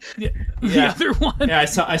 The other one. Yeah,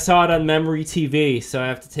 I saw it on Memory TV, so I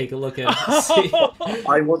have to take a look at it.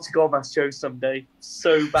 I want to go on that show someday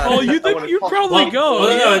so bad. Oh, you think you probably go?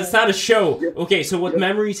 Well, no, it's not a show. Okay, so what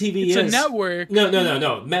Memory TV is? It's a network.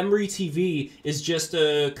 No. Memory TV is just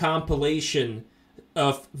a compilation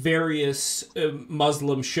of various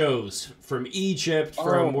Muslim shows from Egypt,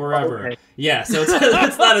 from wherever. Okay. Yeah, so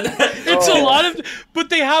it's not a... It's a lot of... But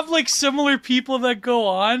they have, like, similar people that go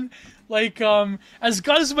on. Like, as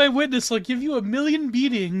God is my witness, I'll give you 1,000,000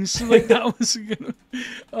 beatings. Like, that was good.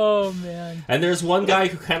 Oh, man. And there's one guy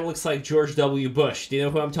who kind of looks like George W. Bush. Do you know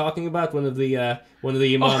who I'm talking about? One of the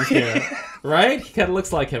imams here. Right? He kind of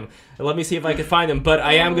looks like him. Let me see if I can find him. But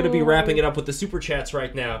I am going to be wrapping it up with the Super Chats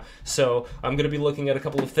right now. So I'm going to be looking at a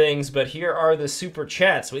couple of things. But here are the Super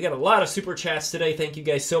Chats. We got a lot of Super Chats today. Thank you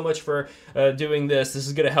guys so much for doing this. This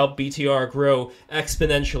is going to help BTR grow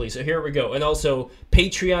exponentially. So here we go. And also,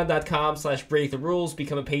 patreon.com/breaktherules.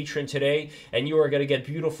 Become a patron today. And you are going to get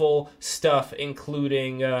beautiful stuff,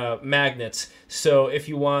 including magnets. So if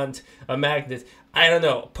you want a magnet... I don't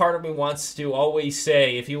know. Part of me wants to always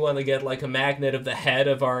say, if you want to get like a magnet of the head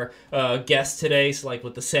of our guest today, so like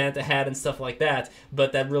with the Santa hat and stuff like that,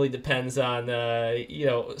 but that really depends on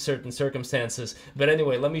certain circumstances. But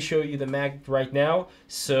anyway, let me show you the magnet right now.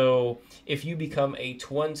 So if you become a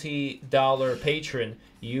 $20 patron,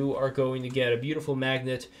 you are going to get a beautiful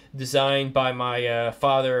magnet designed by my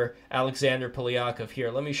father, Alexander Polyakov.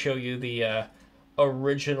 Here, let me show you the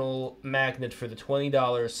original magnet for the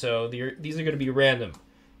 $20. So these are going to be random.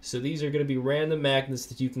 So these are going to be random magnets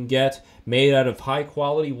that you can get made out of high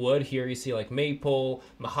quality wood. Here you see like maple,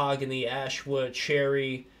 mahogany, ashwood,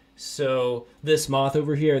 cherry. So this moth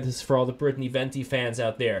over here, this is for all the Brittany Venti fans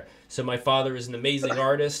out there. So my father is an amazing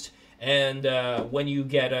artist. And when you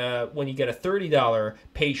get a $30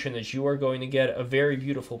 patronage, you are going to get a very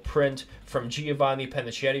beautiful print from Giovanni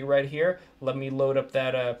Penichetti right here. Let me load up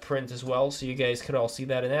that print as well so you guys could all see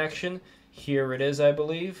that in action. Here it is, I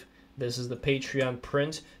believe. This is the Patreon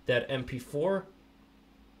print, that MP4.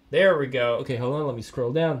 There we go. Okay, hold on. Let me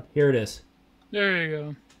scroll down. Here it is. There you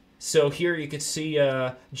go. So here you can see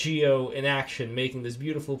Gio in action making this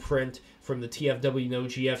beautiful print from the TFW No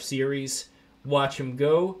GF series. Watch him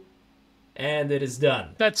go. And it is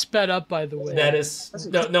done. That's sped up, by the way. That is...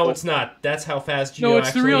 No, it's not. That's how fast Gio No,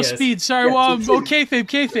 it's the real is. speed. Sorry, Yeah,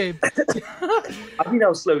 kayfabe. I think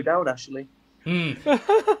I'll slow down, actually.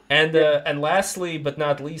 And lastly, but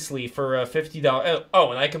not leastly, for $50...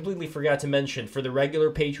 and I completely forgot to mention, for the regular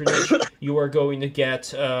patronage, you are going to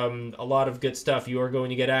get a lot of good stuff. You are going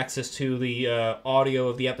to get access to the audio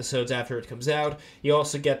of the episodes after it comes out. You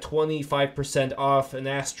also get 25% off an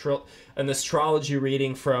astrology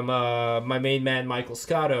reading from my main man, Michael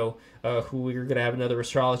Scotto, who we're going to have another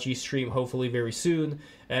astrology stream hopefully very soon.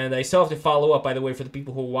 And I still have to follow up, by the way, for the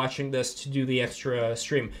people who are watching this to do the extra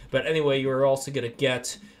stream. But anyway, you're also going to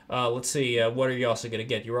get... let's see, what are you also going to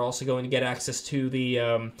get? You're also going to get access to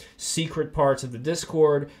the secret parts of the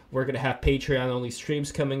Discord. We're going to have Patreon-only streams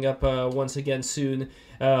coming up once again soon.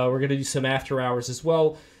 We're going to do some after hours as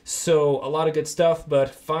well. So a lot of good stuff, but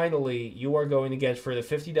finally, you are going to get, for the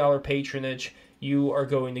 $50 patronage, you are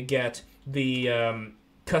going to get the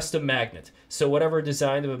custom magnet. So whatever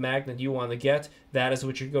design of a magnet you want to get, that is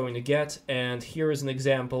what you're going to get. And here is an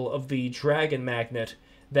example of the dragon magnet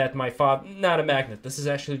that my father, not a magnet, this is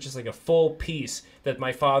actually just like a full piece that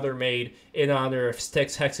my father made in honor of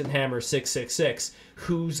Styx Hexenhammer 666,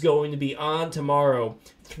 who's going to be on tomorrow,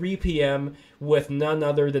 3 p.m. with none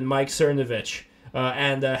other than Mike Cernovich.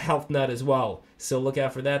 And Health Nut as well. So look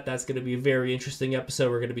out for that. That's going to be a very interesting episode.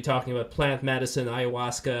 We're going to be talking about plant medicine,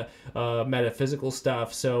 ayahuasca, metaphysical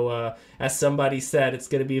stuff. So as somebody said, it's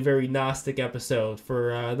going to be a very Gnostic episode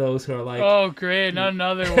for those who are like... Oh, great. Not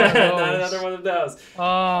another one of those. Not another one of those.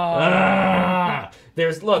 Oh.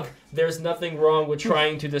 There's nothing wrong with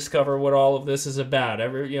trying to discover what all of this is about.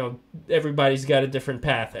 Everybody's got a different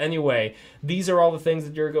path. Anyway, these are all the things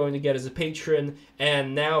that you're going to get as a patron.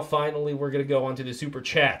 And now, finally, we're going to go on to the Super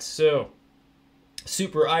Chats. So,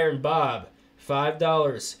 Super Iron Bob,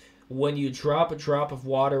 $5. When you drop a drop of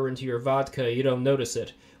water into your vodka, you don't notice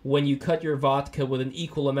it. When you cut your vodka with an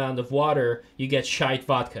equal amount of water, you get shite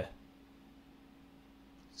vodka.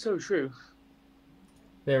 So true.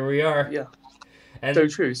 There we are. Yeah. And, so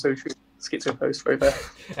true. Schizo post right there.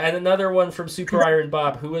 And another one from Super Iron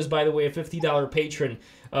Bob, who is, by the way, a $50 patron.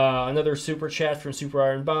 Another super chat from Super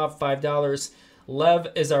Iron Bob, $5. Lev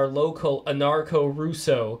is our local anarcho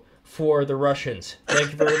Russo for the Russians.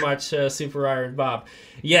 Thank you very much, Super Iron Bob.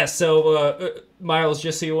 Yes, so Miles,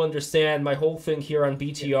 just so you understand, my whole thing here on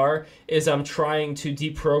BTR is I'm trying to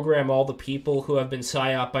deprogram all the people who have been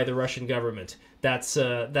psyoped by the Russian government. That's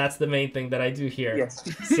the main thing that I do here. Yes.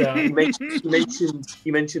 So you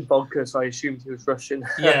mentioned vodka, so I assumed he was Russian.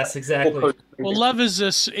 Yes, exactly. Well, Lev is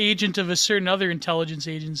this agent of a certain other intelligence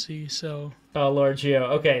agency, so. Oh, Lord Geo.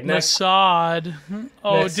 Okay, next. Mossad.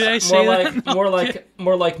 Oh, next, did I say that?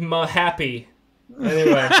 More like happy.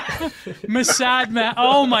 Anyway. Mossad.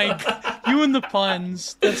 Oh my God. You and the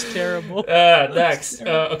puns. That's terrible. Next.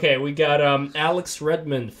 Okay, we got Alex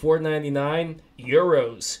Redmond,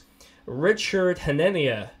 €4.99. Richard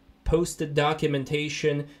Hanenia posted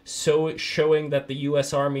documentation showing that the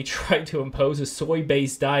U.S. Army tried to impose a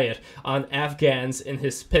soy-based diet on Afghans in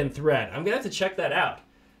his pinned thread. I'm going to have to check that out.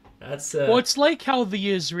 That's Well, it's like how the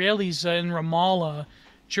Israelis in Ramallah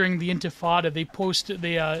during the Intifada, they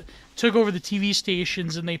took over the TV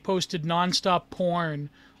stations and they posted nonstop porn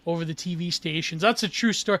over the TV stations. That's a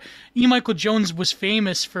true story. E. Michael Jones was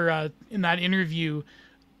famous for in that interview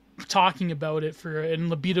talking about it in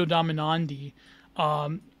Libido Dominandi.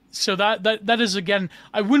 So that is, again,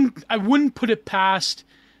 I wouldn't put it past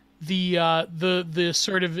the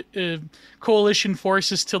sort of coalition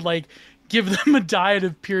forces to like give them a diet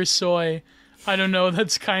of pure soy. I don't know.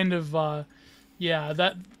 That's kind of that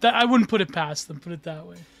I wouldn't put it past them. Put it that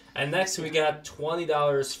way. And next we got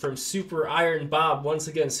 $20 from Super Iron Bob. Once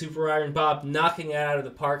again, Super Iron Bob knocking it out of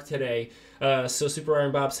the park today. So Super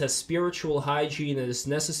Iron Bob says, spiritual hygiene is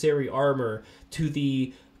necessary armor to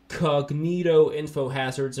the cognito info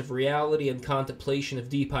hazards of reality and contemplation of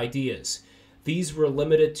deep ideas. These were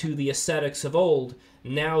limited to the ascetics of old.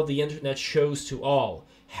 Now the internet shows to all.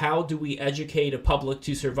 How do we educate a public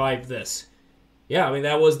to survive this? Yeah, I mean,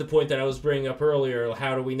 that was the point that I was bringing up earlier.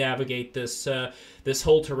 How do we navigate this this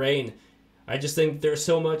whole terrain? I just think there's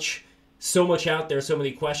so much out there, so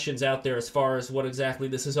many questions out there as far as what exactly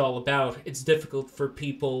this is all about. It's difficult for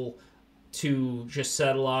people to just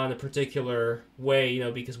settle on a particular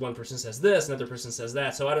way, because one person says this, another person says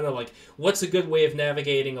that. So I don't know, like, what's a good way of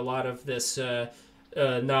navigating a lot of this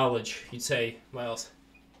knowledge, you'd say, Miles?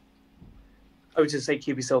 I would just say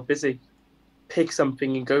keep yourself busy. Pick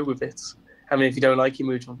something and go with it. I mean, if you don't like it,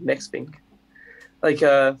 move on to the next thing. Like,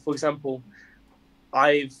 for example,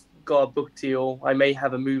 I've got a book deal. I may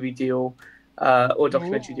have a movie deal or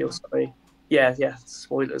documentary deal, sorry. Yeah,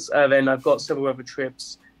 spoilers. Then I've got several other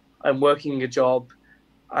trips. I'm working a job.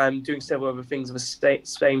 I'm doing several other things at the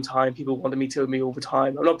same time. People want to meet with me all the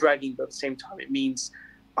time. I'm not bragging, but at the same time, it means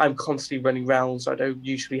I'm constantly running around, so I don't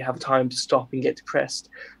usually have time to stop and get depressed.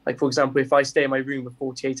 Like, for example, if I stay in my room for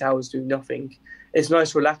 48 hours doing nothing, it's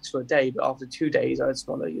nice to relax for a day, but after 2 days, I just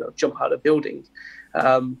want to, jump out of the building.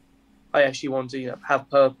 I actually want to, have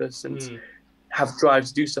purpose and have drive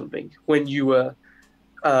to do something. When we were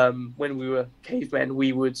cavemen,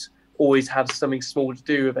 we would always have something small to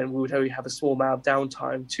do, and then we would only have a small amount of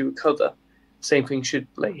downtime to recover. Same thing should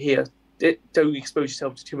like here. Don't expose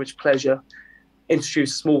yourself to too much pleasure.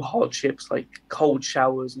 Introduce small hardships like cold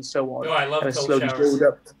showers and so on. Oh, I love and cold slowly showers. Build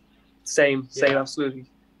up. Same, absolutely.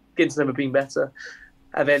 Getting to never being better.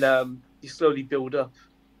 And then you slowly build up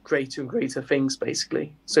greater and greater things,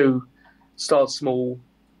 basically. So start small,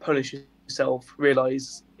 punish yourself,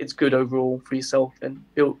 realize it's good overall for yourself, and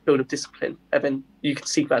build up discipline, and then you can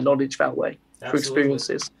seek that knowledge that way through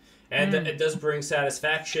experiences. And it does bring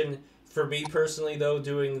satisfaction. For me personally, though,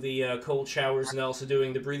 doing the cold showers and also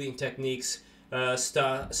doing the breathing techniques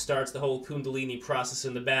starts the whole Kundalini process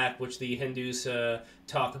in the back, which the Hindus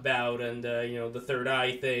talk about, and the third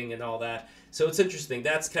eye thing and all that. So it's interesting.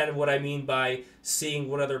 That's kind of what I mean by seeing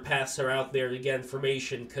what other paths are out there to get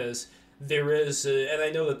information, because there is, and I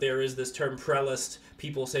know that there is this term prelist,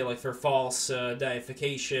 people say like for false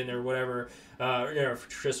deification or whatever,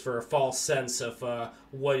 just for a false sense of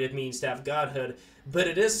what it means to have godhood. But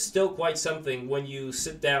it is still quite something when you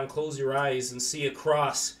sit down, close your eyes, and see a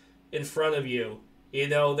cross in front of you.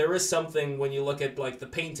 There is something when you look at like the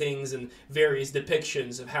paintings and various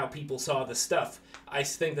depictions of how people saw this stuff. I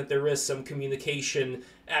think that there is some communication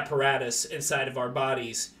apparatus inside of our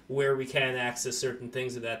bodies where we can access certain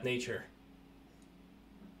things of that nature.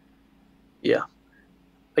 Yeah,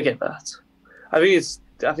 I get that. I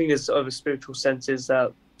think there's other spiritual senses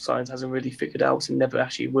that science hasn't really figured out and never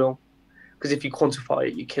actually will. Because if you quantify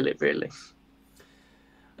it, you kill it, really.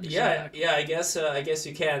 Yeah, I guess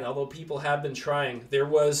you can, although people have been trying. There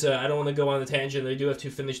was, I don't want to go on a tangent, I do have to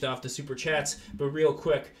finish off the super chats, but real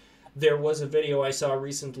quick, there was a video I saw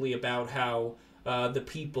recently about how the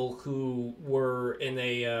people who were in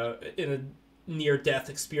a near-death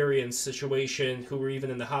experience situation, who were even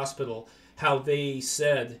in the hospital, how they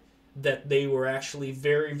said that they were actually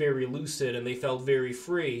very, very lucid and they felt very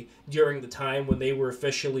free during the time when they were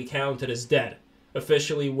officially counted as dead.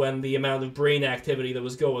 Officially, when the amount of brain activity that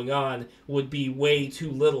was going on would be way too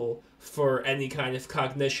little for any kind of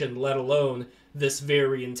cognition, let alone this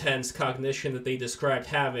very intense cognition that they described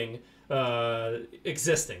having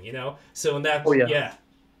existing, So in that, yeah.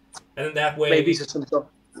 And in that way... Maybe it's just some...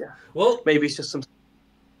 Yeah. Well... Maybe it's just some...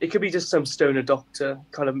 It could be just some stoner doctor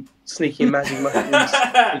kind of sneaking magic mushrooms.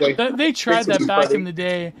 They tried that back in the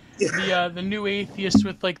day. The new atheist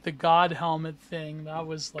with like the God helmet thing. That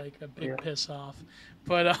was like a big piss off.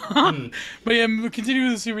 But but yeah, we'll continue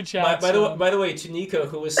with the super chat. By the way, to Nico,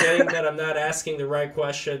 who was saying that I'm not asking the right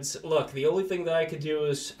questions. Look, the only thing that I could do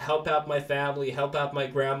is help out my family, help out my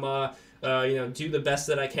grandma. Do the best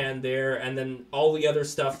that I can there, and then all the other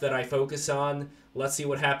stuff that I focus on. Let's see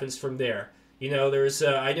what happens from there. There's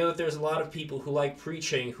I know that there's a lot of people who like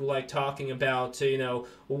preaching, who like talking about,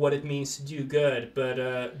 what it means to do good,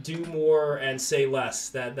 but do more and say less.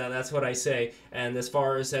 That's what I say. And as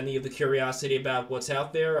far as any of the curiosity about what's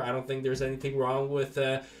out there, I don't think there's anything wrong with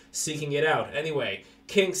seeking it out. Anyway,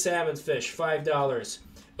 King Salmon Fish, $5.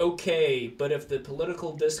 Okay, but if the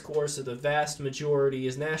political discourse of the vast majority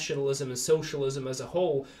is nationalism and socialism as a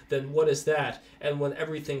whole, then what is that? And when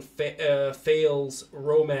everything fails,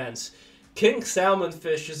 romance. King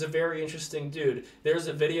Salmonfish is a very interesting dude. There's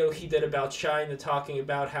a video he did about China talking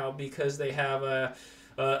about how because they have a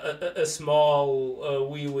small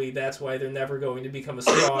wee-wee, that's why they're never going to become a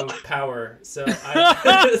strong power. So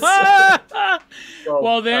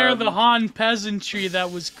well, they're the Han peasantry that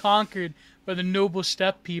was conquered by the noble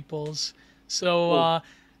steppe peoples. So,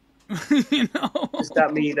 Does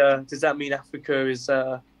that mean Africa is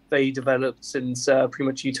very developed since pretty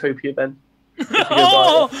much utopia then? And we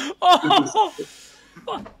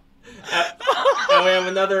have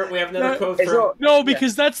another quote from... No,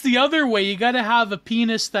 because that's the other way. You got to have a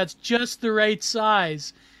penis that's just the right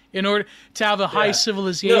size in order to have a high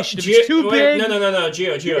civilization. If it's too big... No,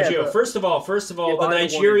 Gio. First of all, the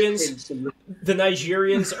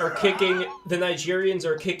Nigerians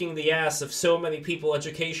are kicking the ass of so many people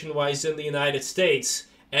education-wise in the United States.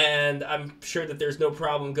 And I'm sure that there's no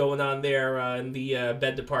problem going on there in the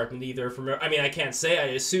bed department either. I can't say.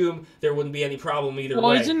 I assume there wouldn't be any problem either way.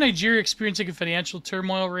 Well, isn't Nigeria experiencing a financial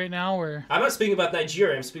turmoil right now? Or I'm not speaking about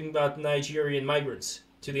Nigeria. I'm speaking about Nigerian migrants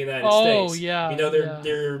to the United States. Oh, yeah.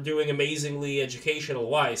 They're doing amazingly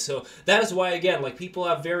educational-wise. So that is why, again, people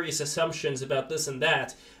have various assumptions about this and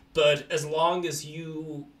that. But as long as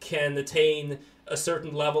you can attain a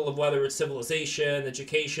certain level of whether it's civilization,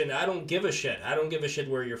 education, I don't give a shit. I don't give a shit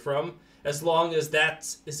where you're from. As long as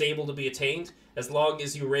that is able to be attained, as long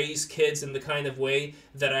as you raise kids in the kind of way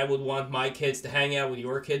that I would want my kids to hang out with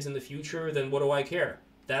your kids in the future, then what do I care?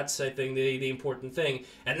 That's, I think, the important thing.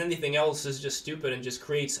 And anything else is just stupid and just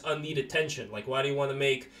creates unneeded tension. Why do you want to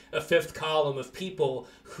make a fifth column of people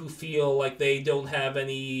who feel like they don't have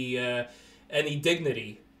any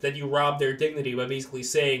dignity? that you rob their dignity by basically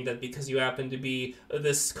saying that because you happen to be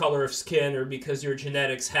this color of skin or because your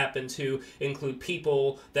genetics happen to include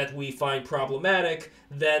people that we find problematic,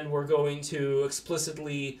 then we're going to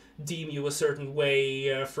explicitly deem you a certain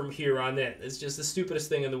way from here on in. It's just the stupidest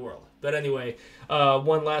thing in the world. But anyway,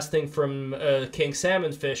 one last thing from King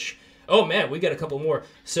Salmonfish. Oh man, we got a couple more.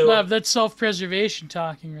 So Love, that's self-preservation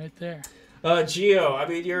talking right there. Geo, I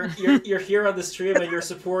mean, you're here on the stream and you're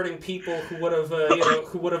supporting people who would have,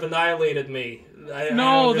 who would have annihilated me.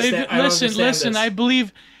 Listen. I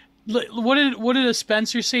believe. What did a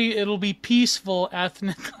Spencer say? It'll be peaceful,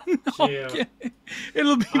 ethnic. No,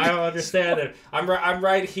 it'll be. I don't understand it. I'm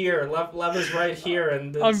right here. Lev is right here,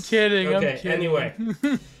 and I'm kidding. Okay. I'm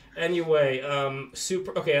kidding. Anyway,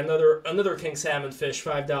 super. Okay, another King Salmonfish,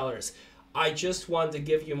 $5. I just wanted to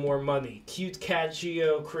give you more money. Cute cat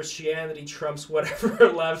Geo, Christianity trumps whatever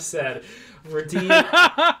Lev said. Redeem the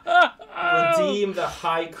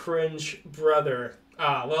high cringe brother.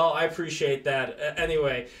 Well, I appreciate that.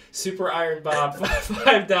 Anyway, Super Iron Bob,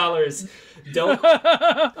 $5.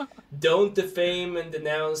 Don't defame and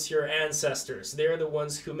denounce your ancestors. They're the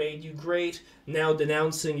ones who made you great. Now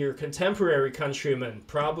denouncing your contemporary countrymen,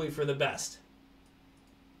 probably for the best.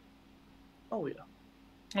 Oh yeah.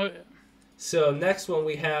 Oh, yeah. So next one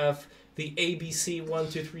we have the ABC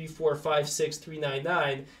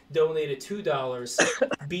 123456399 donated $2.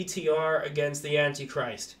 BTR against the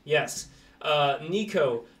Antichrist. Yes.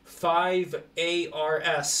 Nico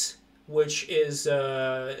 5ARS, which is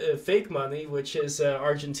fake money, which is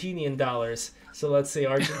Argentinian dollars. So let's see,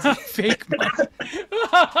 Argentina Fake money.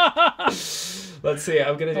 Let's see.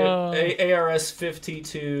 I'm gonna do ARS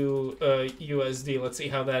 52 USD. Let's see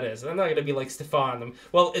how that is. I'm not gonna be like Stefan.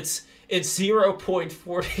 Well, it's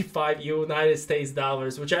 0.45 United States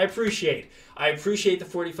dollars, which I appreciate. I appreciate the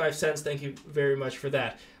 45 cents. Thank you very much for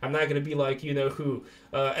that. I'm not gonna be like you know who.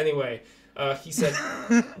 Anyway. He said,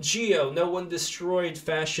 Geo, no one destroyed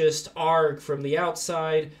fascist ARG from the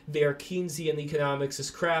outside. Their Keynesian economics is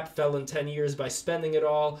crap. Fell in 10 years by spending it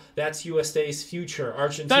all. That's USA's future.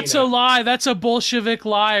 Argentina. That's a lie. That's a Bolshevik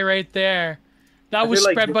lie right there. That was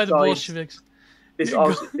spread by the Bolsheviks. This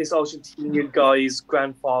Argentinian guy's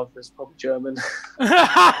grandfather is probably German.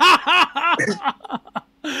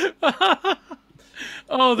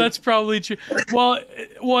 Oh, that's probably true. Well,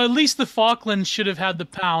 at least the Falklands should have had the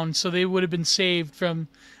pound, so they would have been saved from.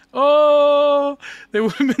 Oh, they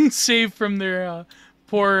would have been saved from their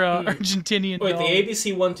poor Argentinian. Wait, dog. the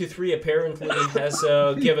ABC 123 apparently has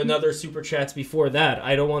given other super chats before that.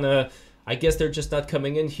 I don't want to. I guess they're just not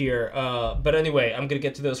coming in here. But anyway, I'm gonna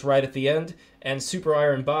get to those right at the end. And Super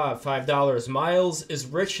Iron Bob, $5. Miles is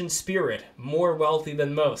rich in spirit, more wealthy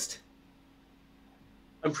than most.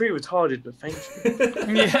 I'm pretty retarded, but thank you.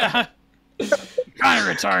 Yeah. Kind of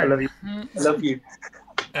retarded. I love you. I love you.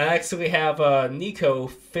 I actually have Nico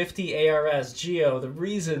 50 ARS Geo. The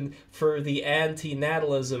reason for the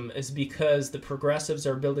anti-natalism is because the progressives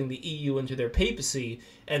are building the EU into their papacy,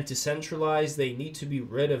 and to centralize, they need to be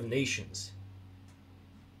rid of nations.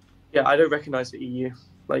 Yeah, I don't recognize the EU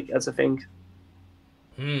as a thing.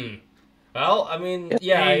 Well, I mean,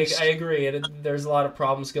 yeah, I agree. There's a lot of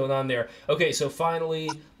problems going on there. Okay, so finally,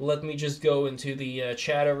 let me just go into the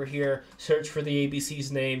chat over here, search for the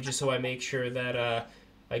ABC's name, just so I make sure that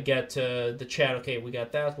I get the chat. Okay, we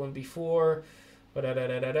got that one before.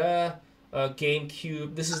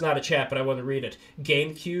 GameCube. This is not a chat, but I want to read it.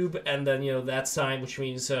 GameCube, and then, that sign, which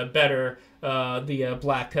means better, the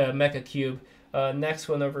black Mecha Cube. Next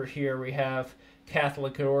one over here, we have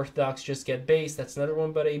Catholic and Orthodox just get based. That's another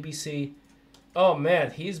one but ABC. Oh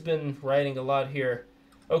man, he's been writing a lot here.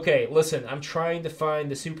 Okay, listen, I'm trying to find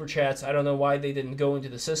the super chats. I don't know why they didn't go into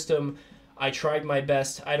the system. I tried my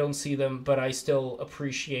best. I don't see them, but I still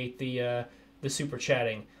appreciate the super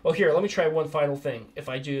chatting. Oh, here, let me try one final thing. If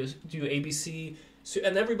I do ABC,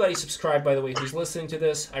 and everybody subscribe, by the way, who's listening to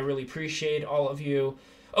this. I really appreciate all of you.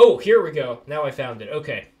 Oh, here we go. Now I found it.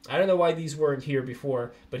 Okay. I don't know why these weren't here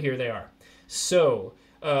before, but here they are. So,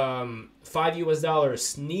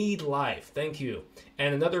 $5 need life, thank you.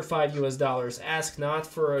 And another $5 ask not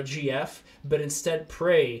for a GF, but instead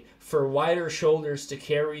pray for wider shoulders to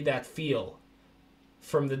carry that feel.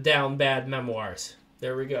 From the Down Bad Memoirs.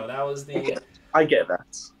 There we go. That was the. I get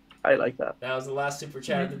that. I like that. That was the last super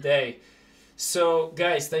chat of the day. So,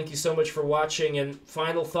 guys, thank you so much for watching. And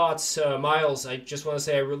final thoughts, Miles. I just want to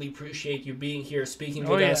say I really appreciate you being here, speaking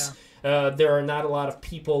with us. There are not a lot of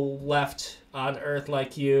people left on Earth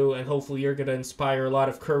like you, and hopefully you're going to inspire a lot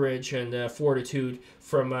of courage and fortitude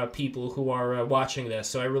from people who are watching this.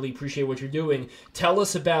 So I really appreciate what you're doing. Tell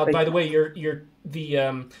us about, by the way,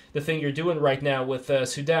 the thing you're doing right now with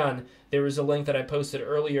Sudan, there was a link that I posted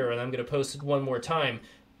earlier, and I'm going to post it one more time.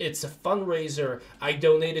 It's a fundraiser. I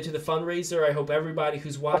donated to the fundraiser. I hope everybody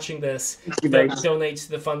who's watching this donates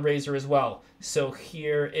to the fundraiser as well. So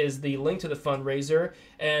here is the link to the fundraiser,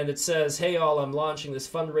 and it says, "Hey all, I'm launching this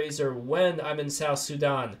fundraiser when I'm in South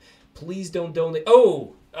Sudan. Please don't donate."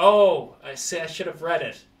 Oh, I should have read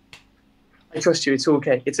it. I trust you. It's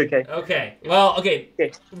okay. It's okay. Okay. Well, okay.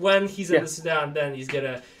 When he's in the Sudan, then he's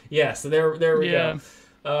gonna. Yeah. So there we go.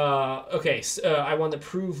 Okay. So, I want to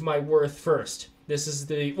prove my worth first. This is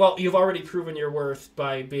the. Well, you've already proven your worth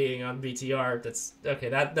by being on BTR. That's okay.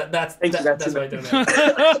 That's why I don't know.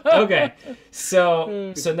 Okay.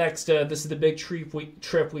 So next, this is the big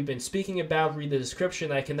trip we've been speaking about. Read the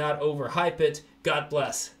description. I cannot overhype it. God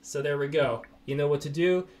bless. So there we go. You know what to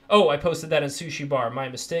do. Oh, I posted that in Sushi Bar. My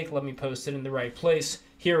mistake. Let me post it in the right place.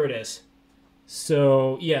 Here it is.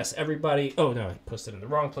 So, yes, everybody... Oh, no, I posted it in the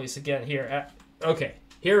wrong place again. Here. Okay,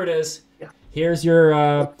 here it is. Yeah. Here's your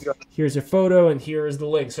photo, and here is the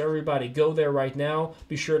link. So everybody, go there right now.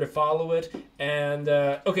 Be sure to follow it. And,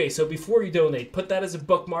 okay, so before you donate, put that as a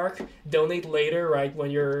bookmark. Donate later, right,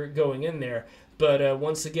 when you're going in there. But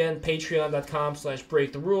once again,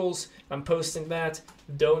 patreon.com/breaktherules. I'm posting that.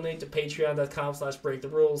 Donate to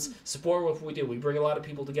patreon.com/breaktherules. Support what we do. We bring a lot of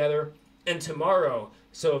people together. And tomorrow,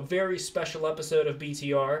 so a very special episode of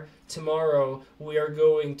BTR. Tomorrow, we are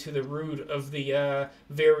going to the root of the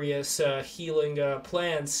various healing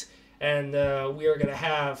plants. And we are going to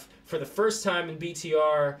have, for the first time in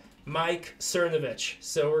BTR, Mike Cernovich.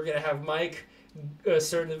 So we're going to have Mike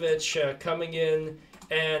Cernovich coming in.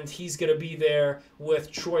 And he's going to be there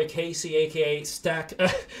with Troy Casey, a.k.a. Stack.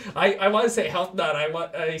 I want to say Health Nut.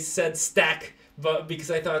 I said Stack, but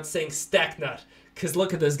because I thought saying Stack Nut. Because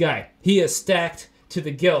look at this guy. He is stacked to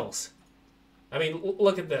the gills. I mean,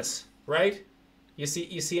 look at this, right? You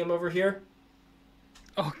see him over here?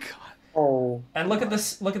 Oh, God. Oh. And look at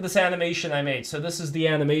this animation I made. So this is the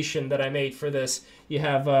animation that I made for this. You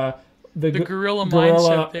have... The gorilla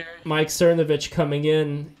mindset there. Mike Cernovich coming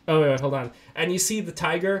in. Oh, wait, hold on. And you see the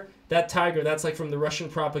tiger? That tiger, that's like from the Russian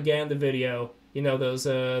propaganda video. You know, those,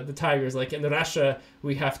 the tigers. Like, in Russia,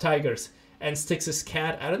 we have tigers. And Styx's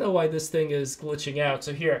cat. I don't know why this thing is glitching out.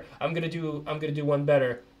 So here, I'm gonna do one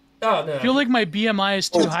better. Oh, no. I feel like my BMI is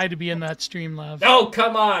too high to be in that Streamlabs. Oh,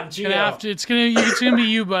 come on, Gio. It's gonna be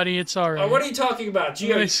you, buddy. It's all right. Oh, what are you talking about,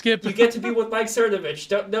 Gio? Skip. You get to be with Mike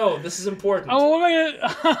Cernovich. No, this is important. Oh, what am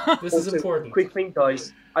I This is important. Quick thing,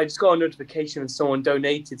 guys. I just got a notification that someone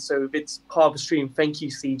donated, so if it's part of the stream, thank you,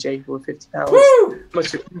 CJ, for £50. Woo!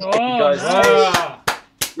 Much appreciated, guys.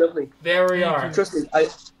 Nice. Lovely. There we are. Trust me,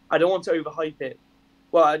 I don't want to overhype it.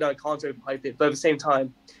 Well, I can't overhype it, but at the same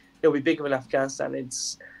time, it'll be bigger than Afghanistan.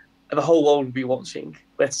 The whole world will be watching.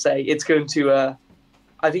 Let's say it's going to.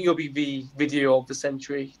 I think it'll be the video of the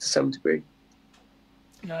century to some degree.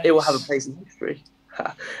 Nice. It will have a place in history,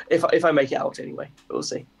 if I make it out anyway. We'll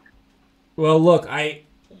see. Well, look, I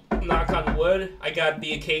knock on wood. I got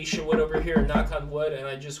the acacia wood over here, knock on wood, and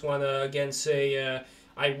I just want to again say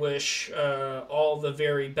I wish all the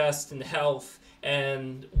very best in health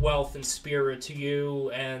and wealth and spirit to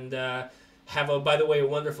you, and have by the way, a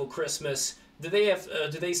wonderful Christmas. Do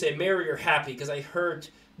they say merry or happy? Because I heard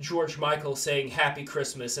George Michael saying Happy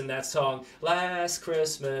Christmas in that song. Last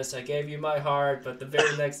Christmas, I gave you my heart, but the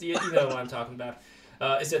very next... you know what I'm talking about.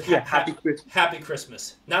 Is it Happy Christmas? Happy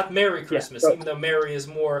Christmas. Not Merry Christmas, even though Merry is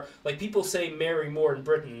more... Like, people say Merry more in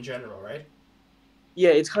Britain in general, right?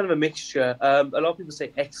 Yeah, it's kind of a mixture. A lot of people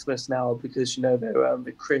say Xmas now because,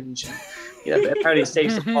 they're cringe. And, apparently it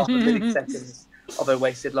saves them half a milliseconds of their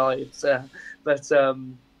wasted lives.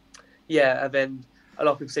 Yeah, and then a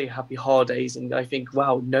lot of people say happy holidays, and I think,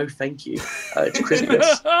 wow, no thank you to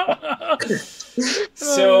Christmas.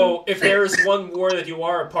 So if there is one war that you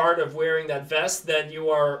are a part of wearing that vest, then you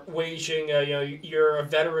are waging, you're a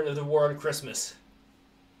veteran of the war on Christmas.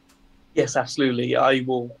 Yes, absolutely. I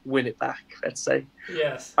will win it back, let's say.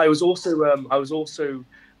 Yes. I was also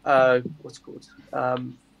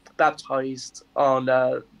baptized on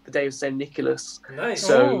the day of St. Nicholas. Nice.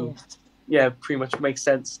 So, yeah, pretty much makes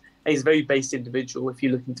sense. And he's a very based individual if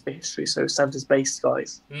you look into the history. So Santa's based,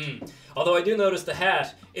 guys. Although I do notice the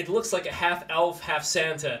hat, it looks like a half elf, half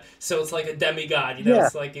Santa. So it's like a demigod,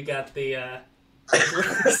 It's like you got the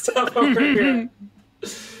stuff over here.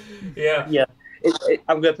 Yeah. Yeah.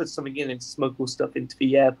 I'm going to put something in and smuggle stuff into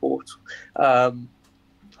the airport. 100%,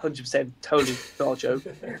 totally not a joke.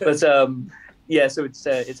 But yeah, so it's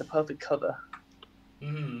a perfect cover.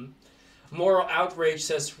 Moral Outrage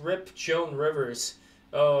says, "Rip Joan Rivers."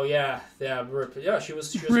 Oh yeah, Rip. Yeah, she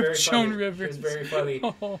was Rip very Joan funny. Rivers. She was very funny.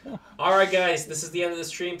 Oh. All right, guys, this is the end of the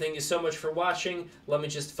stream. Thank you so much for watching. Let me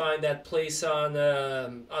just find that place on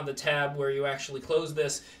the tab where you actually close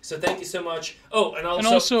this. So thank you so much. Oh, and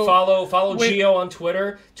also follow Gio on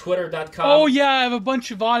Twitter, twitter.com. Oh yeah, I have a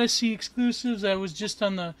bunch of Odyssey exclusives. I was just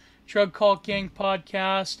on the Drug Cult Gang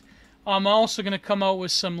podcast. I'm also gonna come out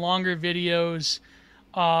with some longer videos.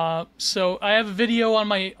 So I have a video on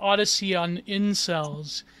my Odyssey on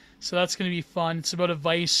incels, so that's going to be fun. It's about a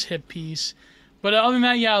Vice hit piece. But other than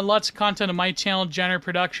that, yeah, lots of content on my channel, Jenner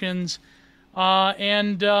Productions.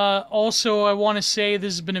 And also I want to say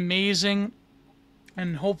this has been amazing,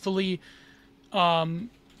 and hopefully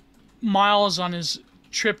Miles on his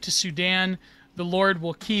trip to Sudan, the Lord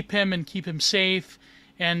will keep him and keep him safe,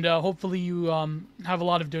 and hopefully you have a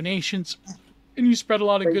lot of donations and you spread a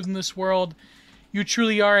lot of good in this world. You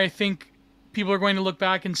truly are. I think people are going to look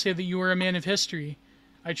back and say that you were a man of history.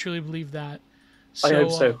 I truly believe that. So, I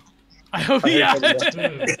hope so. I hope, yeah.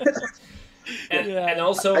 And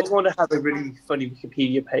also, I want to have a really funny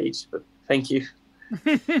Wikipedia page, but thank you.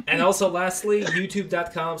 And also, lastly,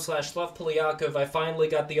 youtube.com/LevPolyakov. I finally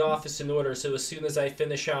got the office in order, so as soon as I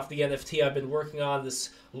finish off the NFT I've been working on this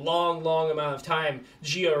long amount of time.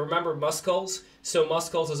 Gio, remember Muscles? So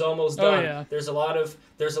Muscles is almost done. Oh, yeah. There's a lot of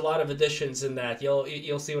additions in that.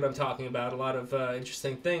 You'll see what I'm talking about. A lot of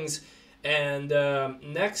interesting things. And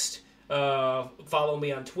next, follow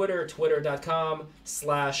me on Twitter,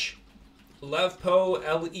 twitter.com/LevPo,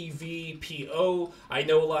 LEVPO. I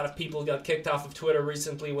know a lot of people got kicked off of Twitter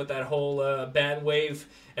recently with that whole ban wave.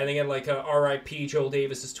 And again, like RIP Joel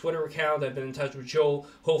Davis's Twitter account. I've been in touch with Joel.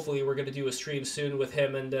 Hopefully we're going to do a stream soon with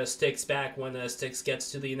him and Styx back when Styx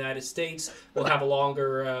gets to the United States. We'll have a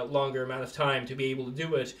longer amount of time to be able to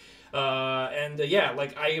do it. Yeah,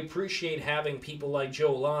 like I appreciate having people like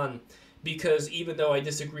Joel on, because even though I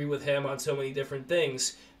disagree with him on so many different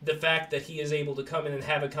things, the fact that he is able to come in and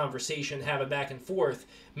have a conversation, have a back and forth,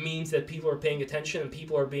 means that people are paying attention and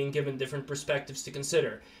people are being given different perspectives to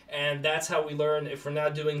consider. And that's how we learn. If we're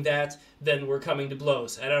not doing that, then we're coming to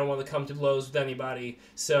blows. And I don't want to come to blows with anybody.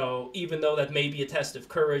 So even though that may be a test of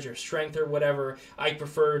courage or strength or whatever, I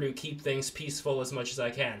prefer to keep things peaceful as much as I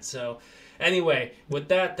can. So anyway, with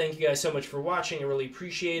that, thank you guys so much for watching. I really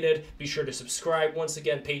appreciate it. Be sure to subscribe. Once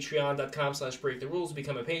again, patreon.com/breaktherules.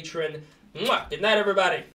 Become a patron. Mwah! Good night, everybody.